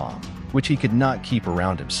time bomb, which he could not keep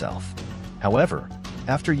around himself. However,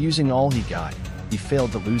 after using all he got, he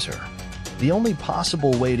failed to lose her. The only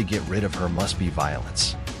possible way to get rid of her must be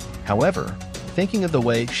violence. However, thinking of the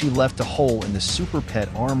way she left a hole in the super pet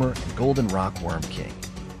armor and golden rock worm king,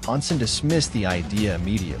 Hansen dismissed the idea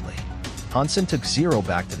immediately. Hansen took Zero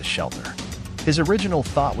back to the shelter. His original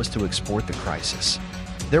thought was to export the crisis.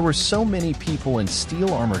 There were so many people in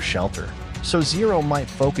Steel Armor Shelter, so Zero might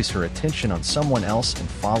focus her attention on someone else and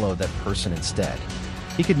follow that person instead.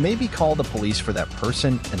 He could maybe call the police for that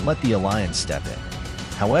person and let the Alliance step in.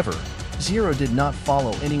 However, Zero did not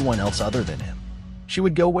follow anyone else other than him. She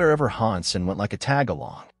would go wherever Hansen went like a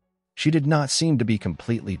tag-along. She did not seem to be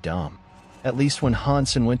completely dumb. At least when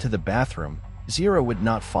Hansen went to the bathroom, Zero would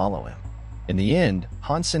not follow him. In the end,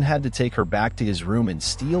 Hansen had to take her back to his room in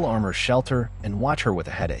Steel Armor Shelter and watch her with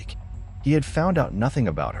a headache. He had found out nothing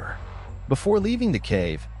about her. Before leaving the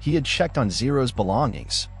cave, he had checked on Zero's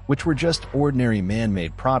belongings, which were just ordinary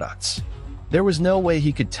man-made products. There was no way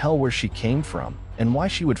he could tell where she came from and why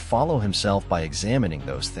she would follow himself by examining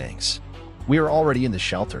those things. "We are already in the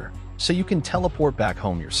shelter, so you can teleport back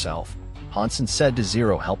home yourself," Hansen said to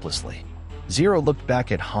Zero helplessly. Zero looked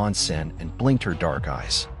back at Hansen and blinked her dark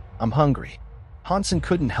eyes. "I'm hungry." Hansen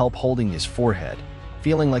couldn't help holding his forehead,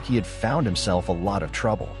 feeling like he had found himself a lot of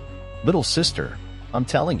trouble. Little sister, I'm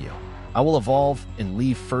telling you, I will evolve and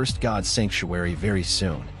leave First God's Sanctuary very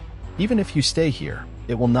soon. Even if you stay here,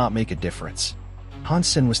 it will not make a difference.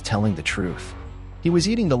 Hansen was telling the truth. He was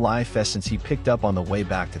eating the life essence he picked up on the way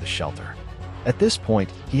back to the shelter. At this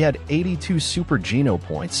point, he had 82 super geno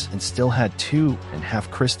points and still had 2.5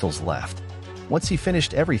 crystals left. Once he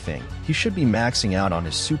finished everything, he should be maxing out on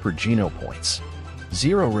his super geno points.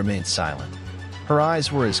 Zero remained silent. Her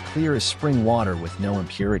eyes were as clear as spring water with no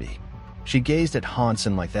impurity. She gazed at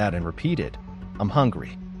Hansen like that and repeated, "I'm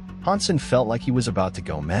hungry." Hansen felt like he was about to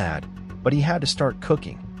go mad, but he had to start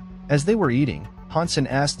cooking. As they were eating, Hansen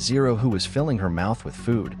asked Zero, who was filling her mouth with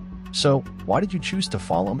food, "So, why did you choose to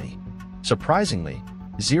follow me?" Surprisingly,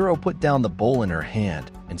 Zero put down the bowl in her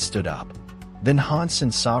hand and stood up. Then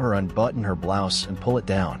Hansen saw her unbutton her blouse and pull it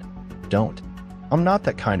down. "Don't. I'm not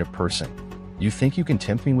that kind of person. You think you can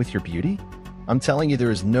tempt me with your beauty? I'm telling you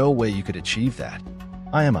there is no way you could achieve that.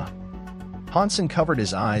 I am a..." Hansen covered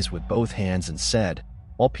his eyes with both hands and said,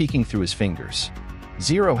 while peeking through his fingers.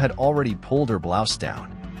 Zero had already pulled her blouse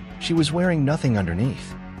down. She was wearing nothing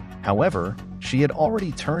underneath. However, she had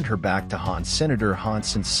already turned her back to Hans. Senator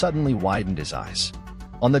Hansen suddenly widened his eyes.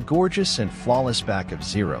 On the gorgeous and flawless back of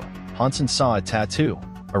Zero, Hansen saw a tattoo,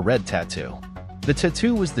 a red tattoo. The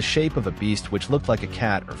tattoo was the shape of a beast which looked like a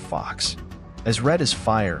cat or fox. As red as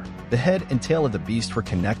fire, the head and tail of the beast were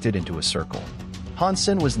connected into a circle.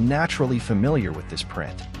 Hansen was naturally familiar with this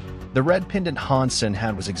print. The red pendant Hansen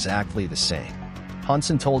had was exactly the same.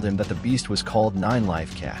 Hansen told him that the beast was called Nine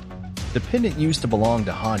Life Cat. The pendant used to belong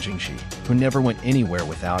to Han Jingxi, who never went anywhere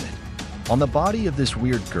without it. On the body of this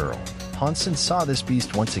weird girl, Hansen saw this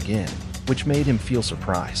beast once again, which made him feel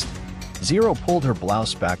surprised. Zero pulled her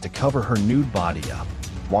blouse back to cover her nude body up,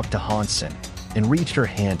 walked to Hansen, and reached her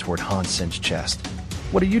hand toward Hansen's chest.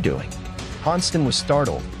 "What are you doing?" Hansen was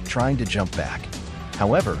startled, trying to jump back.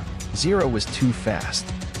 However, Zero was too fast.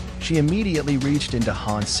 She immediately reached into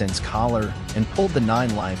Hansen's collar and pulled the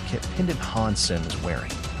Nine Life Kit pendant Hansen was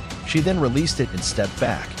wearing. She then released it and stepped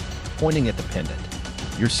back, pointing at the pendant.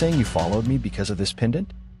 "You're saying you followed me because of this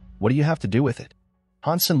pendant? What do you have to do with it?"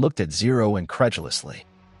 Hansen looked at Zero incredulously.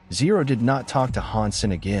 Zero did not talk to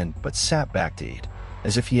Hansen again, but sat back to eat,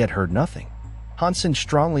 as if he had heard nothing. Hansen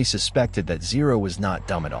strongly suspected that Zero was not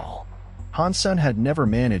dumb at all. Hansen had never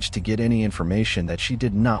managed to get any information that she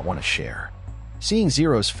did not want to share. Seeing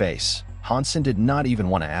Zero's face, Hansen did not even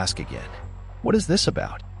want to ask again. "What is this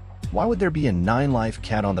about? Why would there be a Nine Life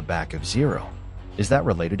Cat on the back of Zero? Is that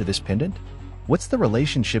related to this pendant? What's the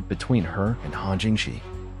relationship between her and Han Jingxi?"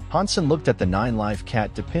 Hansen looked at the Nine Life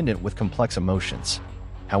Cat pendant with complex emotions.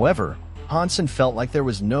 However, Hansen felt like there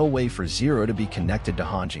was no way for Zero to be connected to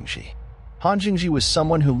Han Jingxi. Han Jingxi was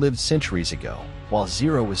someone who lived centuries ago, while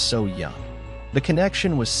Zero was so young. The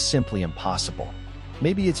connection was simply impossible.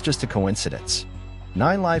 Maybe it's just a coincidence.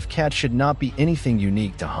 Nine Life Cat should not be anything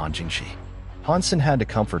unique to Han Jingxi. Hansen had to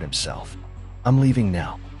comfort himself. "I'm leaving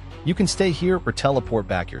now. You can stay here or teleport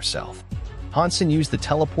back yourself." Hansen used the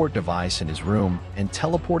teleport device in his room and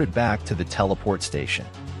teleported back to the teleport station.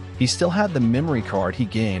 He still had the memory card he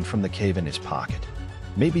gained from the cave in his pocket.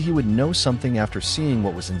 Maybe he would know something after seeing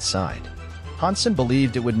what was inside. Hansen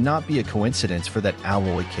believed it would not be a coincidence for that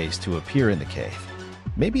alloy case to appear in the cave.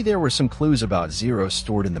 Maybe there were some clues about Zero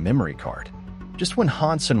stored in the memory card. Just when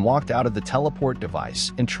Hansen walked out of the teleport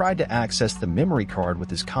device and tried to access the memory card with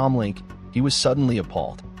his comlink, he was suddenly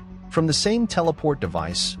appalled. From the same teleport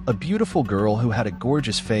device, a beautiful girl who had a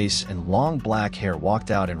gorgeous face and long black hair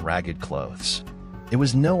walked out in ragged clothes. It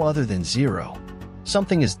was no other than Zero.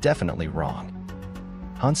 Something is definitely wrong.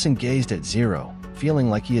 Hansen gazed at Zero, feeling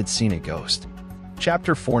like he had seen a ghost.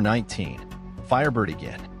 Chapter 419. Firebird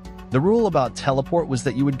again. The rule about teleport was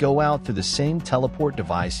that you would go out through the same teleport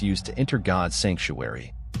device used to enter God's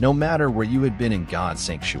sanctuary, no matter where you had been in God's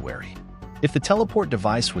sanctuary. If the teleport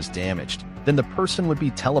device was damaged, then the person would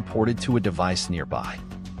be teleported to a device nearby.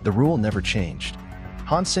 The rule never changed.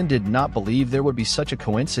 Hansen did not believe there would be such a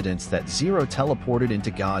coincidence that Zero teleported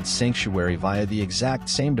into God's sanctuary via the exact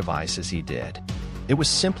same device as he did. It was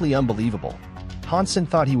simply unbelievable. Hansen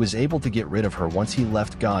thought he was able to get rid of her once he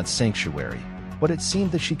left God's sanctuary, but it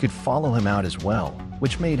seemed that she could follow him out as well,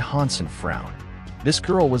 which made Hansen frown. This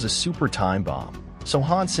girl was a super time bomb, so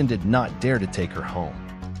Hansen did not dare to take her home.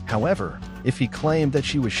 However, if he claimed that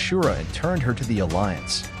she was Shura and turned her to the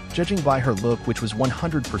Alliance, judging by her look which was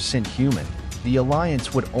 100% human, the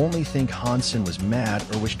Alliance would only think Hansen was mad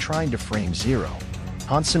or was trying to frame Zero.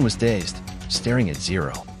 Hansen was dazed, staring at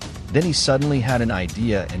Zero. Then he suddenly had an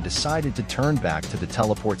idea and decided to turn back to the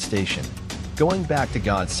teleport station, going back to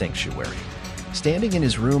God's sanctuary. Standing in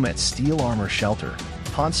his room at Steel Armor Shelter,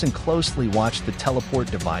 Hansen closely watched the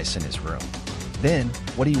teleport device in his room. Then,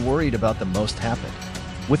 what he worried about the most happened.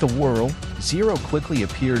 With a whirl, Zero quickly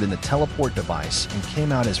appeared in the teleport device and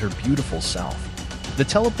came out as her beautiful self. The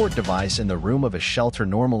teleport device in the room of a shelter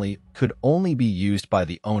normally could only be used by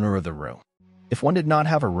the owner of the room. If one did not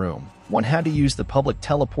have a room, one had to use the public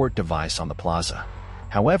teleport device on the plaza.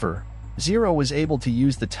 However, Zero was able to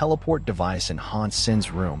use the teleport device in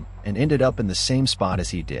Hansen's room and ended up in the same spot as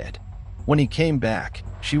he did. When he came back,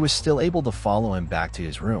 she was still able to follow him back to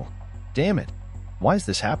his room. Damn it, why is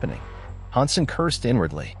this happening? Hansen cursed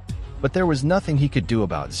inwardly, but there was nothing he could do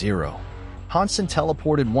about Zero. Hansen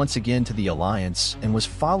teleported once again to the Alliance and was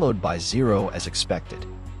followed by Zero as expected.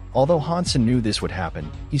 Although Hansen knew this would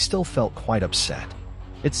happen, he still felt quite upset.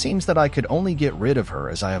 It seems that I could only get rid of her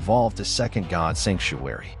as I evolved to Second God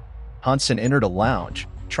Sanctuary. Hansen entered a lounge,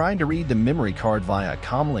 trying to read the memory card via a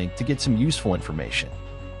comlink to get some useful information.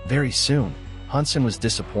 Very soon, Hansen was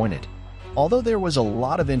disappointed. Although there was a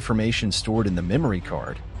lot of information stored in the memory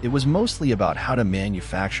card, it was mostly about how to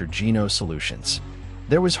manufacture Geno solutions.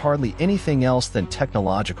 There was hardly anything else than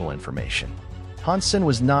technological information. Hansen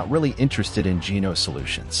was not really interested in Geno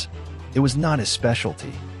solutions. It was not his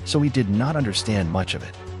specialty, so he did not understand much of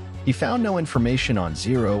it. He found no information on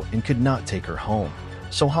Zero and could not take her home,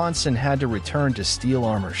 so Hansen had to return to Steel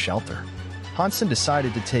Armor Shelter. Hansen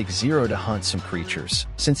decided to take Zero to hunt some creatures,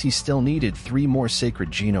 since he still needed 3 more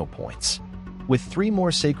sacred Geno points. With 3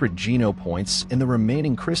 more sacred Geno points in the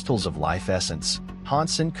remaining crystals of life essence,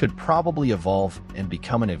 Hansen could probably evolve and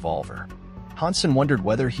become an evolver. Hansen wondered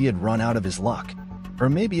whether he had run out of his luck, or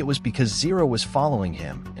maybe it was because Zero was following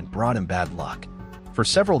him and brought him bad luck. For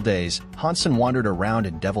several days, Hansen wandered around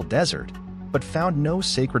in Devil Desert, but found no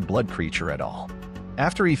sacred blood creature at all.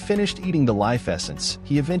 After he finished eating the life essence,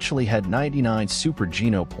 he eventually had 99 super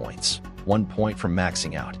Geno points, 1 point from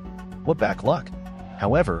maxing out. What bad luck!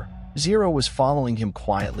 However, Zero was following him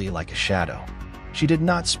quietly like a shadow. She did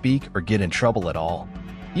not speak or get in trouble at all.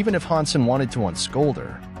 Even if Hansen wanted to unscold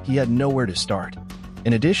her, he had nowhere to start.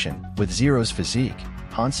 In addition, with Zero's physique,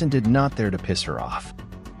 Hansen did not dare to piss her off.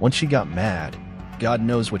 Once she got mad, God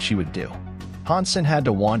knows what she would do. Hansen had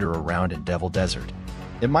to wander around in Devil Desert.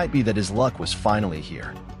 It might be that his luck was finally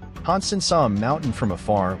here. Hansen saw a mountain from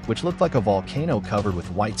afar which looked like a volcano covered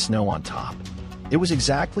with white snow on top. It was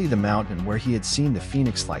exactly the mountain where he had seen the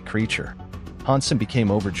phoenix-like creature. Hansen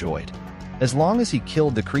became overjoyed. As long as he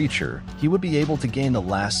killed the creature, he would be able to gain the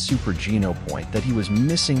last super Geno point that he was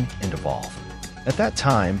missing and evolve. At that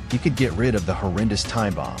time, he could get rid of the horrendous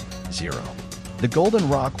time bomb, Zero. The Golden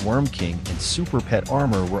Rock Worm King and Super Pet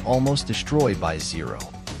Armor were almost destroyed by Zero.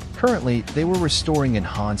 Currently, they were restoring in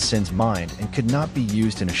Hansen's mind and could not be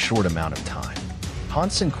used in a short amount of time.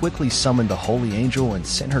 Hansen quickly summoned the Holy Angel and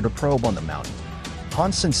sent her to probe on the mountain.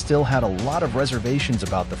 Hansen still had a lot of reservations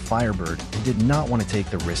about the Firebird and did not want to take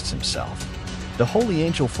the risks himself. The Holy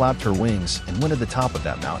Angel flapped her wings and went to the top of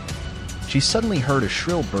that mountain. She suddenly heard a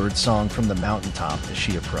shrill bird song from the mountaintop as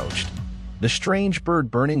she approached. The strange bird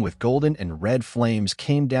burning with golden and red flames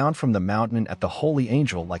came down from the mountain at the Holy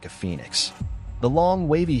Angel like a phoenix. The long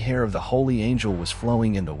wavy hair of the Holy Angel was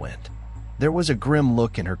flowing in the wind. There was a grim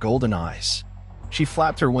look in her golden eyes. She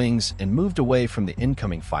flapped her wings and moved away from the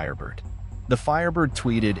incoming Firebird. The Firebird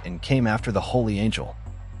tweeted and came after the Holy Angel.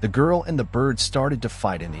 The girl and the bird started to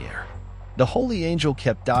fight in the air. The Holy Angel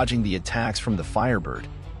kept dodging the attacks from the Firebird,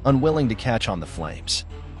 unwilling to catch on the flames.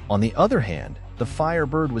 On the other hand, the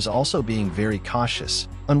Firebird was also being very cautious,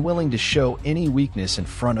 unwilling to show any weakness in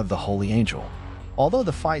front of the Holy Angel. Although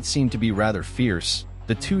the fight seemed to be rather fierce,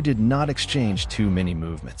 the two did not exchange too many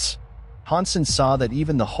movements. Hansen saw that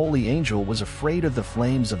even the Holy Angel was afraid of the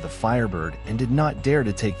flames of the Firebird and did not dare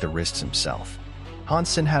to take the risks himself.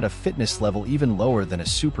 Hansen had a fitness level even lower than a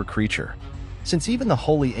super creature. Since even the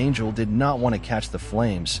Holy Angel did not want to catch the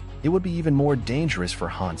flames, it would be even more dangerous for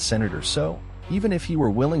Hansen, so even if he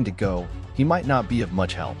were willing to go, he might not be of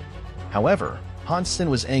much help. However, Hansen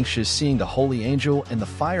was anxious seeing the Holy Angel and the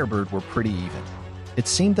Firebird were pretty even. It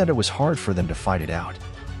seemed that it was hard for them to fight it out.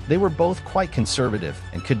 They were both quite conservative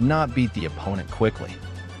and could not beat the opponent quickly.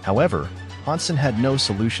 However, Hansen had no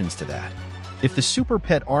solutions to that. If the Super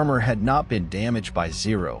Pet Armor had not been damaged by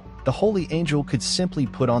Zero, the Holy Angel could simply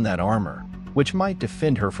put on that armor, which might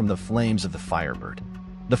defend her from the flames of the Firebird.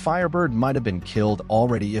 The Firebird might have been killed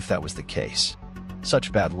already if that was the case.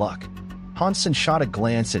 Such bad luck. Hansen shot a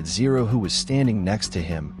glance at Zero, who was standing next to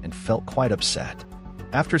him, and felt quite upset.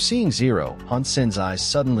 After seeing Zero, Hansen's eyes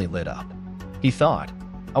suddenly lit up. He thought,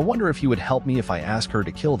 I wonder if he would help me if I ask her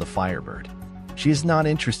to kill the Firebird. She is not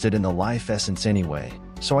interested in the life essence anyway,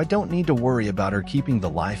 so I don't need to worry about her keeping the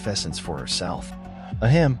life essence for herself.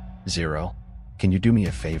 Ahem, Zero. Can you do me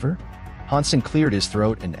a favor? Hansen cleared his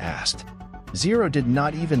throat and asked. Zero did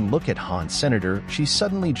not even look at Han Senator. She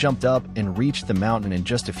suddenly jumped up and reached the mountain in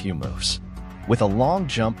just a few moves. With a long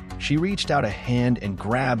jump, she reached out a hand and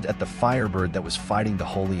grabbed at the firebird that was fighting the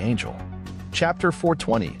Holy Angel. Chapter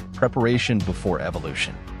 420, Preparation Before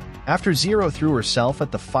Evolution. After Zero threw herself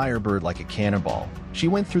at the firebird like a cannonball, she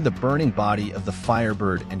went through the burning body of the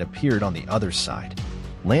firebird and appeared on the other side,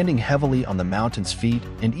 landing heavily on the mountain's feet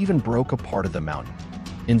and even broke a part of the mountain.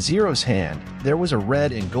 In Zero's hand, there was a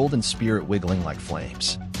red and golden spirit wiggling like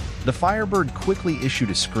flames. The firebird quickly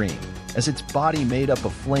issued a scream, as its body made up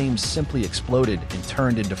of flames simply exploded and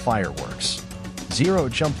turned into fireworks. Zero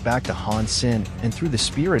jumped back to Hansen and threw the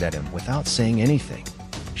spirit at him without saying anything.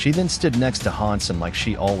 She then stood next to Hansen like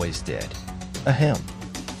she always did. Ahem.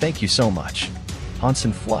 Thank you so much.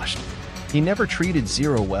 Hansen flushed. He never treated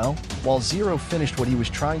Zero well, while Zero finished what he was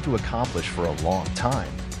trying to accomplish for a long time,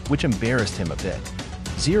 which embarrassed him a bit.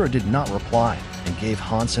 Zero did not reply and gave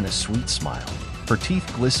Hansen a sweet smile, her teeth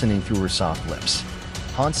glistening through her soft lips.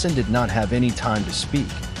 Hansen did not have any time to speak,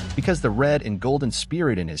 because the red and golden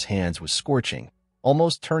spirit in his hands was scorching,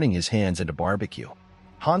 almost turning his hands into barbecue.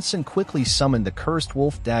 Hansen quickly summoned the cursed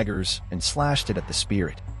wolf daggers and slashed it at the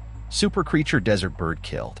spirit. Super creature desert bird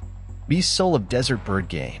killed. Beast soul of desert bird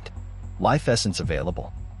gained. Life essence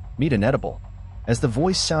available. Meat inedible. As the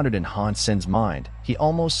voice sounded in Hansen's mind, he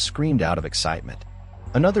almost screamed out of excitement.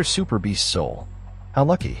 Another super beast soul. How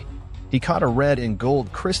lucky. He caught a red and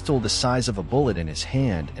gold crystal the size of a bullet in his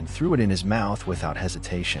hand and threw it in his mouth without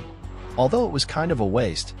hesitation. Although it was kind of a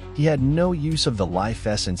waste, he had no use of the life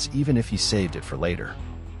essence even if he saved it for later.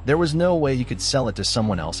 There was no way he could sell it to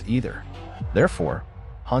someone else either. Therefore,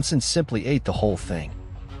 Hansen simply ate the whole thing.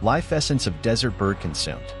 Life essence of desert bird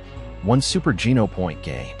consumed. 1 super geno point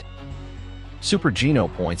gained. Super geno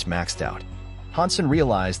points maxed out. Hansen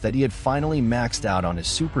realized that he had finally maxed out on his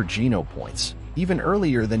super geno points, even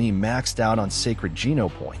earlier than he maxed out on sacred geno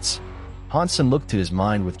points. Hansen looked to his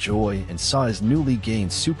mind with joy and saw his newly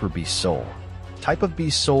gained super beast soul. Type of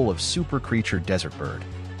beast soul of super creature desert bird.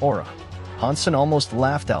 Aura. Hansen almost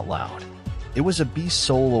laughed out loud. It was a beast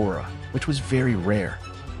soul aura, which was very rare.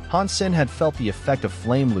 Hansen had felt the effect of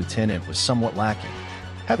Flame Lieutenant was somewhat lacking.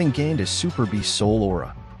 Having gained a super beast soul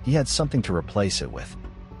aura, he had something to replace it with.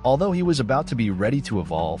 Although he was about to be ready to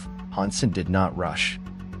evolve, Hansen did not rush.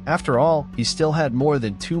 After all, he still had more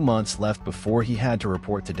than 2 months left before he had to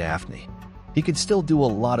report to Daphne. He could still do a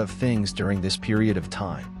lot of things during this period of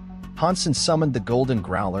time. Hansen summoned the Golden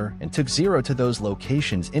Growler and took Zero to those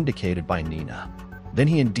locations indicated by Nina. Then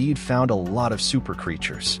he indeed found a lot of super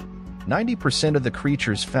creatures. 90% of the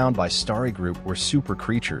creatures found by Starry Group were super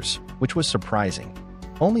creatures, which was surprising.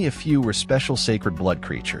 Only a few were special sacred blood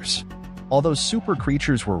creatures. Although super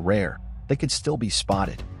creatures were rare, they could still be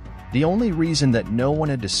spotted. The only reason that no one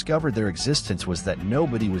had discovered their existence was that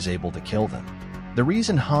nobody was able to kill them. The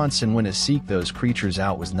reason Hansen went to seek those creatures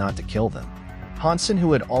out was not to kill them. Hansen,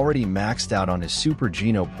 who had already maxed out on his super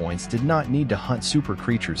geno points, did not need to hunt super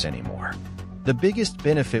creatures anymore. The biggest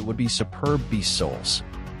benefit would be superb beast souls.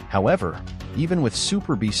 However, even with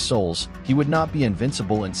super beast souls, he would not be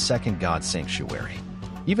invincible in Second God Sanctuary.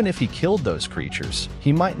 Even if he killed those creatures,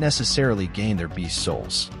 he might necessarily gain their beast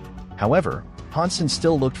souls. However, Hansen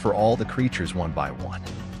still looked for all the creatures one by one.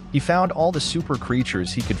 He found all the super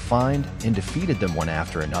creatures he could find and defeated them one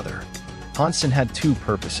after another. Hansen had 2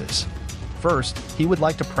 purposes. First, he would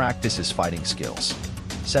like to practice his fighting skills.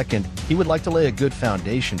 Second, he would like to lay a good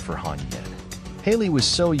foundation for Han Yin. Haley was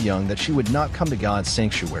so young that she would not come to God's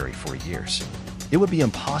Sanctuary for years. It would be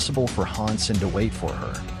impossible for Hansen to wait for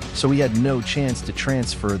her, so he had no chance to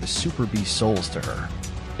transfer the super beast souls to her.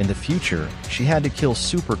 In the future, she had to kill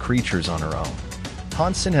super creatures on her own.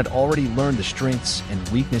 Hansen had already learned the strengths and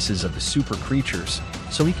weaknesses of the super creatures,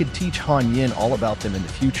 so he could teach Han Yin all about them in the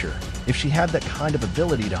future if she had that kind of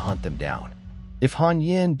ability to hunt them down. If Han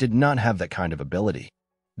Yin did not have that kind of ability,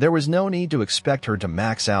 there was no need to expect her to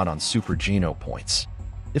max out on super geno points.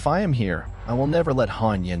 If I am here, I will never let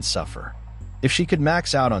Han Yin suffer. If she could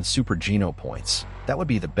max out on super geno points, that would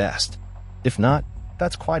be the best. If not,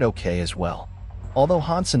 that's quite okay as well. Although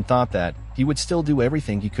Hansen thought that, he would still do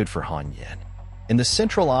everything he could for Han Yin. In the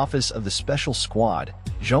central office of the special squad,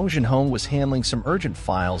 Xuanhuan was handling some urgent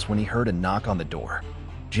files when he heard a knock on the door.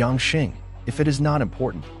 Jiangxing, if it is not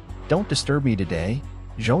important, don't disturb me today,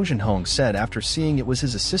 Xuanhuan said after seeing it was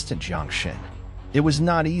his assistant Jiangxin. It was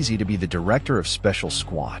not easy to be the director of special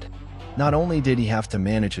squad. Not only did he have to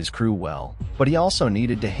manage his crew well, but he also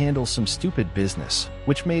needed to handle some stupid business,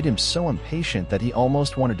 which made him so impatient that he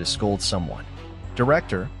almost wanted to scold someone.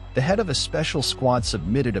 Director, the head of a special squad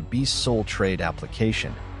submitted a beast soul trade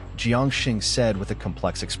application, Jiangxing said with a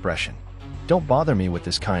complex expression. Don't bother me with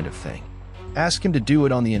this kind of thing. Ask him to do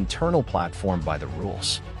it on the internal platform by the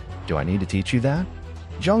rules. Do I need to teach you that?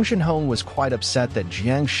 Zhang Xuanhuan was quite upset that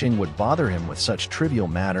Jiangxing would bother him with such trivial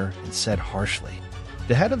matter and said harshly.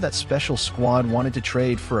 The head of that special squad wanted to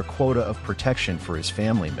trade for a quota of protection for his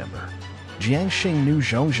family member. Jiangxing knew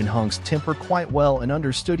Zhang Xuanhuan's temper quite well and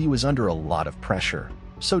understood he was under a lot of pressure,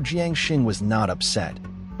 so Jiangxing was not upset,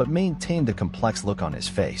 but maintained the complex look on his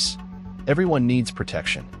face. Everyone needs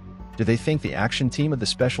protection. Do they think the action team of the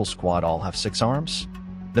special squad all have 6 arms?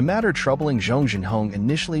 The matter troubling Zhang Xuanhuan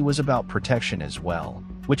initially was about protection as well,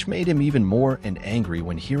 which made him even more angry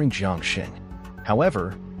when hearing Jiangxing.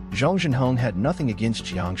 However, Zhang Xuanhuan had nothing against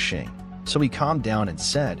Jiangxing, so he calmed down and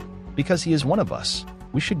said, because he is one of us,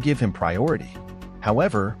 we should give him priority.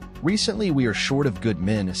 However, recently we are short of good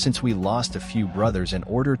men since we lost a few brothers in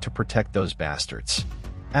order to protect those bastards.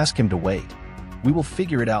 Ask him to wait. We will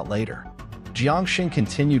figure it out later. Jiangxing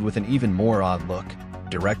continued with an even more odd look.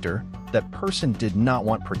 Director, that person did not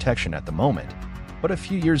want protection at the moment, but a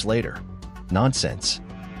few years later. Nonsense.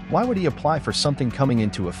 Why would he apply for something coming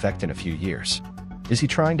into effect in a few years? Is he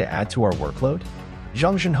trying to add to our workload?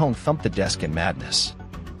 Zhang Xuanhuan thumped the desk in madness.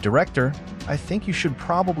 Director, I think you should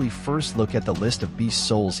probably first look at the list of beast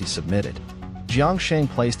souls he submitted. Jiangxing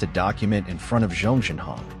placed a document in front of Zhang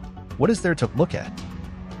Xuanhuan. What is there to look at?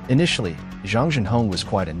 Initially, Zhang Xuanhuan was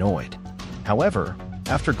quite annoyed. However,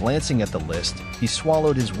 after glancing at the list, he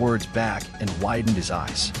swallowed his words back and widened his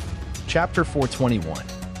eyes. Chapter 421.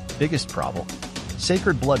 Biggest problem.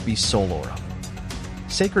 Sacred Blood Beast Soul Aura.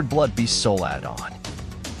 Sacred Blood Beast Soul Add-on.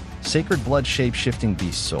 Sacred Blood Shape-Shifting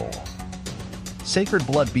Beast Soul. Sacred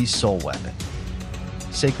Blood Beast Soul Weapon.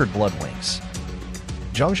 Sacred Blood Wings.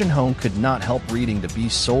 Zhang Xuanhuan could not help reading the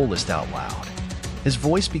Beast Soul list out loud. His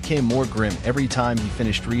voice became more grim every time he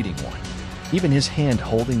finished reading one. Even his hand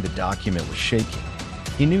holding the document was shaking.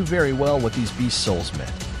 He knew very well what these beast souls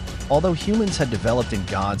meant. Although humans had developed in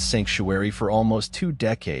God's sanctuary for almost 2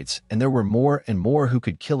 decades, and there were more and more who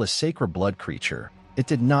could kill a sacred blood creature, it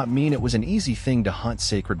did not mean it was an easy thing to hunt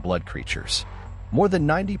sacred blood creatures. More than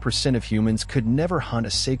 90% of humans could never hunt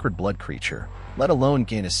a sacred blood creature, let alone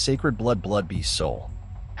gain a sacred blood beast soul.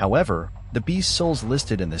 However, the beast souls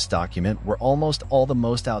listed in this document were almost all the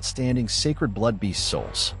most outstanding sacred blood beast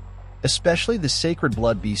souls. Especially the Sacred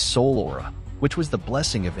Blood Beast Soul Aura, which was the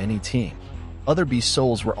blessing of any team. Other beast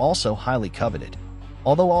souls were also highly coveted.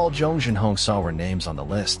 Although all Zhang Xuanhuan saw were names on the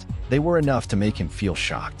list, they were enough to make him feel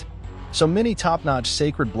shocked. So many top-notch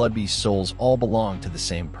Sacred Blood Beast souls all belonged to the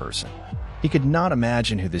same person. He could not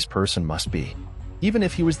imagine who this person must be. Even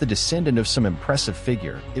if he was the descendant of some impressive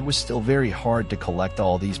figure, it was still very hard to collect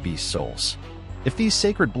all these beast souls. If these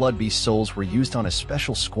Sacred Blood Beast souls were used on a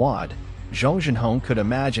special squad, Zhang Xuanhuan could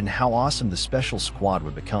imagine how awesome the special squad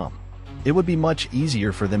would become. It would be much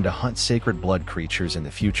easier for them to hunt sacred blood creatures in the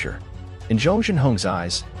future. In Zhang Xuanhuan's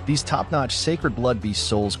eyes, these top-notch sacred blood beast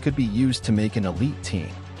souls could be used to make an elite team.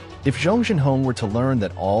 If Zhang Xuanhuan were to learn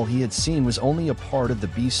that all he had seen was only a part of the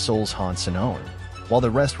beast souls Han Sen owned, while the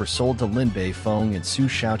rest were sold to Lin Beifeng and Su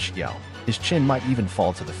Xiaoqiao, his chin might even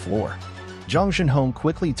fall to the floor. Zhang Xuanhuan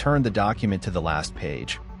quickly turned the document to the last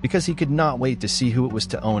page, because he could not wait to see who it was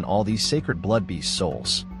to own all these sacred blood beast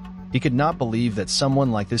souls. He could not believe that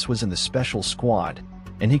someone like this was in the special squad,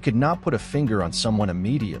 and he could not put a finger on someone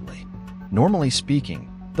immediately. Normally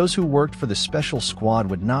speaking, those who worked for the special squad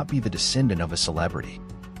would not be the descendant of a celebrity.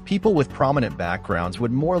 People with prominent backgrounds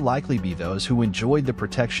would more likely be those who enjoyed the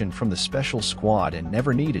protection from the special squad and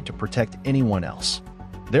never needed to protect anyone else.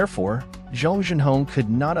 Therefore, Zhang Xuanhuan could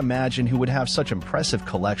not imagine who would have such impressive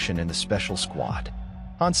collection in the special squad.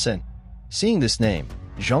 Han Sen. Seeing this name,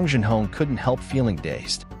 Zhang Xuanhuan couldn't help feeling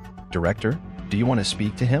dazed. Director, do you want to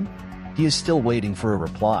speak to him? He is still waiting for a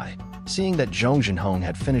reply. Seeing that Zhang Xuanhuan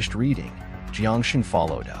had finished reading, Jiangxing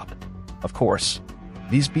followed up. Of course.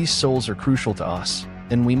 These beast souls are crucial to us,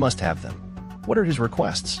 and we must have them. What are his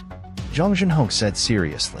requests? Zhang Xuanhuan said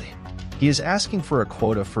seriously. He is asking for a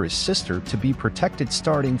quota for his sister to be protected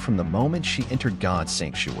starting from the moment she entered God's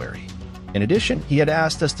sanctuary. In addition, he had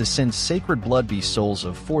asked us to send sacred blood beast souls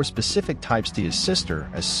of 4 specific types to his sister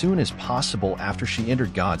as soon as possible after she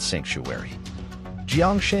entered God's sanctuary.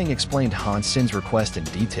 Jiangxing explained Han Sen's request in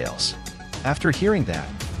details. After hearing that,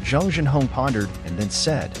 Zhang Xuanhuan pondered and then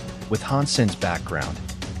said, with Han Sen's background,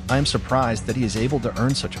 I am surprised that he is able to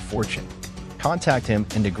earn such a fortune. Contact him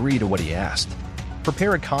and agree to what he asked.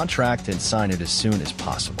 Prepare a contract and sign it as soon as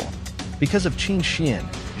possible. Because of Qin Xian,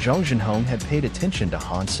 Zhang Xuanhuan had paid attention to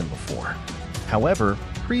Han Sen before. However,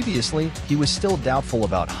 previously, he was still doubtful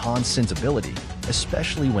about Han Sen's ability,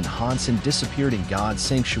 especially when Han Sen disappeared in God's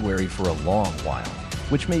sanctuary for a long while.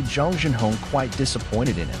 which made Xuanhuan quite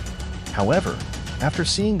disappointed in him. However, after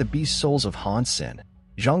seeing the beast souls of Hansen,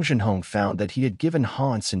 Xuanhuan found that he had given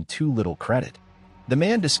Hansen too little credit. The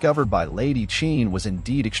man discovered by Lady Qin was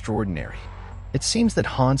indeed extraordinary. It seems that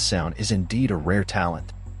Hansen is indeed a rare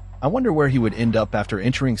talent. I wonder where he would end up after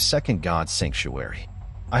entering Second God's Sanctuary.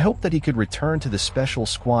 I hope that he could return to the special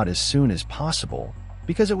squad as soon as possible,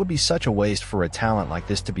 because it would be such a waste for a talent like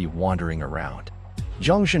this to be wandering around.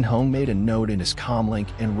 Xuanhuan made a note in his comlink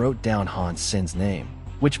and wrote down Hansen's name,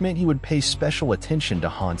 which meant he would pay special attention to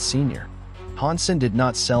Hans Sr. Hansen did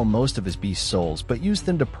not sell most of his beast souls but used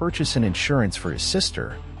them to purchase an insurance for his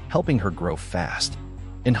sister, helping her grow fast.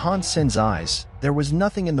 In Hansen's eyes, there was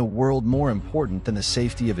nothing in the world more important than the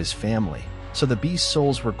safety of his family, so the beast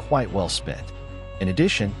souls were quite well spent. In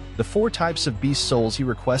addition, the 4 types of beast souls he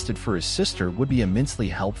requested for his sister would be immensely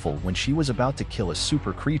helpful when she was about to kill a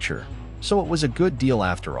super creature, so it was a good deal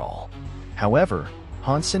after all. However,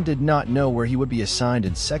 Hansen did not know where he would be assigned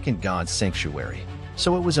in Second God's Sanctuary,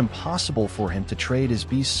 so it was impossible for him to trade his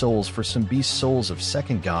beast souls for some beast souls of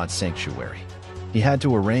Second God's Sanctuary. He had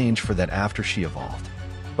to arrange for that after she evolved.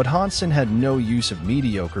 But Hansen had no use of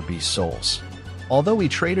mediocre beast souls. Although he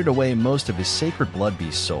traded away most of his sacred blood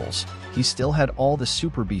beast souls, he still had all the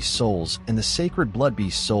super beast souls and the sacred blood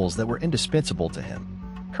beast souls that were indispensable to him.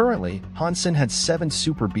 Currently, Hansen had 7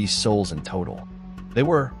 super beast souls in total. They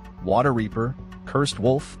were Water Reaper, Cursed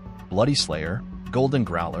Wolf, Bloody Slayer, Golden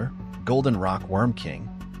Growler, Golden Rock Worm King,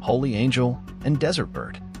 Holy Angel, and Desert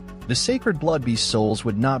Bird. The sacred blood beast souls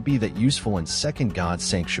would not be that useful in Second God's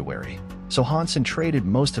Sanctuary, so Hansen traded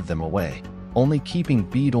most of them away, only keeping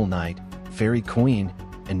Beetle Knight, Fairy Queen,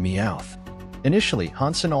 and Meowth. Initially,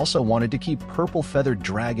 Hansen also wanted to keep Purple Feathered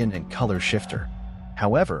Dragon and Color Shifter.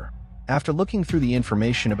 However, after looking through the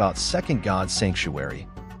information about Second God's Sanctuary,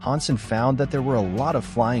 Hansen found that there were a lot of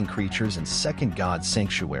flying creatures in Second God's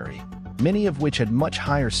Sanctuary, many of which had much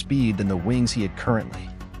higher speed than the wings he had currently.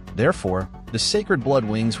 Therefore, the Sacred Blood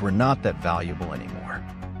wings were not that valuable anymore.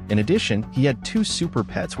 In addition, he had 2 super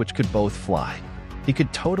pets which could both fly. He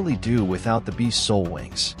could totally do without the beast soul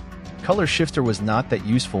wings. Color Shifter was not that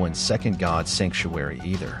useful in Second God's Sanctuary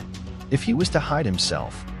either. If he was to hide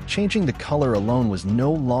himself, changing the color alone was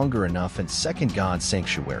no longer enough in Second God's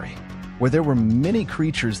Sanctuary, where there were many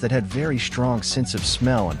creatures that had very strong sense of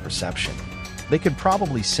smell and perception. They could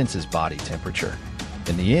probably sense his body temperature.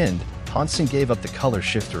 In the end, Hansen gave up the Color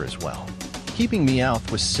Shifter as well. Keeping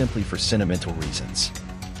Meowth was simply for sentimental reasons.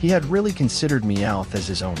 He had really considered Meowth as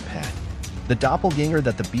his own pet. The doppelganger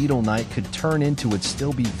that the Beetle Knight could turn into would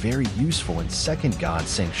still be very useful in Second God's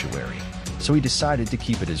Sanctuary, so he decided to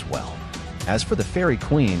keep it as well. As for the Fairy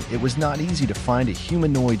Queen, it was not easy to find a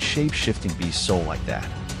humanoid shape-shifting beast soul like that,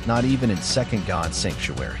 not even in Second God's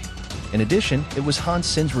Sanctuary. In addition, it was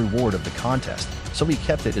Hansen's reward of the contest, so he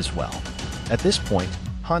kept it as well. At this point,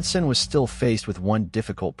 Hansen was still faced with one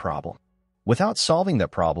difficult problem. Without solving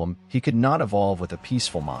that problem, he could not evolve with a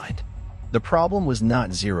peaceful mind. The problem was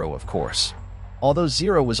not Zero, of course. Although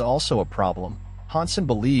Zero was also a problem, Hansen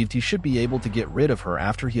believed he should be able to get rid of her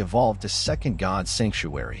after he evolved to Second God's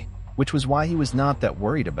Sanctuary, which was why he was not that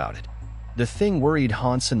worried about it. The thing worried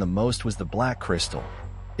Hansen the most was the Black Crystal.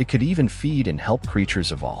 It could even feed and help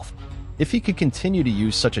creatures evolve. If he could continue to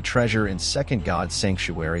use such a treasure in Second God's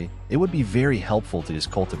Sanctuary, it would be very helpful to his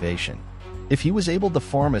cultivation. If he was able to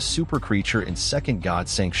farm a super creature in Second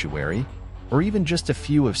God's Sanctuary, or even just a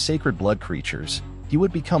few of Sacred Blood creatures, he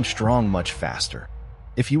would become strong much faster.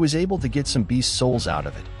 If he was able to get some beast souls out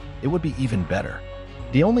of it, it would be even better.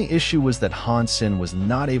 The only issue was that Hansen was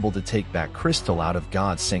not able to take back Crystal out of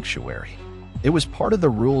God's Sanctuary. It was part of the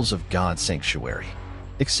rules of God's Sanctuary.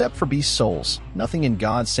 Except for beast souls, nothing in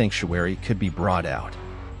God's Sanctuary could be brought out.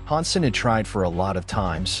 Hansen had tried for a lot of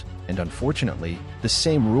times, and unfortunately, the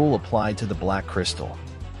same rule applied to the Black Crystal.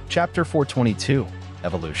 Chapter 422,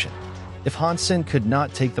 Evolution. If Hansen could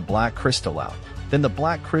not take the Black Crystal out, then the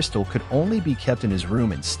Black Crystal could only be kept in his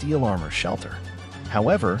room in Steel Armor Shelter.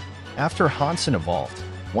 However, after Hansen evolved,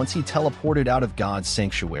 once he teleported out of God's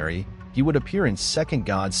Sanctuary, he would appear in Second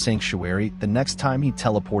God's Sanctuary the next time he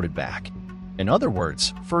teleported back. In other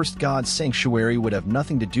words, First God's Sanctuary would have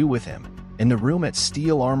nothing to do with him, and the room at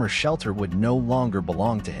Steel Armor Shelter would no longer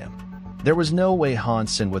belong to him. There was no way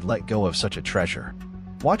Hansen would let go of such a treasure.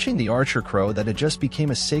 Watching the Archer Crow that had just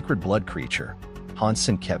become a Sacred Blood creature,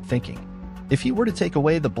 Hansen kept thinking. If he were to take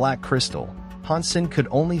away the Black Crystal, Hansen could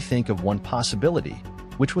only think of one possibility,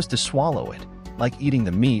 which was to swallow it, like eating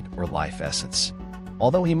the meat or life essence.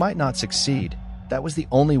 Although he might not succeed, that was the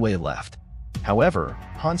only way left. However,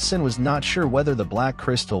 Hansen was not sure whether the Black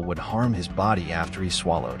Crystal would harm his body after he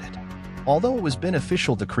swallowed it. Although it was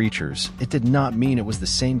beneficial to creatures, it did not mean it was the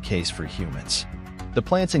same case for humans. The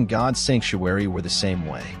plants in God's sanctuary were the same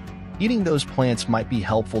way. Eating those plants might be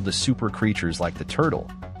helpful to super creatures like the turtle,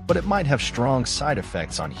 but it might have strong side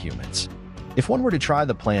effects on humans. If one were to try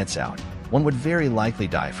the plants out, one would very likely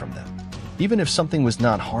die from them. Even if something was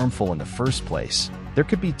not harmful in the first place, there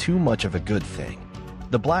could be too much of a good thing.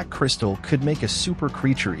 The black crystal could make a super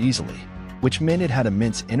creature easily, which meant it had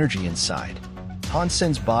immense energy inside.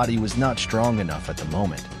 Hansen's body was not strong enough at the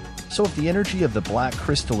moment, so if the energy of the black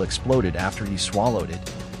crystal exploded after he swallowed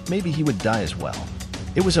it, maybe he would die as well.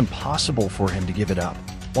 It was impossible for him to give it up,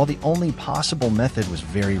 while the only possible method was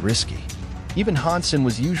very risky. Even Hansen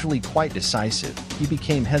was usually quite decisive. He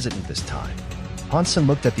became hesitant this time. Hansen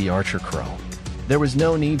looked at the archer crow. There was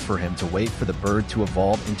no need for him to wait for the bird to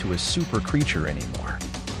evolve into a super creature anymore.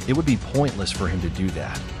 It would be pointless for him to do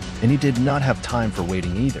that, and he did not have time for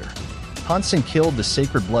waiting either. Hansen killed the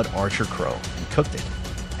sacred blood archer crow and cooked it.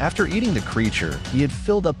 After eating the creature, he had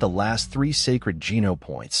filled up the last 3 sacred geno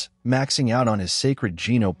points, maxing out on his sacred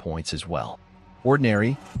geno points as well.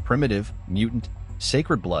 Ordinary, primitive, mutant,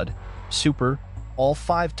 sacred blood, super, all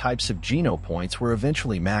 5 types of geno points were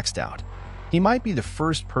eventually maxed out. He might be the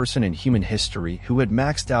first person in human history who had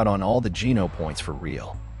maxed out on all the geno points for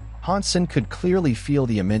real. Hansen could clearly feel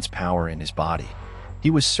the immense power in his body. He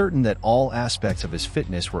was certain that all aspects of his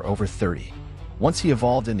fitness were over 30. Once he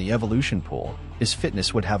evolved in the evolution pool, his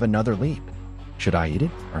fitness would have another leap. Should I eat it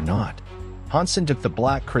or not? Hansen took the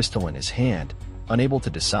black crystal in his hand, unable to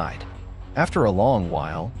decide. After a long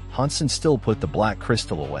while, Hansen still put the black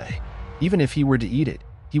crystal away. Even if he were to eat it,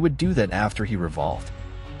 he would do that after he revolved.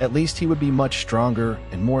 At least he would be much stronger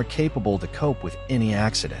and more capable to cope with any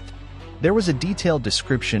accident. There was a detailed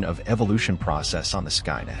description of evolution process on the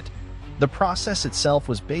Skynet. The process itself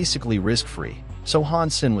was basically risk-free, so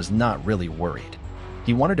Hansen was not really worried.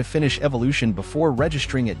 He wanted to finish evolution before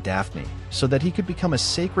registering at Daphne so that he could become a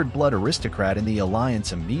sacred blood aristocrat in the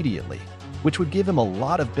Alliance immediately, which would give him a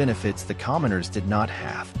lot of benefits the commoners did not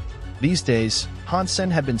have. These days, Hansen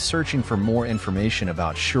had been searching for more information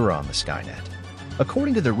about Shura on the Skynet.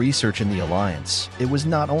 According to the research in the Alliance, it was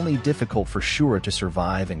not only difficult for Shura to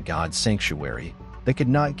survive in God's sanctuary, they could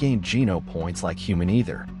not gain geno points like human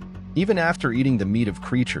either. Even after eating the meat of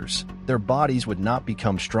creatures, their bodies would not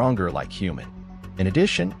become stronger like human. In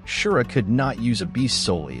addition, Shura could not use a beast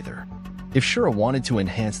soul either. If Shura wanted to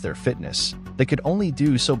enhance their fitness, they could only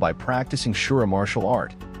do so by practicing Shura martial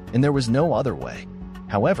art, and there was no other way.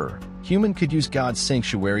 However, human could use God's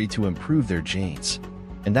sanctuary to improve their genes.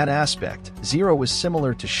 In that aspect, Zero was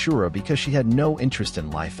similar to Shura because she had no interest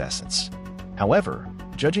in life essence. However,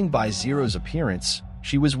 judging by Zero's appearance,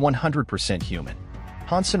 she was 100% human.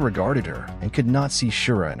 Hansen regarded her and could not see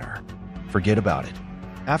Shura in her. Forget about it.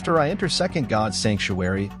 After I enter second God's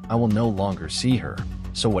sanctuary, I will no longer see her,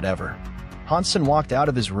 so whatever. Hansen walked out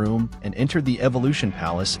of his room and entered the Evolution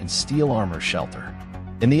Palace in steel armor shelter.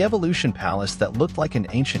 In the Evolution Palace that looked like an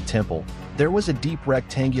ancient temple, there was a deep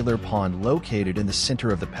rectangular pond located in the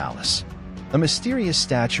center of the palace. A mysterious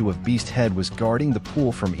statue of Beast Head was guarding the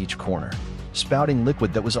pool from each corner, spouting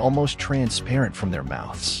liquid that was almost transparent from their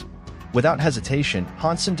mouths. Without hesitation,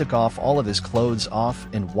 Hansen took off all of his clothes off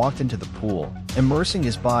and walked into the pool, immersing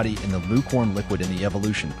his body in the lukewarm liquid in the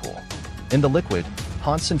evolution pool. In the liquid,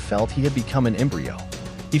 Hansen felt he had become an embryo.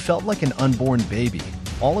 He felt like an unborn baby,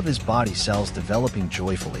 all of his body cells developing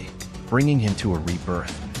joyfully, bringing him to a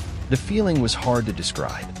rebirth. The feeling was hard to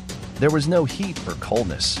describe. There was no heat or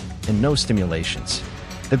coldness, and no stimulations.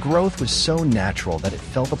 The growth was so natural that it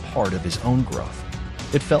felt a part of his own growth.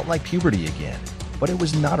 It felt like puberty again, but it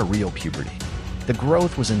was not a real puberty. The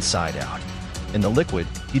growth was inside out. In the liquid,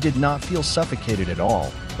 he did not feel suffocated at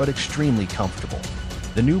all, but extremely comfortable.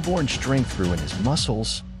 The newborn strength grew in his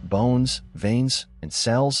muscles, bones, veins, and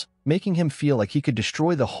cells, making him feel like he could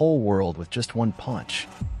destroy the whole world with just one punch.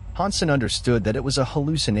 Hansen understood that it was a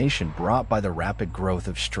hallucination brought by the rapid growth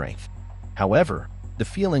of strength. However, the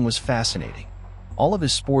feeling was fascinating. All of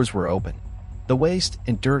his spores were open. The waste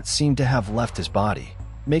and dirt seemed to have left his body,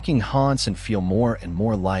 making Hansen feel more and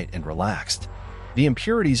more light and relaxed. The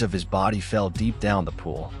impurities of his body fell deep down the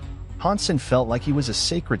pool. Hansen felt like he was a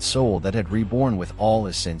sacred soul that had reborn with all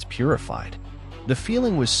his sins purified. The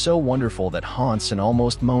feeling was so wonderful that Hansen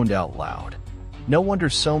almost moaned out loud. No wonder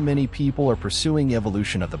so many people are pursuing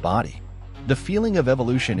evolution of the body. The feeling of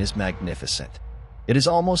evolution is magnificent. It is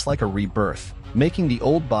almost like a rebirth, making the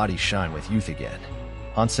old body shine with youth again,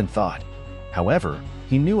 Hansen thought. However,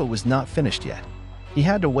 he knew it was not finished yet. He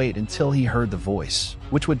had to wait until he heard the voice,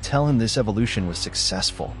 which would tell him this evolution was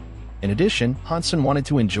successful. In addition, Hansen wanted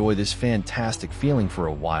to enjoy this fantastic feeling for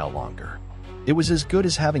a while longer. It was as good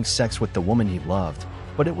as having sex with the woman he loved,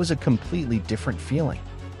 but it was a completely different feeling.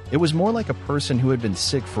 It was more like a person who had been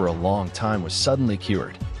sick for a long time was suddenly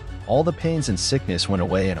cured. All the pains and sickness went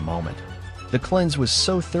away in a moment. The cleanse was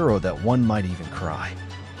so thorough that one might even cry.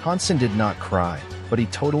 Hansen did not cry, but he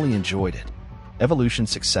totally enjoyed it. Evolution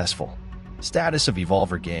successful. Status of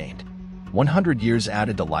Evolver gained. 100 years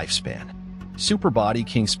added to lifespan. Super Body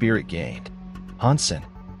King Spirit gained. Hansen.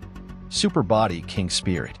 Super Body King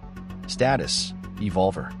Spirit. Status,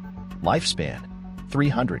 Evolver. Lifespan,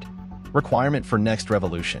 300. Requirement for next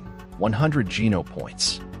revolution, 100 Geno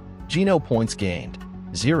points. Geno points gained,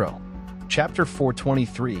 0. Chapter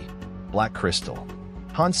 423, Black Crystal.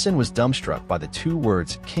 Hansen was dumbstruck by the two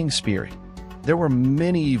words King Spirit. There were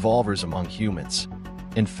many Evolvers among humans.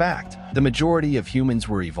 In fact, the majority of humans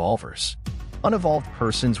were Evolvers. Unevolved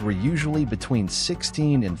persons were usually between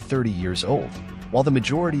 16 and 30 years old, while the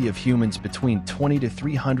majority of humans between 20 to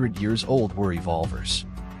 300 years old were Evolvers.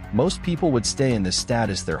 Most people would stay in this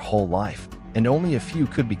status their whole life, and only a few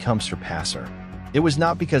could become Surpasser. It was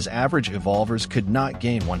not because average Evolvers could not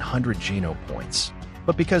gain 100 Geno points,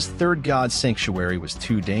 but because Third God Sanctuary was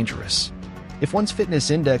too dangerous. If one's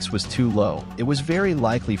fitness index was too low, it was very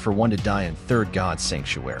likely for one to die in Third God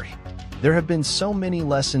Sanctuary. There have been so many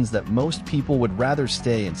lessons that most people would rather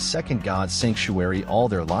stay in Second God Sanctuary all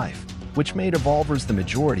their life, which made Evolvers the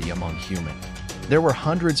majority among human. There were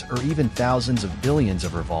hundreds or even thousands of billions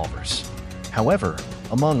of Evolvers. However,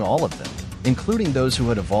 among all of them, including those who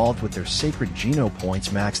had evolved with their sacred Geno points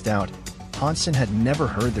maxed out, Hansen had never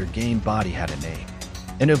heard their gained body had a name.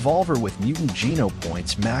 An Evolver with mutant Geno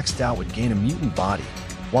points maxed out would gain a mutant body,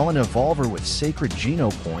 while an Evolver with sacred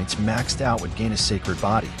Geno points maxed out would gain a sacred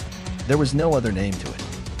body. There was no other name to it.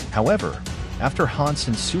 However, after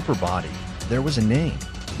Hansen's super body, there was a name,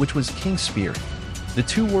 which was King Spirit. The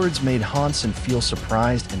two words made Hansen feel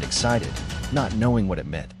surprised and excited, not knowing what it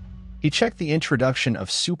meant. He checked the introduction of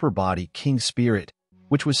Super Body King Spirit,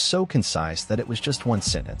 which was so concise that it was just one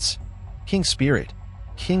sentence. King Spirit,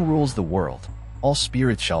 King rules the world, all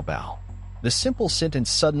spirits shall bow. The simple sentence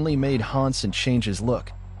suddenly made Hansen change his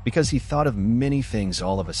look, because he thought of many things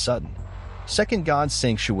all of a sudden. Second God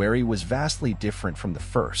Sanctuary was vastly different from the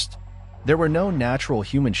first. There were no natural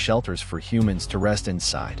human shelters for humans to rest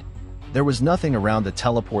inside. There was nothing around the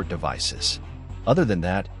teleport devices. Other than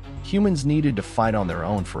that, humans needed to fight on their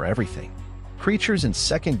own for everything. Creatures in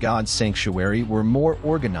Second God Sanctuary were more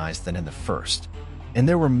organized than in the first, and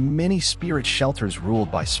there were many spirit shelters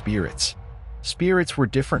ruled by spirits. Spirits were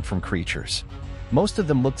different from creatures. Most of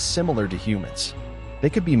them looked similar to humans. They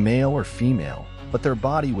could be male or female, but their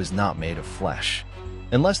body was not made of flesh.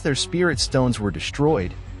 Unless their spirit stones were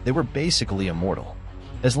destroyed, they were basically immortal.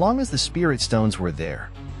 As long as the spirit stones were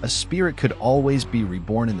there, a spirit could always be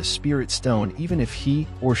reborn in the spirit stone even if he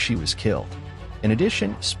or she was killed. In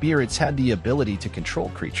addition, spirits had the ability to control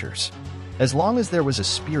creatures. As long as there was a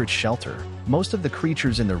spirit shelter, most of the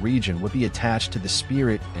creatures in the region would be attached to the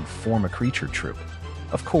spirit and form a creature troop.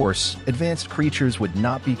 Of course, advanced creatures would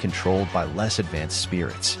not be controlled by less advanced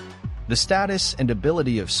spirits. The status and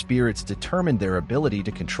ability of spirits determined their ability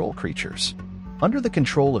to control creatures. Under the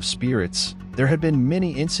control of spirits, there had been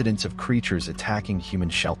many incidents of creatures attacking human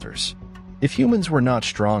shelters. If humans were not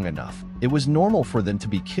strong enough, it was normal for them to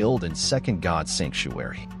be killed in Second God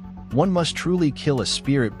Sanctuary. One must truly kill a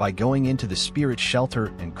spirit by going into the spirit shelter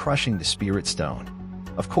and crushing the spirit stone.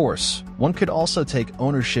 Of course, one could also take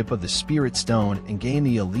ownership of the spirit stone and gain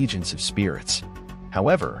the allegiance of spirits.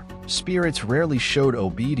 However, spirits rarely showed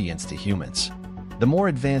obedience to humans. The more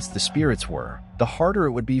advanced the spirits were, the harder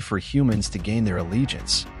it would be for humans to gain their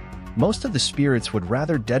allegiance. Most of the spirits would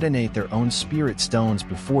rather detonate their own spirit stones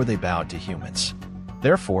before they bowed to humans.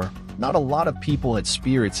 Therefore, not a lot of people had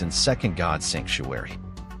spirits in Second God Sanctuary.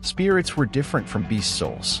 Spirits were different from beast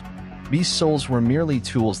souls. Beast souls were merely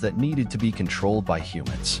tools that needed to be controlled by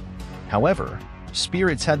humans. However,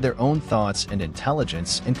 spirits had their own thoughts and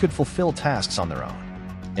intelligence and could fulfill tasks on their own.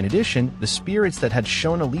 In addition, the spirits that had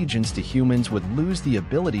shown allegiance to humans would lose the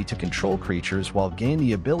ability to control creatures while gain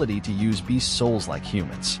the ability to use beast souls like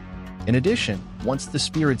humans. In addition, once the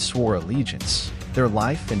spirits swore allegiance, their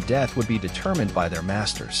life and death would be determined by their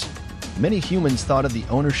masters. Many humans thought of the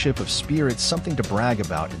ownership of spirits something to brag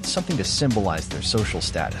about and something to symbolize their social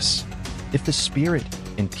status. If the spirit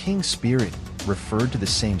and King Spirit referred to the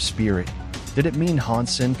same spirit, did it mean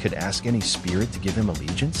Hansen could ask any spirit to give him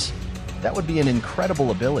allegiance? That would be an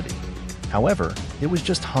incredible ability. However, it was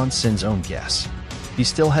just Hansen's own guess. He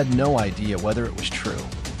still had no idea whether it was true.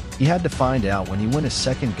 He had to find out when he went to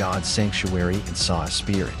Second God Sanctuary and saw a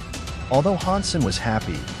spirit. Although Hansen was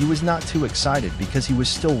happy, he was not too excited because he was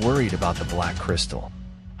still worried about the Black Crystal.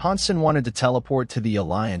 Hansen wanted to teleport to the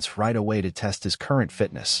Alliance right away to test his current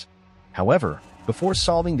fitness. However, before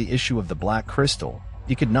solving the issue of the black crystal,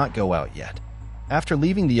 he could not go out yet. After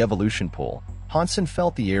leaving the evolution pool, Hansen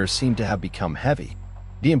felt the air seemed to have become heavy.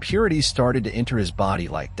 The impurities started to enter his body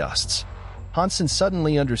like dusts. Hansen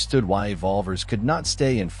suddenly understood why evolvers could not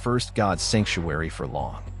stay in First God's sanctuary for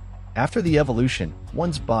long. After the evolution,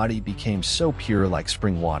 one's body became so pure like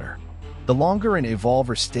spring water. The longer an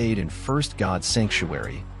evolver stayed in First God's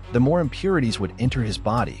sanctuary, the more impurities would enter his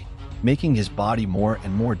body, making his body more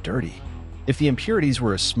and more dirty. If the impurities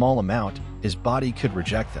were a small amount, his body could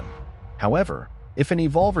reject them. However, if an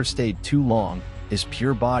evolver stayed too long, his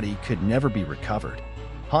pure body could never be recovered.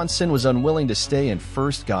 Hansen was unwilling to stay in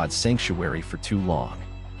First God's sanctuary for too long.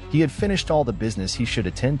 He had finished all the business he should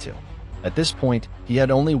attend to. At this point, he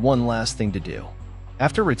had only one last thing to do.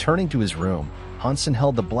 After returning to his room, Hansen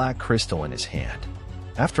held the black crystal in his hand.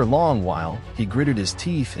 After a long while, he gritted his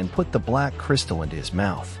teeth and put the black crystal into his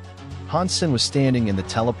mouth. Hansen was standing in the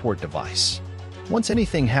teleport device. Once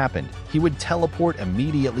anything happened, he would teleport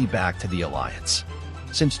immediately back to the Alliance.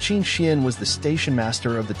 Since Xuanhuan was the station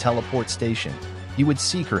master of the teleport station, he would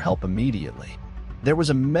seek her help immediately. There was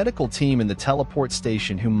a medical team in the teleport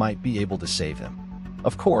station who might be able to save him.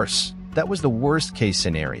 Of course, that was the worst-case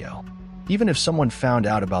scenario. Even if someone found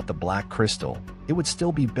out about the black crystal, it would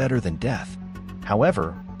still be better than death.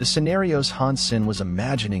 However, the scenarios Hansen was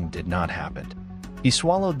imagining did not happen. He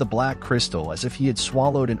swallowed the black crystal as if he had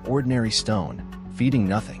swallowed an ordinary stone, feeding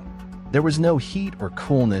nothing. There was no heat or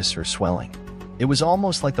coolness or swelling. It was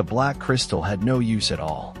almost like the black crystal had no use at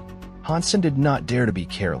all. Hansen did not dare to be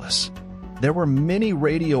careless. There were many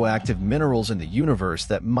radioactive minerals in the universe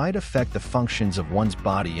that might affect the functions of one's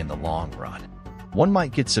body in the long run. One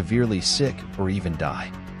might get severely sick or even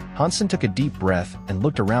die. Hansen took a deep breath and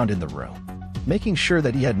looked around in the room. Making sure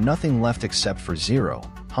that he had nothing left except for Zero,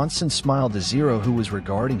 Hansen smiled to Zero, who was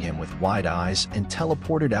regarding him with wide eyes, and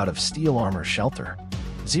teleported out of steel armor shelter.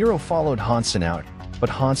 Zero followed Hansen out,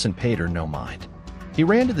 but Hansen paid her no mind. He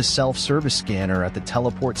ran to the self-service scanner at the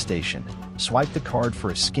teleport station, swiped the card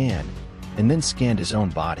for a scan, and then scanned his own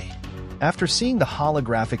body. After seeing the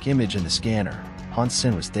holographic image in the scanner,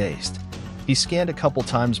 Hansen was dazed. He scanned a couple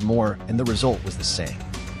times more, and the result was the same.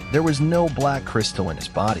 There was no black crystal in his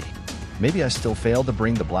body. Maybe I still failed to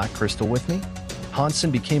bring the black crystal with me?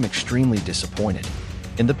 Hansen became extremely disappointed.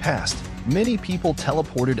 In the past, many people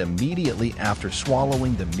teleported immediately after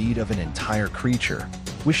swallowing the meat of an entire creature,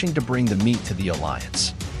 wishing to bring the meat to the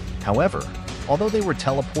Alliance. However, although they were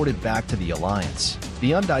teleported back to the Alliance,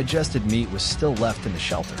 the undigested meat was still left in the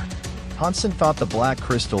shelter. Hansen thought the black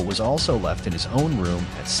crystal was also left in his own room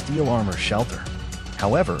at Steel Armor Shelter.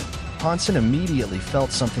 However, Hansen immediately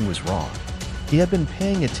felt something was wrong. He had been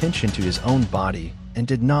paying attention to his own body and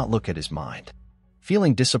did not look at his mind.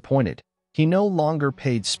 Feeling disappointed, he no longer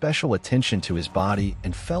paid special attention to his body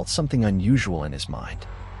and felt something unusual in his mind.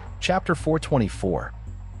 Chapter 424,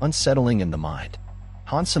 Unsettling in the Mind.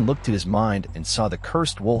 Hansen looked at his mind and saw the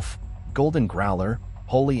Cursed Wolf, Golden Growler,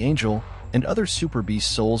 Holy Angel, and other super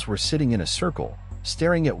beast souls were sitting in a circle,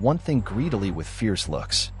 staring at one thing greedily with fierce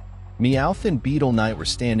looks. Meowth and Beetle Knight were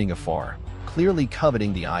standing afar, clearly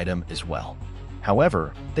coveting the item as well.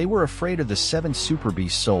 However, they were afraid of the 7 super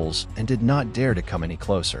beast souls and did not dare to come any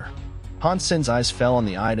closer. Hansen's eyes fell on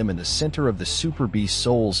the item in the center of the super beast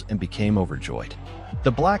souls and became overjoyed.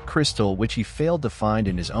 The black crystal, which he failed to find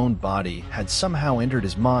in his own body, had somehow entered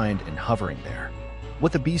his mind and hovering there.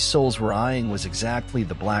 What the beast souls were eyeing was exactly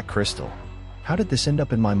the black crystal. How did this end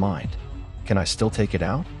up in my mind? Can I still take it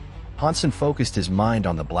out? Hansen focused his mind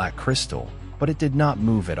on the black crystal, but it did not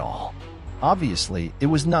move at all. Obviously, it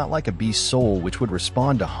was not like a beast soul which would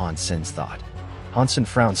respond to Hansen's thought. Hansen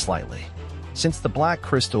frowned slightly. Since the black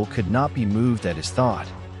crystal could not be moved at his thought,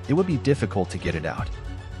 it would be difficult to get it out.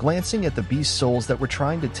 Glancing at the beast souls that were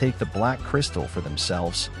trying to take the black crystal for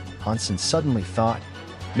themselves, Hansen suddenly thought,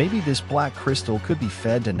 maybe this black crystal could be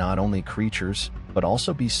fed to not only creatures, but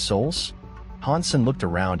also beast souls? Hansen looked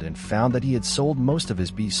around and found that he had sold most of his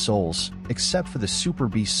beast souls, except for the super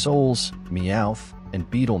beast souls, Meowth, and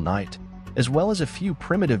Beetle Knight, as well as a few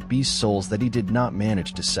primitive beast souls that he did not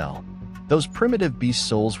manage to sell. Those primitive beast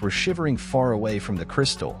souls were shivering far away from the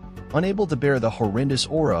crystal, unable to bear the horrendous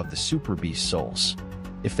aura of the super beast souls.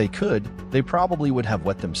 If they could, they probably would have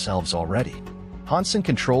wet themselves already. Hansen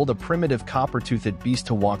controlled a primitive copper-toothed beast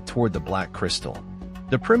to walk toward the black crystal.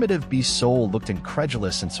 The primitive beast soul looked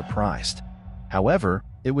incredulous and surprised. However,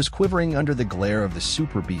 it was quivering under the glare of the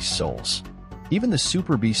super beast souls. Even the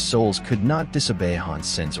super beast souls could not disobey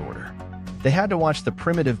Hansen's order. They had to watch the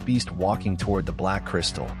primitive beast walking toward the black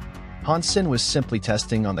crystal. Hansen was simply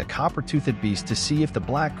testing on the copper-toothed beast to see if the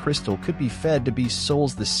black crystal could be fed to beast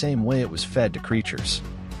souls the same way it was fed to creatures.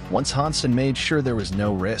 Once Hansen made sure there was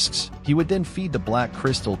no risks, he would then feed the black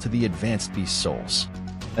crystal to the advanced beast souls.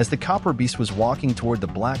 As the copper beast was walking toward the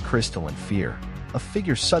black crystal in fear, a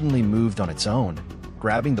figure suddenly moved on its own,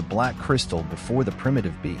 grabbing the black crystal before the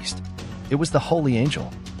primitive beast. It was the Holy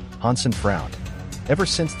Angel. Hansen frowned. Ever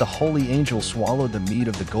since the Holy Angel swallowed the meat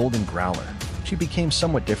of the golden growler, she became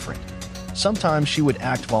somewhat different. Sometimes she would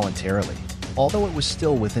act voluntarily, although it was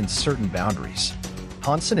still within certain boundaries.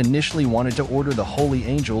 Hansen initially wanted to order the Holy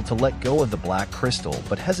Angel to let go of the black crystal,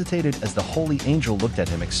 but hesitated as the Holy Angel looked at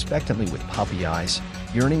him expectantly with puppy eyes,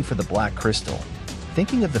 yearning for the black crystal.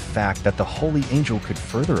 Thinking of the fact that the Holy Angel could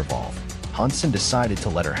further evolve, Hansen decided to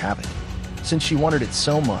let her have it. Since she wanted it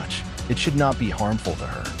so much, it should not be harmful to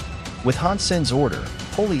her. With Hansen's order,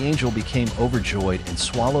 Holy Angel became overjoyed and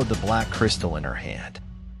swallowed the black crystal in her hand.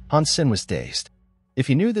 Hansen was dazed. If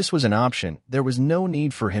he knew this was an option, there was no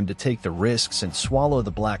need for him to take the risks and swallow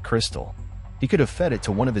the black crystal. He could have fed it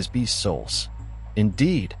to one of his beast souls.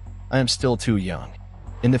 Indeed, I am still too young.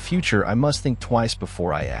 In the future, I must think twice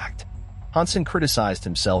before I act. Hansen criticized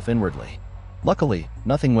himself inwardly. Luckily,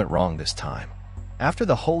 nothing went wrong this time. After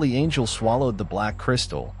the Holy Angel swallowed the black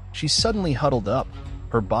crystal, she suddenly huddled up,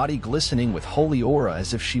 her body glistening with holy aura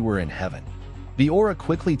as if she were in heaven. The aura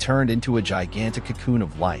quickly turned into a gigantic cocoon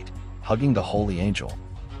of light, hugging the Holy Angel.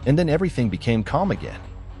 And then everything became calm again.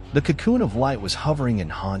 The cocoon of light was hovering in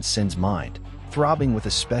Hansen's mind, throbbing with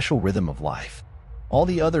a special rhythm of life. All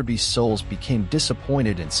the other beast souls became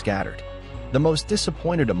disappointed and scattered. The most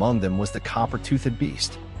disappointed among them was the copper-toothed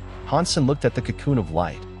beast. Hansen looked at the cocoon of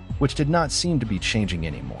light, which did not seem to be changing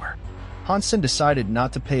anymore. Hansen decided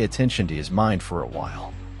not to pay attention to his mind for a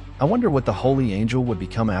while. I wonder what the Holy Angel would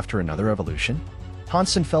become after another evolution?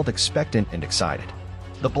 Hansen felt expectant and excited.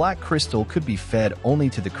 The black crystal could be fed only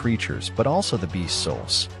to the creatures, but also the beast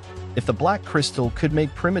souls. If the black crystal could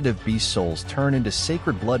make primitive beast souls turn into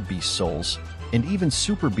sacred blood beast souls, and even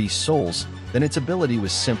super beast souls, then its ability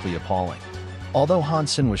was simply appalling. Although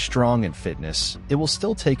Hansen was strong in fitness, it will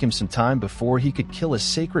still take him some time before he could kill a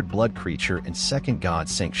sacred blood creature in Second God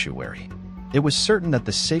Sanctuary. It was certain that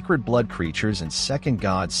the sacred blood creatures in Second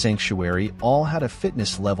God Sanctuary all had a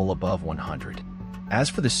fitness level above 100. As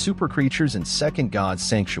for the super creatures in Second God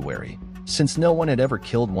Sanctuary, since no one had ever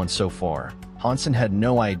killed one so far, Hansen had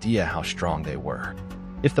no idea how strong they were.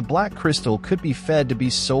 If the black crystal could be fed to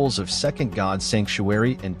beast souls of Second God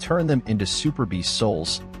Sanctuary and turn them into super beast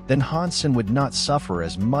souls, then Hansen would not suffer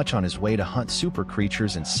as much on his way to hunt super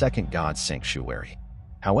creatures in Second God Sanctuary.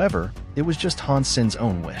 However, it was just Hansen's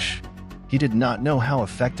own wish. He did not know how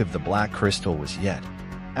effective the black crystal was yet.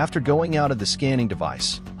 After going out of the scanning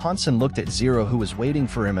device, Hansen looked at Zero, who was waiting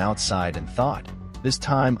for him outside, and thought, "This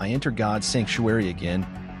time I enter God's Sanctuary again,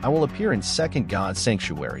 I will appear in Second God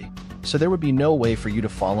Sanctuary, so there would be no way for you to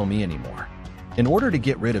follow me anymore." In order to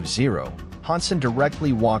get rid of Zero, Hansen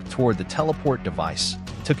directly walked toward the teleport device,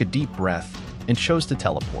 took a deep breath, and chose to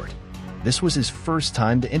teleport. This was his first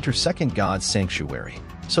time to enter Second God Sanctuary,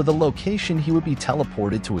 so the location he would be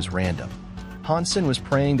teleported to was random. Hansen was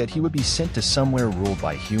praying that he would be sent to somewhere ruled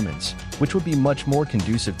by humans, which would be much more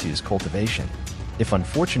conducive to his cultivation. If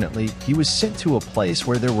unfortunately he was sent to a place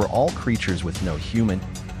where there were all creatures with no human,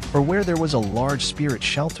 or where there was a large spirit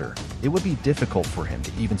shelter, it would be difficult for him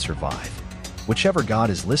to even survive. Whichever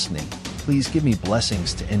God is listening, please give me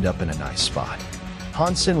blessings to end up in a nice spot.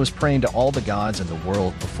 Hansen was praying to all the gods in the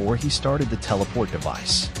world before he started the teleport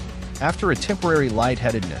device. After a temporary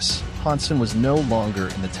lightheadedness, Hansen was no longer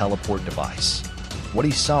in the teleport device. What he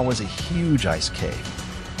saw was a huge ice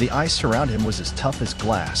cave. The ice around him was as tough as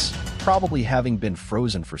glass, probably having been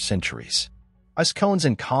frozen for centuries. Ice cones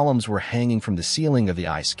and columns were hanging from the ceiling of the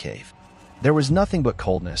ice cave. There was nothing but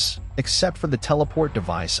coldness, except for the teleport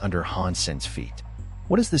device under Hansen's feet.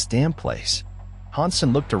 What is this damn place?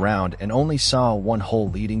 Hansen looked around and only saw one hole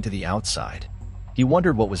leading to the outside. He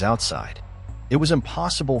wondered what was outside. It was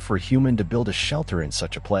impossible for a human to build a shelter in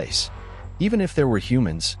such a place. Even if there were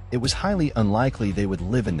humans, it was highly unlikely they would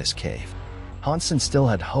live in this cave. Hansen still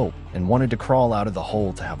had hope and wanted to crawl out of the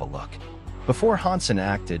hole to have a look. Before Hansen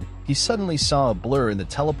acted, he suddenly saw a blur in the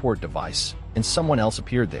teleport device, and someone else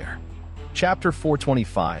appeared there. Chapter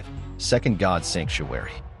 425, Second God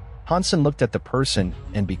Sanctuary. Hansen looked at the person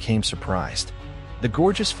and became surprised. The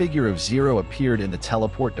gorgeous figure of Zero appeared in the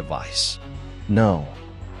teleport device. No.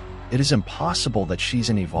 It is impossible that she's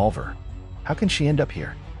an evolver. How can she end up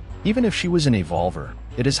here? Even if she was an evolver,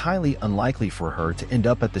 it is highly unlikely for her to end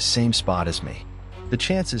up at the same spot as me. The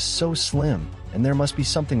chance is so slim, and there must be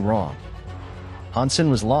something wrong. Hansen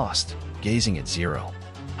was lost, gazing at Zero.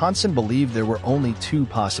 Hansen believed there were only two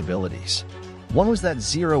possibilities. One was that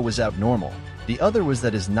Zero was abnormal, the other was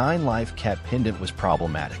that his 9-life cat pendant was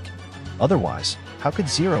problematic. Otherwise, how could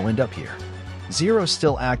Zero end up here? Zero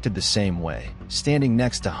still acted the same way, standing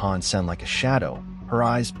next to Hansen like a shadow, her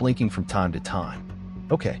eyes blinking from time to time.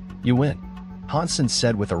 "Okay, you win," Hansen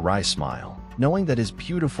said with a wry smile, knowing that his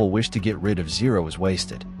beautiful wish to get rid of Zero was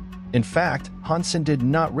wasted. In fact, Hansen did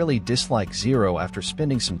not really dislike Zero after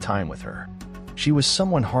spending some time with her. She was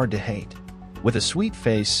someone hard to hate. With a sweet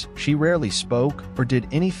face, she rarely spoke or did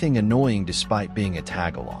anything annoying despite being a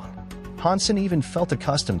tag-along. Hansen even felt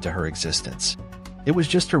accustomed to her existence. It was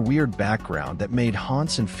just her weird background that made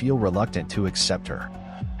Hansen feel reluctant to accept her.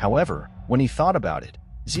 However, when he thought about it,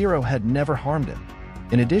 Zero had never harmed him.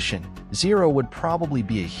 In addition, Zero would probably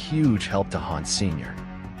be a huge help to Hans Sr.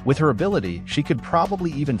 With her ability, she could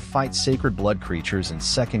probably even fight sacred blood creatures in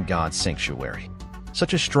Second God's Sanctuary.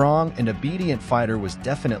 Such a strong and obedient fighter was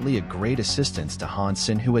definitely a great assistance to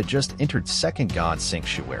Hansen, who had just entered Second God's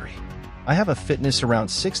Sanctuary. "I have a fitness around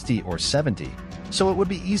 60 or 70, so it would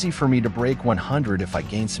be easy for me to break 100 if I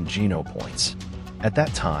gained some Geno points. At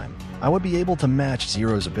that time, I would be able to match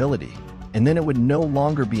Zero's ability, and then it would no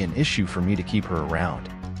longer be an issue for me to keep her around."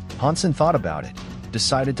 Hansen thought about it,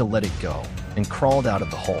 decided to let it go, and crawled out of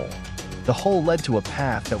the hole. The hole led to a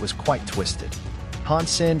path that was quite twisted.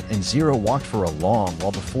 Hansen and Zero walked for a long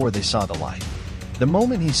while before they saw the light. The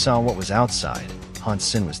moment he saw what was outside,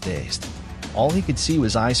 Hansen was dazed. All he could see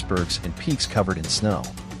was icebergs and peaks covered in snow.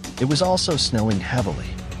 It was also snowing heavily.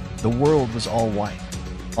 The world was all white.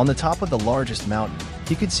 On the top of the largest mountain,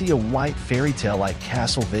 he could see a white fairy tale-like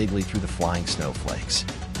castle vaguely through the flying snowflakes.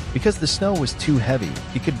 Because the snow was too heavy,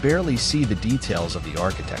 he could barely see the details of the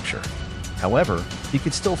architecture. However, he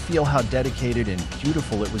could still feel how dedicated and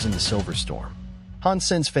beautiful it was in the silver storm.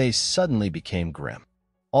 Hansen's face suddenly became grim.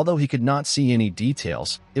 Although he could not see any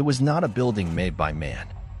details, it was not a building made by man.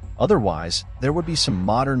 Otherwise, there would be some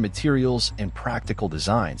modern materials and practical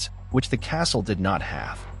designs, which the castle did not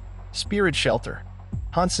have. Spirit shelter.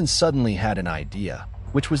 Hansen suddenly had an idea,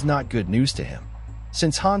 which was not good news to him.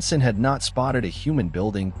 Since Hansen had not spotted a human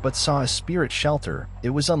building but saw a spirit shelter,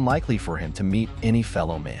 it was unlikely for him to meet any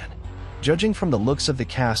fellow man. Judging from the looks of the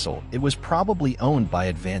castle, it was probably owned by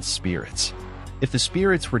advanced spirits. If the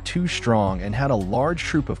spirits were too strong and had a large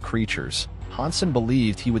troop of creatures, Hansen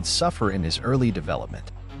believed he would suffer in his early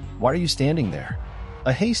development. "Why are you standing there?"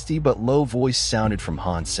 A hasty but low voice sounded from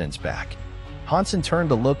Hansen's back. Hansen turned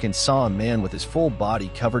to look and saw a man with his full body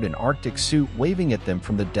covered in Arctic suit waving at them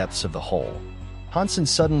from the depths of the hole. Hansen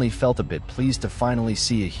suddenly felt a bit pleased to finally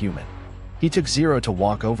see a human. He took Zero to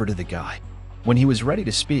walk over to the guy. When he was ready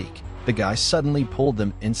to speak, the guy suddenly pulled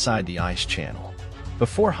them inside the ice channel.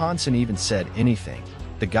 Before Hansen even said anything,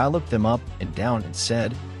 the guy looked them up and down and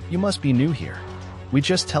said, "You must be new here." "We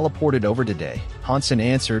just teleported over today," Hansen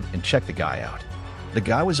answered and checked the guy out. The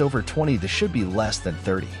guy was over 20, this should be less than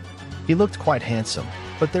 30. He looked quite handsome,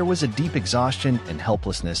 but there was a deep exhaustion and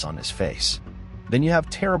helplessness on his face. "Then you have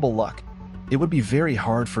terrible luck. It would be very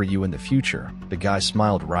hard for you in the future," the guy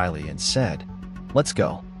smiled wryly and said, "Let's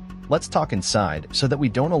go. Let's talk inside so that we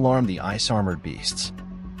don't alarm the ice-armored beasts.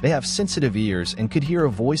 They have sensitive ears and could hear a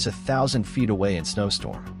voice 1,000 feet away in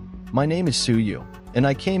snowstorm. My name is Suyu, and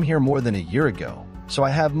I came here more than a year ago, so I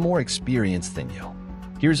have more experience than you.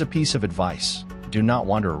 Here's a piece of advice. Do not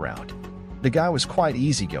wander around." The guy was quite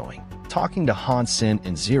easygoing, talking to Hansen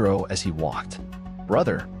and Zero as he walked.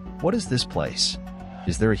 "Brother, what is this place?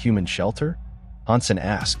 Is there a human shelter?" Hansen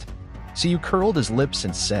asked. Suyu curled his lips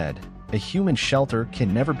and said, "A human shelter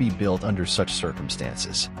can never be built under such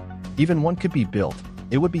circumstances. Even one could be built,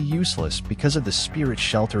 it would be useless because of the spirit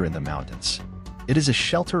shelter in the mountains. It is a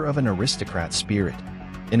shelter of an aristocrat spirit.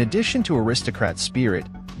 In addition to aristocrat spirit,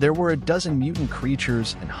 there were a dozen mutant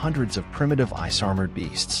creatures and hundreds of primitive ice-armored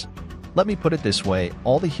beasts. Let me put it this way,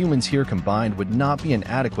 all the humans here combined would not be an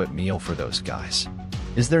adequate meal for those guys."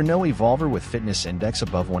 "Is there no evolver with fitness index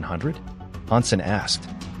above 100? Hansen asked.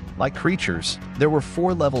 Like creatures, there were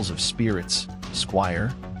 4 levels of spirits: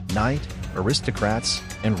 squire, knight, aristocrats,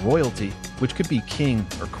 and royalty, which could be king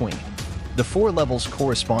or queen. The 4 levels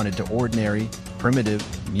corresponded to ordinary, primitive,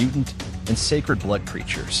 mutant, and sacred blood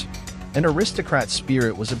creatures. An aristocrat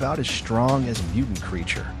spirit was about as strong as a mutant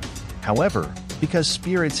creature. However, because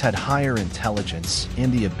spirits had higher intelligence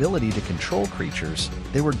and the ability to control creatures,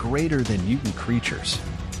 they were greater than mutant creatures.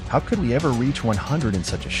 How could we ever reach 100 in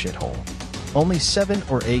such a shithole? Only 7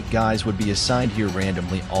 or 8 guys would be assigned here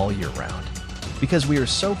randomly all year round. Because we are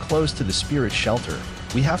so close to the spirit shelter,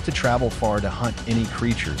 we have to travel far to hunt any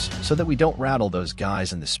creatures so that we don't rattle those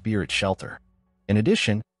guys in the spirit shelter. In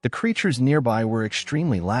addition, the creatures nearby were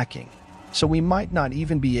extremely lacking. so we might not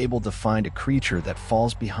even be able to find a creature that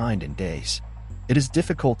falls behind in days. It is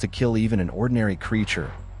difficult to kill even an ordinary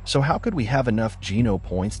creature, so how could we have enough geno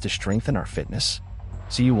points to strengthen our fitness?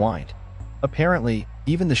 See you whined. Apparently,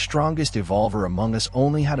 even the strongest evolver among us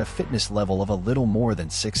only had a fitness level of a little more than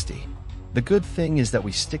 60. The good thing is that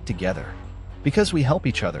we stick together. Because we help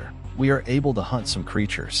each other, we are able to hunt some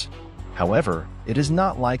creatures. However, it is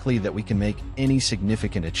not likely that we can make any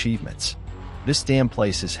significant achievements. This damn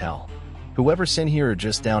place is hell. Whoever sent here are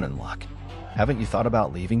just down in luck. Haven't you thought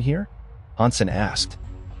about leaving here? Hansen asked.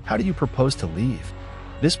 How do you propose to leave?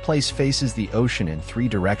 This place faces the ocean in 3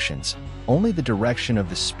 directions. Only the direction of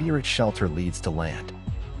the spirit shelter leads to land.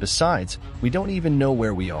 Besides, we don't even know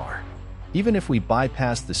where we are. Even if we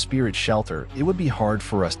bypassed the spirit shelter, it would be hard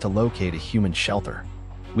for us to locate a human shelter.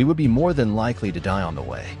 We would be more than likely to die on the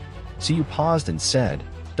way. So you paused and said,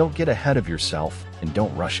 don't get ahead of yourself and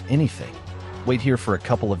don't rush anything. Wait here for a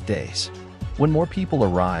couple of days. When more people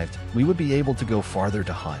arrived, we would be able to go farther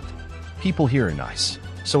to hunt. People here are nice,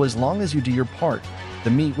 so as long as you do your part,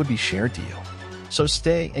 the meat would be shared to you. So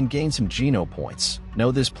stay and gain some geno points,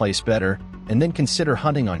 know this place better, and then consider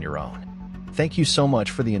hunting on your own. Thank you so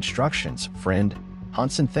much for the instructions, friend.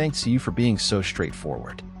 Hansen thanks you for being so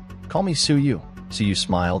straightforward. Call me Suyu. Suyu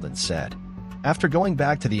smiled and said. After going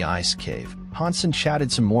back to the ice cave, Hansen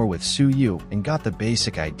chatted some more with Suyu and got the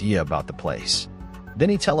basic idea about the place. Then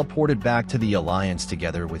he teleported back to the Alliance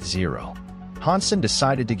together with Zero. Hansen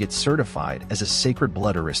decided to get certified as a Sacred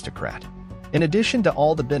Blood Aristocrat. In addition to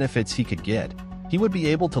all the benefits he could get, he would be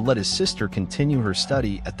able to let his sister continue her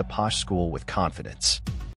study at the posh school with confidence.